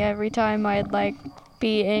call me every time I'd like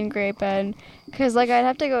be in grade bed, cause like I'd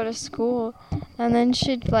have to go to school, and then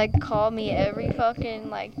she'd like call me every fucking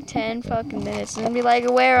like 10 fucking minutes and be like,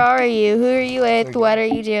 "Where are you? Who are you with? What are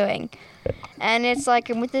you doing?" And it's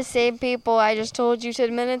like, I'm with the same people I just told you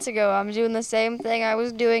 10 minutes ago. I'm doing the same thing I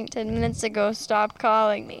was doing 10 minutes ago. Stop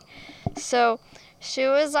calling me. So she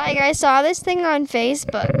was like, I saw this thing on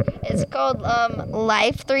Facebook. It's called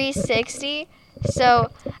Life 360.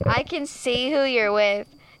 So I can see who you're with.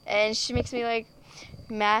 And she makes me like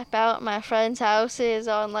map out my friends' houses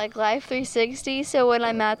on like Life 360. So when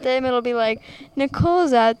I'm at them, it'll be like,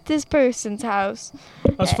 Nicole's at this person's house.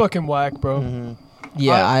 That's fucking whack, bro. Mm-hmm.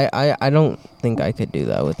 Yeah, I don't think I could do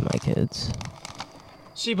that with my kids.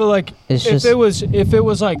 See, but like, It's if just it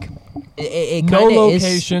was like, it no kinda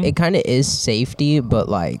location. Is, it kind of is safety, but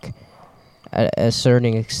like at a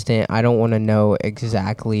certain extent, I don't want to know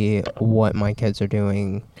exactly what my kids are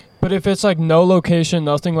doing. but if it's like no location,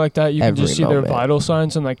 nothing like that, you can Every just see their moment. vital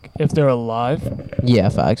signs and like if they're alive, Yeah,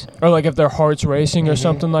 facts. or like if their heart's racing or Mhm.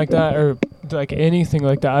 something like that, or like anything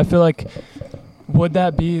like that. I feel like, would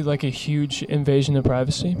that be like a huge invasion of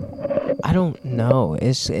privacy? I don't know.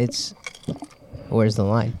 It's where's the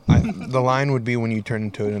line? The line would be when you turn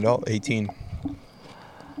into an adult, 18.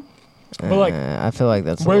 But, like, I feel like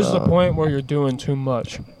that's Where's the low. point where you're doing too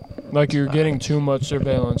much? Like you're getting too much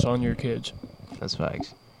surveillance on your kids. That's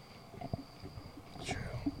facts. True.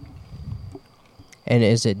 And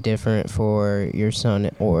is it different for your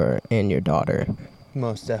son and your daughter?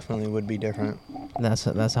 Most definitely would be different. That's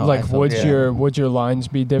how I Like feel. would your lines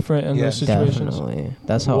be different in Yeah. those situations? Definitely.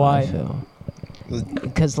 That's how Why? I feel.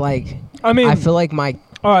 Because like I mean, I feel like my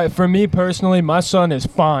all right, for me personally, my son is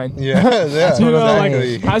fine. Yeah, yeah, You know,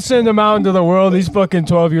 exactly. like I send him out into the world. He's fucking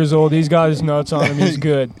 12 years old. He's got his nuts on him. He's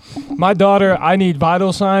good. My daughter, I need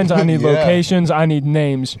vital signs. I need Yeah. locations. I need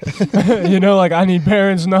names. You know, like I need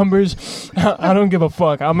parents' numbers. I don't give a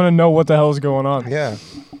fuck. I'm gonna know what the hell's going on. Yeah.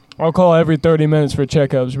 I'll call every 30 minutes for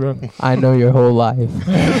checkups, bro. I know your whole life.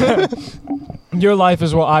 Your life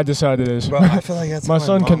is what I decide it is. Bro, I feel like that's My how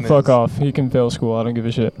son can mom fuck is. off. He can fail school. I don't give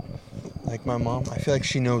a shit. Like my mom, I feel like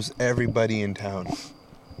she knows everybody in town.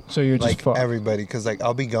 So you're just Like fucked. everybody. Because like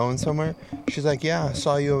I'll be going somewhere. She's like, yeah, I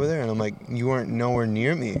saw you over there. And I'm like, you weren't nowhere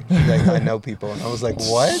near me. She's like, I know people. And I was like,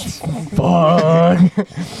 what? Fuck.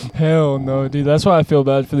 Hell no, dude. That's why I feel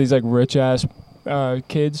bad for these like rich ass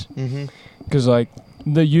kids. Mm-hmm. Because like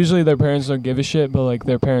usually their parents don't give a shit, but like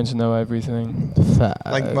their parents know everything.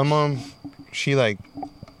 Like my mom, she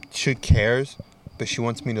cares, but she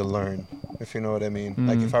wants me to learn, if you know what I mean.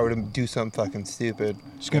 Like Mhm. if I were to do something fucking stupid,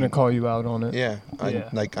 Just gonna call you out on it. yeah, Yeah.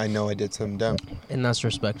 I know I did something dumb. And that's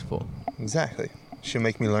respectful. Exactly. She'll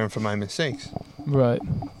make me learn from my mistakes. Right.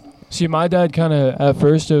 See, my dad kind of at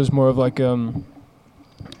first it was more of like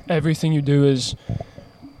everything you do is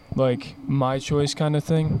like my choice kind of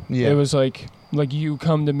thing. Yeah. It was like you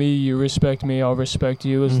come to me, you respect me, I'll respect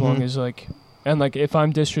you as long Mhm. as like, and like if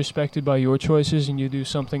I'm disrespected by your choices and you do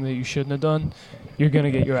something that you shouldn't have done, you're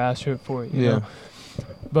gonna get your ass hurt for it. You know?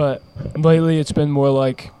 But lately it's been more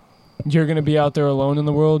like you're gonna be out there alone in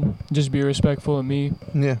the world. Just be respectful of me,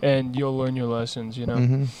 Yeah. and you'll learn your lessons. You know.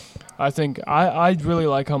 Mm-hmm. I think I really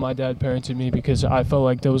like how my dad parented me because I felt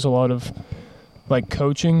like there was a lot of like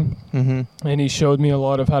coaching, Mm-hmm. and he showed me a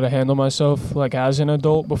lot of how to handle myself like as an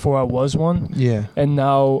adult before I was one. Yeah. And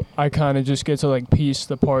now I kind of just get to like piece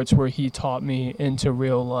the parts where he taught me into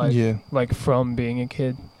real life, Yeah. like from being a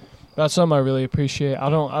kid. That's something I really appreciate. I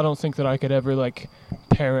don't think that I could ever like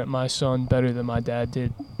parent my son better than my dad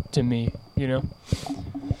did to me, you know?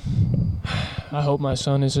 I hope my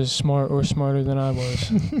son is as smart or smarter than I was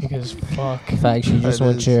because fuck. Facts, you just That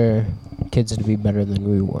want is- your kids to be better than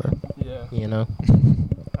we were, Yeah. you know?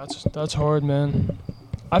 That's hard, man.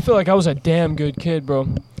 I feel like I was a damn good kid, bro.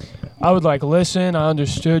 I would like listen, I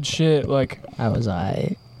understood shit, like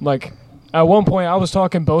at one point I was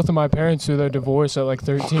talking both of my parents through their divorce at like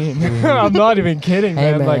 13. I'm not even kidding,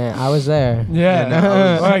 Hey man. man, Like I was there. yeah, Yeah, no,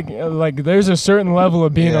 I was- like there's a certain level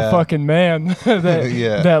of being a Yeah. fucking man that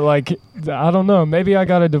Yeah. that like I don't know. Maybe I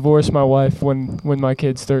gotta divorce my wife when my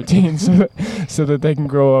kid's 13 so that they can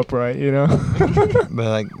grow up right, you know. But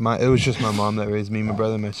like it was just my mom that raised me, my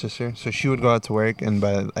brother, and my sister. So she would go out to work, and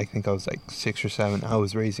by I think I was like 6 or 7, I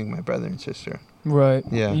was raising my brother and sister. Right.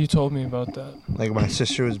 Yeah. You told me about that. Like my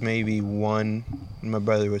sister was maybe 1, and my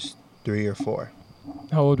brother was 3 or 4.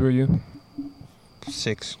 How old were you?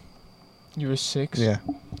 6. You were 6? Yeah,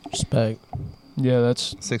 Respect. Yeah,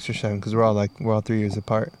 that's 6 or 7, because we're all 3 years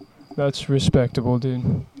apart. That's respectable,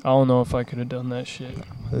 dude. I don't know if I could have done that shit.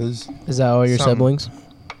 It was, Is that all your Some- siblings?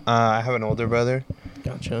 I have an older brother,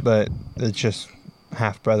 Gotcha. but it's just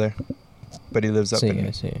half brother. But he lives up I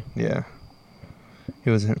in see. yeah. He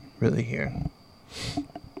wasn't really here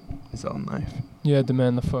his own life. You had to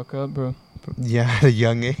man the fuck up, bro. Yeah, at a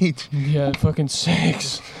young age. Yeah, fucking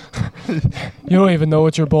 6. You don't even know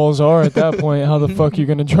what your balls are at that point. How the fuck you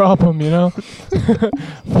gonna drop them, you know?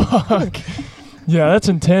 Fuck. Yeah, that's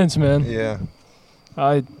intense, man. Yeah.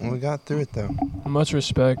 We got through it though. Much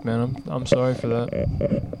respect, man. I'm sorry for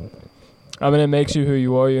that. I mean, it makes you who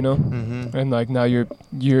you are, you know? Mm-hmm. And like now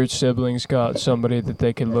your siblings got somebody that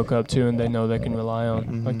they can look up to and they know they can rely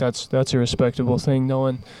on. Like Mhm. that's a respectable thing,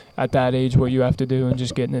 knowing at that age what you have to do and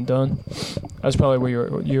just getting it done. That's probably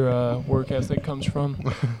where your work ethic comes from.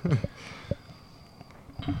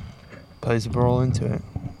 Plays a role into it.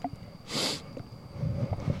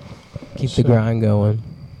 Keep So- the grind going.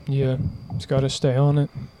 Yeah, it's got to stay on it.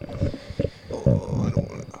 Oh, I don't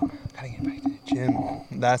want to. Gotta get back to the gym.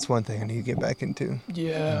 That's one thing I need to get back into.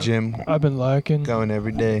 Yeah, Gym, I've been lacking. going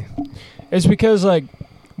every day. It's because like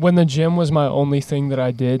when the gym was my only thing that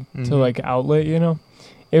I did to Mhm. like outlet, you know,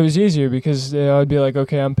 it was easier because I'd be like,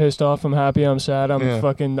 okay, I'm pissed off, I'm happy, I'm sad, I'm Yeah.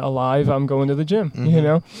 fucking alive, I'm going to the gym, you Mhm.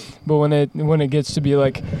 know. But when it gets to be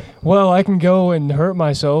like, well, I can go and hurt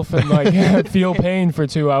myself and like feel pain for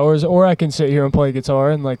 2 hours, or I can sit here and play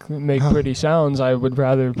guitar and like make pretty sounds. I would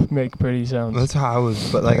rather make pretty sounds. That's how I was.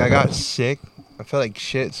 But like I got sick I felt like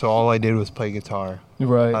shit, so all I did was play guitar.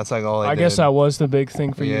 Right. That's like all I did. I guess that was the big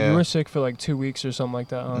thing for you. Yeah. You were sick for like 2 weeks or something like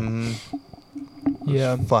that, huh?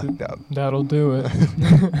 Yeah. Fucked up. That'll do it.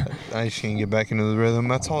 I just can't get back into the rhythm.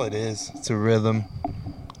 That's all it is. It's a rhythm.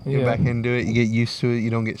 You get Yeah. back into it. You get used to it. You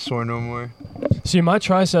don't get sore no more. See, my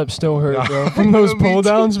triceps still hurt, bro, No. from those Me pull too.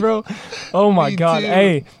 downs, bro. Oh my Me god. too.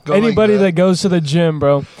 Hey, Go like anybody that. that goes to the gym,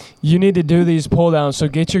 bro, you need to do these pull downs. So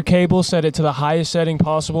get your cable, set it to the highest setting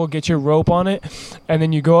possible, get your rope on it, and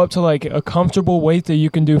then you go up to like a comfortable weight that you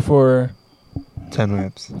can do for 10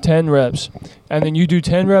 reps. 10 reps. And then you do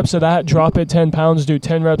 10 reps of that, drop it 10 pounds, do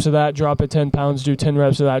 10 reps of that, drop it 10 pounds, do 10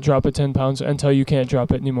 reps of that, drop it 10 pounds until you can't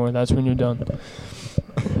drop it anymore. That's when you're done.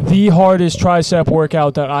 The hardest tricep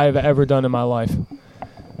workout that I have ever done in my life.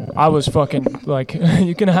 I was fucking like,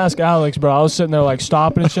 you can ask Alex, bro. I was sitting there like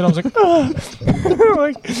stopping and shit. I was like,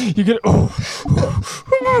 like you get,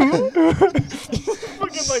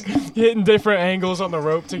 fucking like hitting different angles on the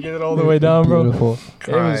rope to get it all the way down, bro. Beautiful. It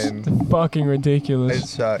was Crying. fucking It ridiculous.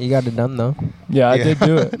 sucked. You got it done though. Yeah, I Yeah. did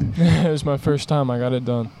do it. It was my first time. I got it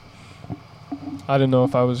done. I didn't know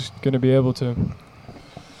if I was gonna be able to.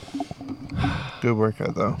 Good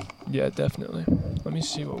workout, though. Yeah, definitely. Let me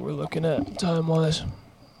see what we're looking at time wise.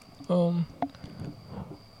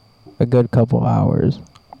 A good couple hours.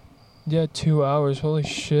 Yeah, 2 hours. Holy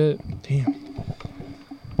shit. Damn.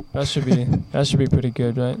 That should be pretty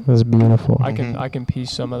good, right? That's beautiful. Mhm. I can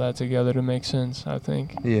piece some of that together to make sense, I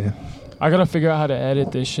think. Yeah. I gotta figure out how to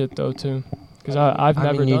edit this shit though too. Cause I've I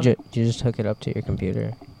never mean, done it. you just hook it up to your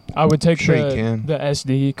computer. I would take Sure you can. the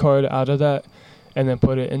SD card out of that and then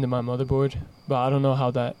put it into my motherboard. But I don't know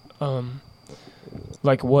how that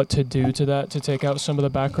like what to do to that to take out some of the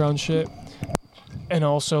background shit. And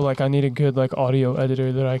also like I need a good like audio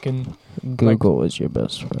editor that I can Google is your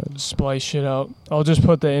best friend. splice shit out. I'll just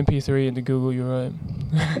put the MP3 into Google, you're right.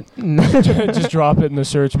 Nah, Just drop it in the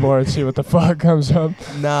search bar and see what the fuck comes up.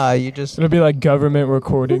 you just It'll be like government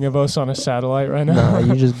recording of us on a satellite right now.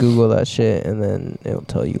 you just Google that shit and then it'll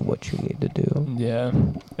tell you what you need to do. Yeah,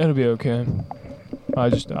 it'll be okay.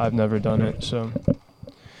 I've never done it, so.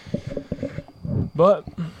 But,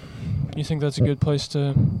 you think that's a good place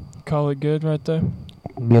to call it good right there?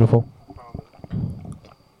 Beautiful.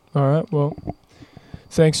 Alright, well,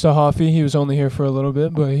 thanks to Hoffy. He was only here for a little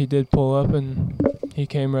bit, but he did pull up and he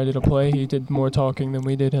came ready to play. He did more talking than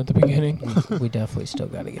we did at the beginning. We definitely still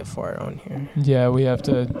got to get fart on here. Yeah, we have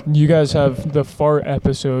to. You guys have the fart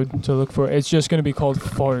episode to look for. It's just going to be called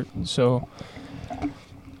Fart, so.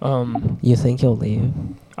 You think he'll leave?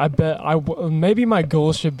 I bet maybe my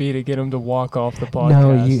goal should be to get him to walk off the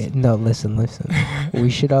podcast. No, listen. We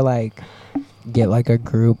should get like a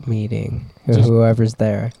group meeting or Just- whoever's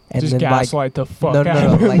there, and just then gaslight the fuck no,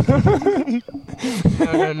 out of him.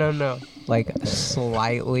 no, like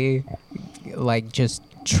slightly, like just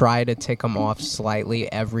try to tick him off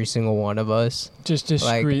slightly, every single one of us. Just Like,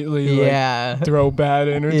 discreetly like, yeah, throw bad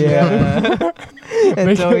energy. yeah,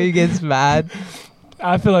 until he gets mad.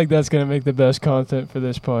 I feel like that's gonna make the best content for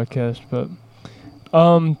this podcast. But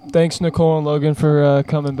thanks Nicole and Logan for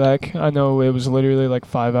coming back. I know it was literally like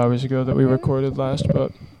 5 hours ago that we recorded last,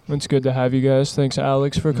 but it's good to have you guys. Thanks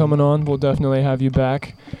Alex for coming on. We'll definitely have you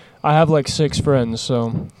back. I have like 6 friends,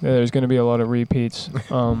 so there's gonna be a lot of repeats.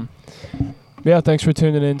 Yeah, thanks for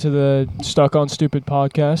tuning in to the Stuck on Stupid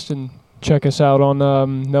podcast, and check us out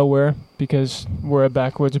on Nowhere, because we're a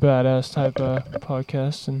backwoods badass type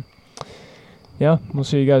podcast. And yeah, we'll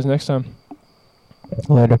see you guys next time.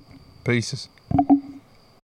 Later. Pieces.